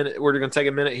 Just a minute. We're going to take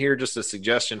a minute here. Just a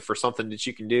suggestion for something that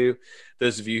you can do.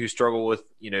 Those of you who struggle with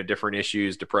different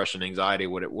issues, depression, anxiety,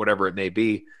 whatever it may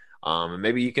be, and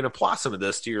maybe you can apply some of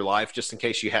this to your life, just in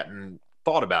case you hadn't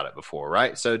thought about it before,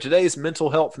 right? So today's mental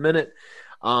health minute,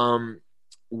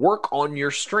 work on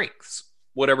your strengths,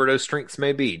 whatever those strengths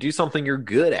may be. Do something you're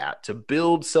good at to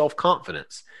build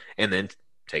self-confidence, and then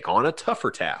take on a tougher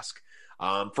task.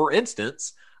 For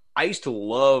instance, I used to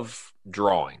love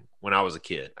drawing when I was a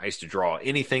kid. I used to draw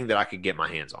anything that I could get my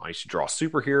hands on. I used to draw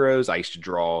superheroes. I used to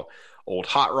draw old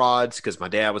hot rods because my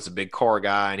dad was a big car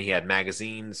guy and he had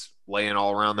magazines laying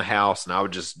all around the house, and I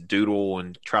would just doodle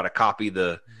and try to copy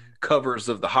the covers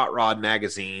of the Hot Rod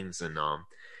magazines, and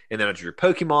then I drew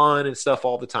Pokemon and stuff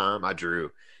all the time. I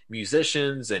drew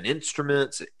musicians and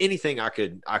instruments, anything I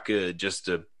could just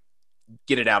to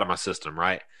get it out of my system,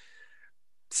 right?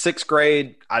 6th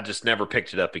grade, I just never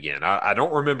picked it up again. I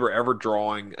don't remember ever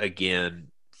drawing again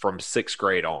from 6th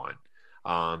grade on.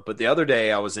 But the other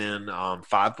day I was in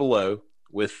Five Below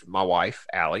with my wife,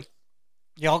 Allie.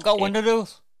 Y'all got one of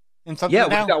those? Yeah,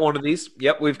 we've got one of these.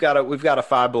 Yep, we've got a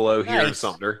Five Below here in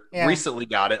Sumter. Yeah. Recently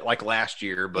got it, like last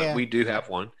year, but we do have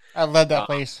one. I love that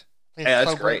place. Yeah,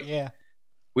 that's so great. Yeah.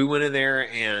 We went in there,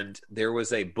 and there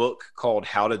was a book called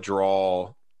How to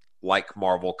Draw Like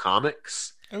Marvel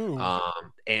Comics. Ooh.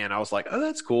 And I was like, oh,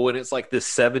 that's cool. And it's like this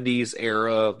 70s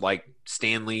era, like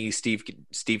Stan Lee, Steve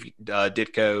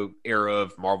Ditko era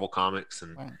of Marvel Comics.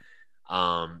 And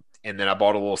and then I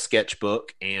bought a little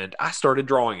sketchbook, and I started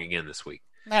drawing again this week.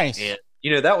 Nice. And,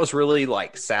 that was really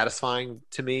like satisfying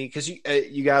to me because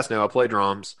you guys know I play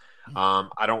drums.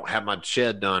 I don't have my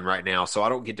shed done right now, so I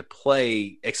don't get to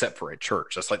play except for at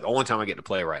church. That's like the only time I get to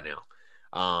play right now.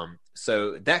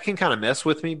 So that can kind of mess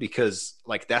with me because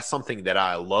like that's something that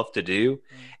I love to do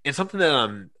and something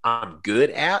that I'm good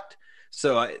at.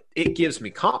 So it gives me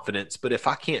confidence. But if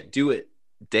I can't do it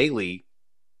daily,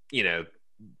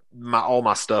 all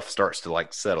my stuff starts to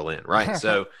like settle in, right?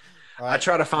 So I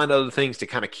try to find other things to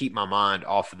kind of keep my mind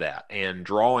off of that. And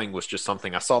drawing was just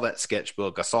something. I saw that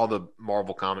sketchbook, I saw the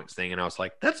Marvel Comics thing, and I was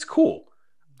like, that's cool.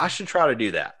 I should try to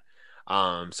do that.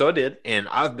 So I did, and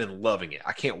I've been loving it.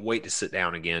 I can't wait to sit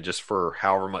down again just for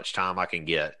however much time I can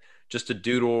get, just to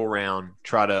doodle around,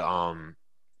 trying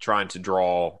to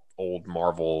draw old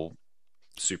Marvel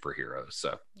superheroes.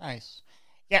 So nice.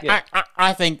 Yeah.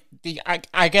 I think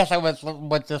I guess I was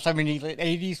what the 70s,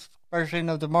 80s version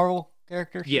of the Marvel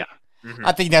characters. Yeah. Mm-hmm.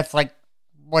 I think that's like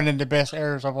one of the best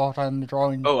eras of all time in the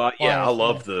drawing. Oh, yeah, I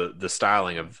love the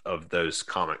styling of those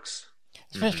comics.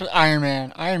 Especially Iron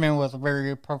Man. Iron Man was a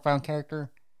very profound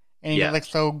character, and he looked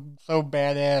so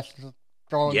badass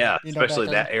drawing. Yeah, especially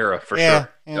that era for sure.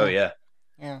 Yeah. Oh yeah.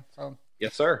 Yeah. So.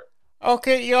 Yes, sir.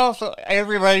 Okay, y'all. So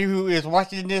everybody who is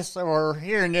watching this or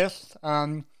hearing this,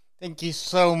 thank you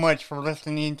so much for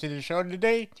listening to the show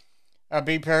today.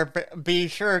 Be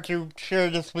sure to share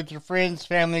this with your friends,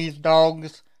 families,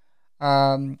 dogs.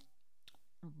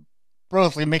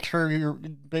 Rosalie, make sure your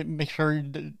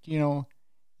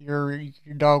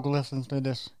dog listens to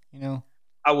this.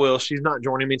 I will. She's not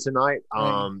joining me tonight,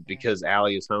 because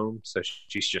Allie is home, so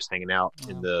she's just hanging out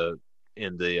in the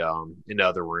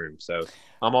other room. So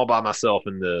I'm all by myself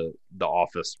in the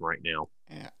office right now.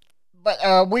 Yeah,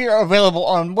 but we are available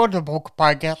on multiple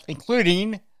podcasts,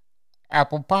 including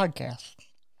Apple Podcasts.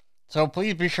 So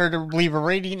please be sure to leave a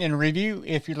rating and review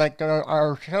if you like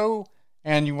our show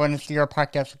and you want to see our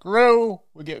podcast grow.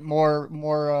 We get more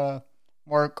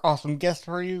awesome guests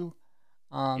for you.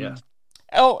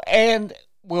 Oh, and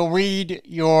we'll read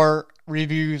your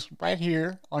reviews right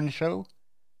here on the show,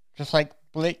 just like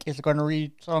Blake is going to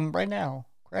read some right now.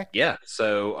 Correct? Yeah.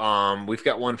 So we've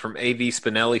got one from AV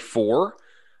Spinelli 4.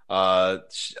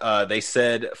 They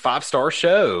said 5-star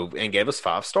show and gave us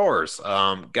 5 stars.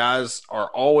 Guys are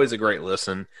always a great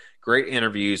listen, great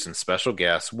interviews and special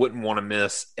guests. Wouldn't want to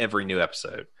miss every new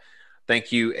episode.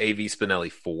 Thank you, AV Spinelli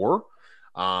 4.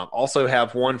 Also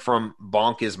have one from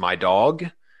Bonk is My Dog.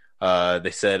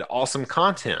 They said, awesome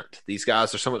content. These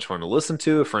guys are so much fun to listen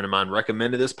to. A friend of mine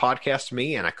recommended this podcast to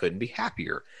me, and I couldn't be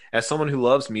happier. As someone who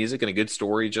loves music and a good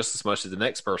story just as much as the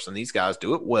next person, these guys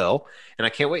do it well, and I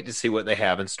can't wait to see what they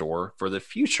have in store for the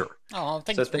future. Oh,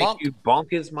 thank you.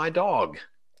 Bonk is My Dog.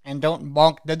 And don't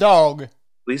bonk the dog.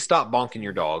 Please stop bonking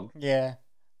your dog. Yeah.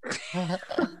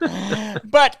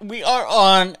 But we are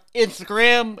on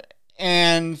Instagram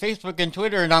and Facebook and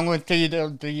Twitter, and I'm going to tell you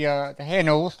the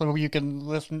handles so you can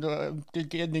listen to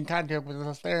get in contact with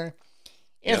us there.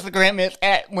 Instagram is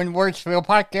at When Words Fail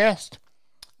Podcast.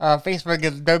 Facebook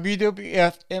is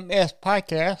WWFMS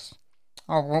Podcast.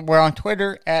 We're on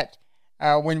Twitter at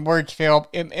When Words Fail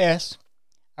MS.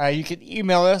 You can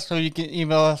email us, so you can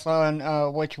email us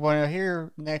on what you want to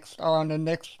hear next on the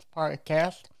next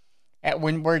podcast at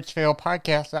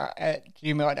whenwordsfailpodcast at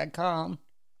gmail.com.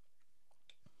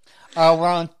 We're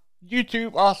on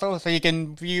YouTube also, so you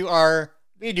can view our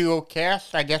video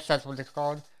cast. I guess that's what it's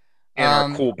called. And our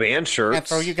cool band shirts. And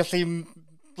so you can see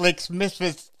Blake's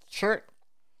Misfits shirt.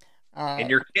 And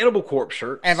your Cannibal Corpse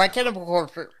shirt. And my Cannibal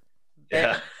Corpse shirt.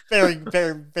 Yeah. Very,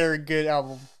 very, very good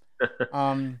album.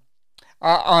 On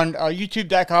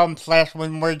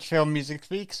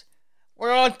youtube.com/whenwordsfailmusicspeaks.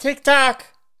 We're on TikTok,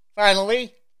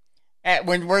 finally, at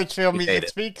When Words Fail Music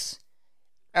Speaks.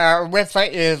 Our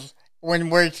website is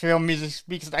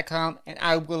whenwordsfailmusicspeaks.com, and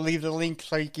I will leave the link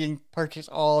so you can purchase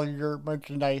all your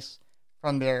merchandise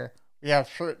from there. We have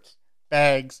shirts,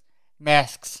 bags,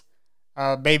 masks,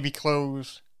 baby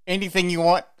clothes, anything you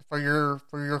want for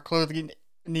your clothing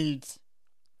needs.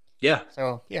 Yeah.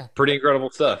 So, yeah. Pretty incredible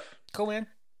stuff. Cool, man.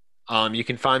 You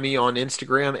can find me on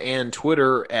Instagram and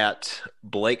Twitter at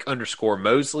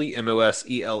Blake_Mosley,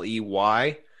 Moseley.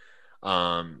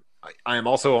 I am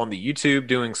also on the YouTube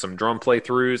doing some drum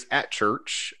playthroughs at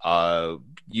church,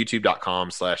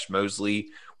 youtube.com/Mosley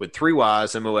with 3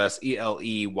 Y's,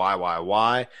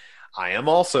 Moseleyyyy. I am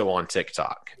also on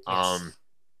TikTok. Yes.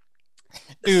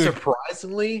 Dude,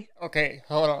 surprisingly, okay,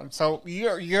 hold on. So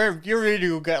your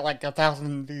video got like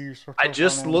 1,000 views. I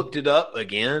just looked it up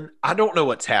again. I don't know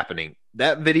what's happening.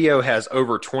 That video has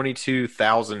over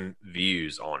 22,000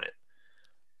 views on it.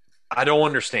 I don't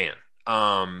understand.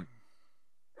 All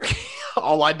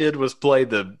I did was play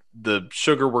the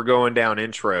 "Sugar We're Going Down"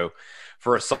 intro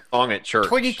for a song at church.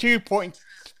 Okay,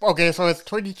 so it's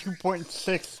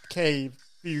 22.6K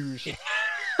views.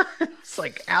 It's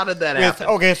like, how did that happen?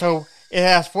 Okay, so it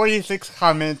has 46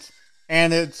 comments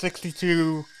and it's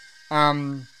 62,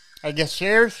 I guess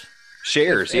shares.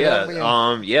 Shares,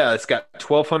 yeah. Yeah, it's got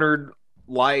 1,200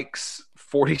 likes,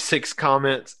 46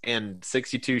 comments, and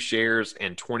 62 shares,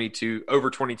 and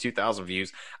over 22,000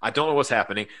 views. I don't know what's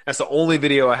happening. That's the only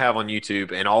video I have on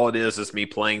YouTube, and all it is me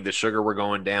playing the "Sugar We're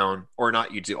Going Down," or not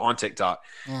YouTube, on TikTok,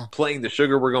 playing the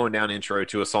 "Sugar We're Going Down" intro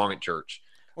to a song at church.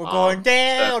 We're going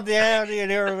down. Man,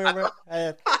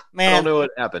 I don't know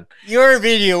what happened. Your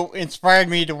video inspired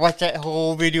me to watch that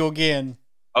whole video again.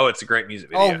 Oh, it's a great music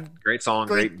video. Great song,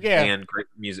 great band, great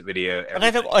music video. But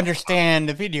I don't understand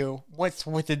the video. What's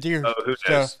with the deer? Oh, who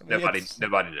knows? Nobody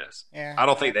knows. Yeah. I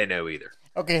don't think they know either.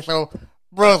 Okay, so,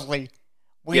 Rosalie,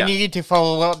 we need to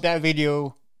follow up that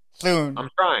video soon. I'm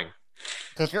trying.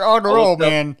 Because you're on the roll,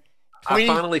 man. I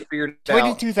finally figured out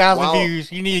 22,000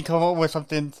 views. You need to come up with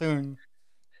something soon.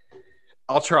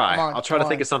 I'll try. I'll try to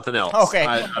think of something else. Okay.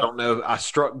 I don't know. I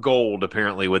struck gold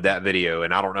apparently with that video,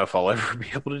 and I don't know if I'll ever be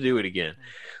able to do it again.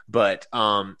 But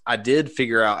I did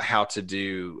figure out how to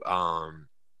do a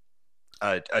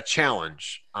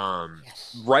challenge.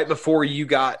 Right before you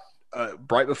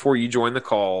joined the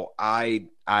call,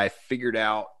 I figured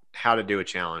out how to do a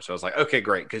challenge. So I was like, okay,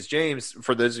 great. Because James,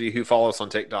 for those of you who follow us on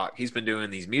TikTok, he's been doing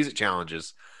these music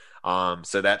challenges.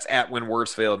 So that's at When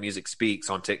Words Fail Music Speaks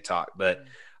on TikTok. But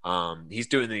he's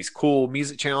doing these cool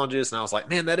music challenges, and I was like,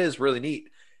 man, that is really neat.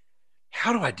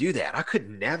 How do I do that? I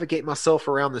couldn't navigate myself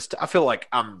around this. I feel like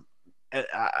I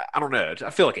don't know. I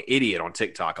feel like an idiot on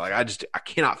TikTok. Like I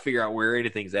cannot figure out where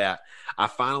anything's at. I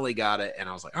finally got it, and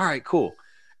I was like, all right, cool.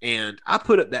 And I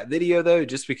put up that video though,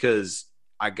 just because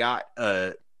I got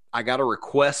a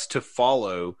request to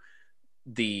follow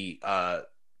the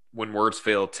When Words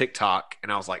Fail TikTok,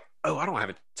 and I was like, oh, I don't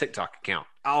have a TikTok account.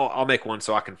 I'll make one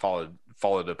so I can follow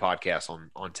the podcast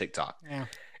on TikTok. Yeah.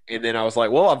 And then I was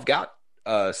like, well, I've got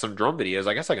some drum videos.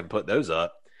 I guess I can put those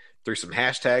up, through some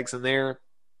hashtags in there.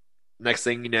 Next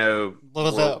thing you know,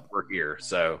 we're here.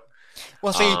 So,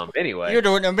 well, see, anyway, you're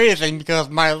doing amazing, because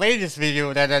my latest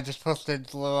video that I just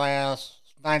posted last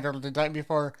night or the night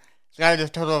before got a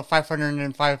total of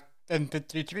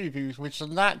 553 views, which is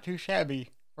not too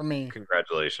shabby for me.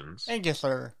 Congratulations. Thank you,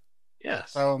 sir.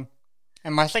 Yes. So,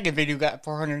 and my second video got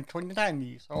 429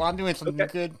 views. So I'm doing something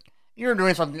good. You're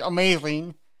doing something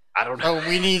amazing. I don't know. So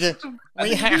we need to. I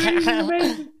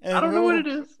don't know what it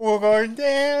is. We're going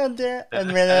down,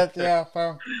 and yeah.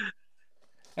 So,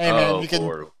 hey man,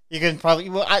 you can probably.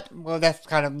 Well, that's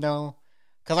kind of no.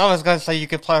 Because I was gonna say you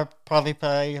could probably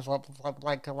play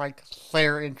like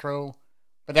Slayer intro,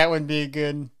 but that would be a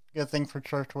good thing for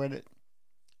church with it.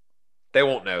 They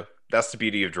won't know. That's the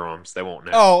beauty of drums. They won't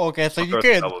know. Oh, okay. So you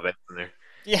could. Double bass in there.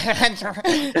 Yeah,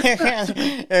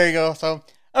 there you go. So,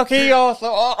 okay, y'all.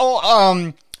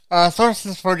 So,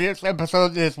 sources for this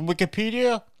episode is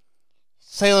Wikipedia,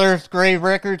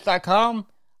 SailorsGraveRecords.com,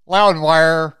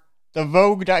 Loudwire,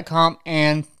 TheVogue.com,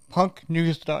 and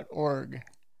PunkNews.org.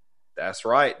 That's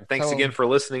right. And thanks again for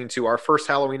listening to our first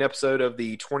Halloween episode of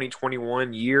the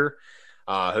 2021 year.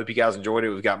 Hope you guys enjoyed it.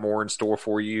 We've got more in store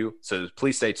for you. So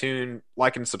please stay tuned,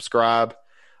 like and subscribe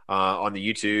on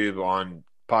the YouTube, on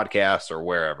podcasts, or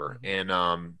wherever. And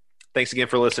thanks again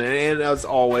for listening. And as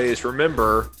always,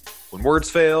 remember, when words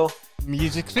fail,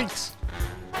 music speaks.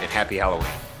 And happy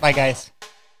Halloween. Bye, guys.